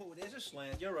 Whoa! There's a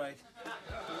slant. You're right.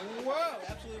 Whoa!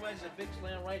 Absolutely right. There's a big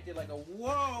slant right there, like a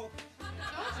whoa.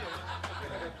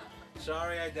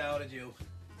 Sorry, I doubted you.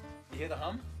 You hear the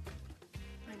hum?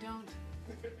 I don't.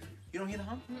 You don't hear the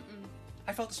hum? Mm-mm.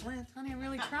 I felt the slant. Honey, I'm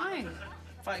really trying.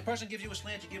 If a person gives you a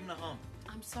slant, you give him the hum.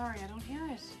 I'm sorry, I don't hear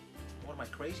it. What am I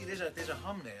crazy? There's a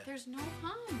hum there. There's no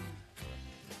hum.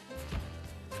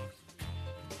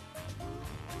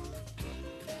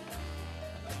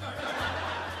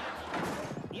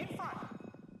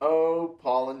 Oh,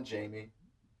 Paul and Jamie.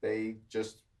 They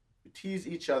just tease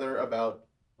each other about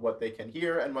what they can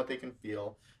hear and what they can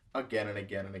feel again and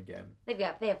again and again. They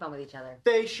have fun with each other.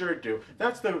 They sure do.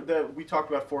 That's the we talked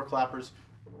about four clappers.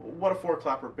 What a four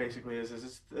clapper basically is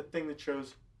it's the thing that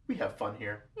shows we have fun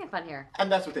here. We have fun here.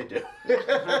 And that's what they do.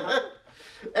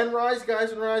 And Rise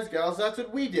Guys and Rise Gals, that's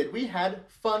what we did. We had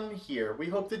fun here. We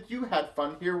hope that you had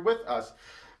fun here with us.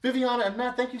 Viviana and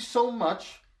Matt, thank you so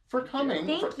much for coming.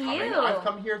 Thank you. I've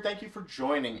come here. Thank you for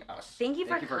joining us. Thank you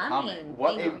for coming.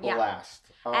 What Thank a you. Yeah. blast.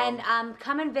 And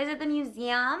come and visit the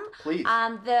museum. Please.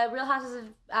 The Real Houses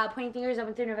of Pointing Fingers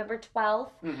open through November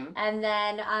 12th. Mhm. And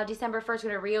then December 1st,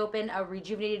 we're going to reopen a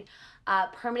rejuvenated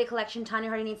permanent collection, Tanya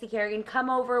Harding, Nancy Kerrigan. Come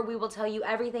over. We will tell you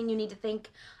everything you need to think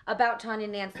about Tanya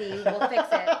and Nancy. We'll fix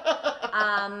it.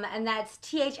 And that's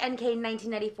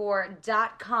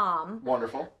thnk1994.com.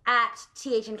 Wonderful. At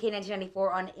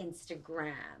thnk1994 on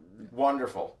Instagram.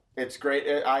 Wonderful. It's great.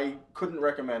 I couldn't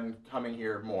recommend coming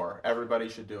here more. Everybody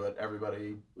should do it.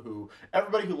 Everybody who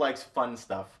likes fun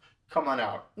stuff, come on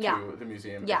out to the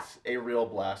museum. Yeah. It's a real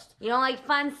blast. You don't like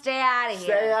fun? Stay out of here.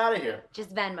 Stay out of here.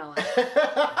 Just Venmo us.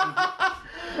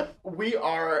 We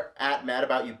are at Mad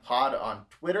About You Pod on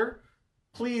Twitter.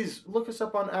 Please look us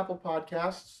up on Apple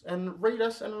Podcasts and rate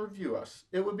us and review us.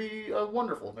 It would be a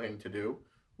wonderful thing to do.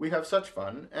 We have such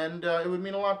fun, and it would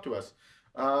mean a lot to us.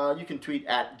 You can tweet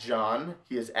at John.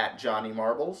 He is at Johnny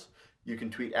Marbles. You can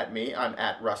tweet at me. I'm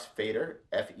at Russ Fader,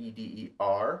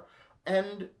 Feder.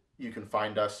 And you can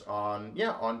find us on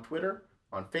Twitter,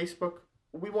 on Facebook.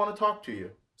 We want to talk to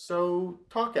you. So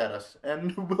talk at us,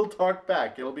 and we'll talk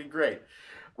back. It'll be great.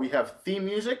 We have theme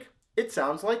music. It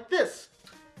sounds like this.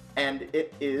 And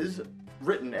it is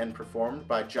written and performed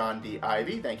by John D.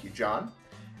 Ivy. Thank you, John.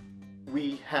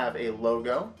 We have a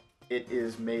logo. It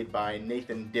is made by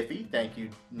Nathan Diffie. Thank you,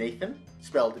 Nathan.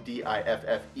 Spelled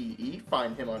Diffee.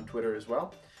 Find him on Twitter as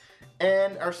well.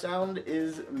 And our sound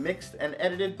is mixed and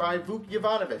edited by Vuk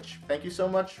Jovanovic. Thank you so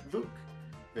much, Vuk.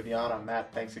 Viviana,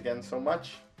 Matt, thanks again so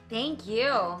much. Thank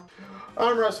you.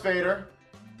 I'm Russ Fader.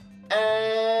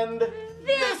 And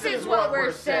this is what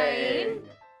we're saying.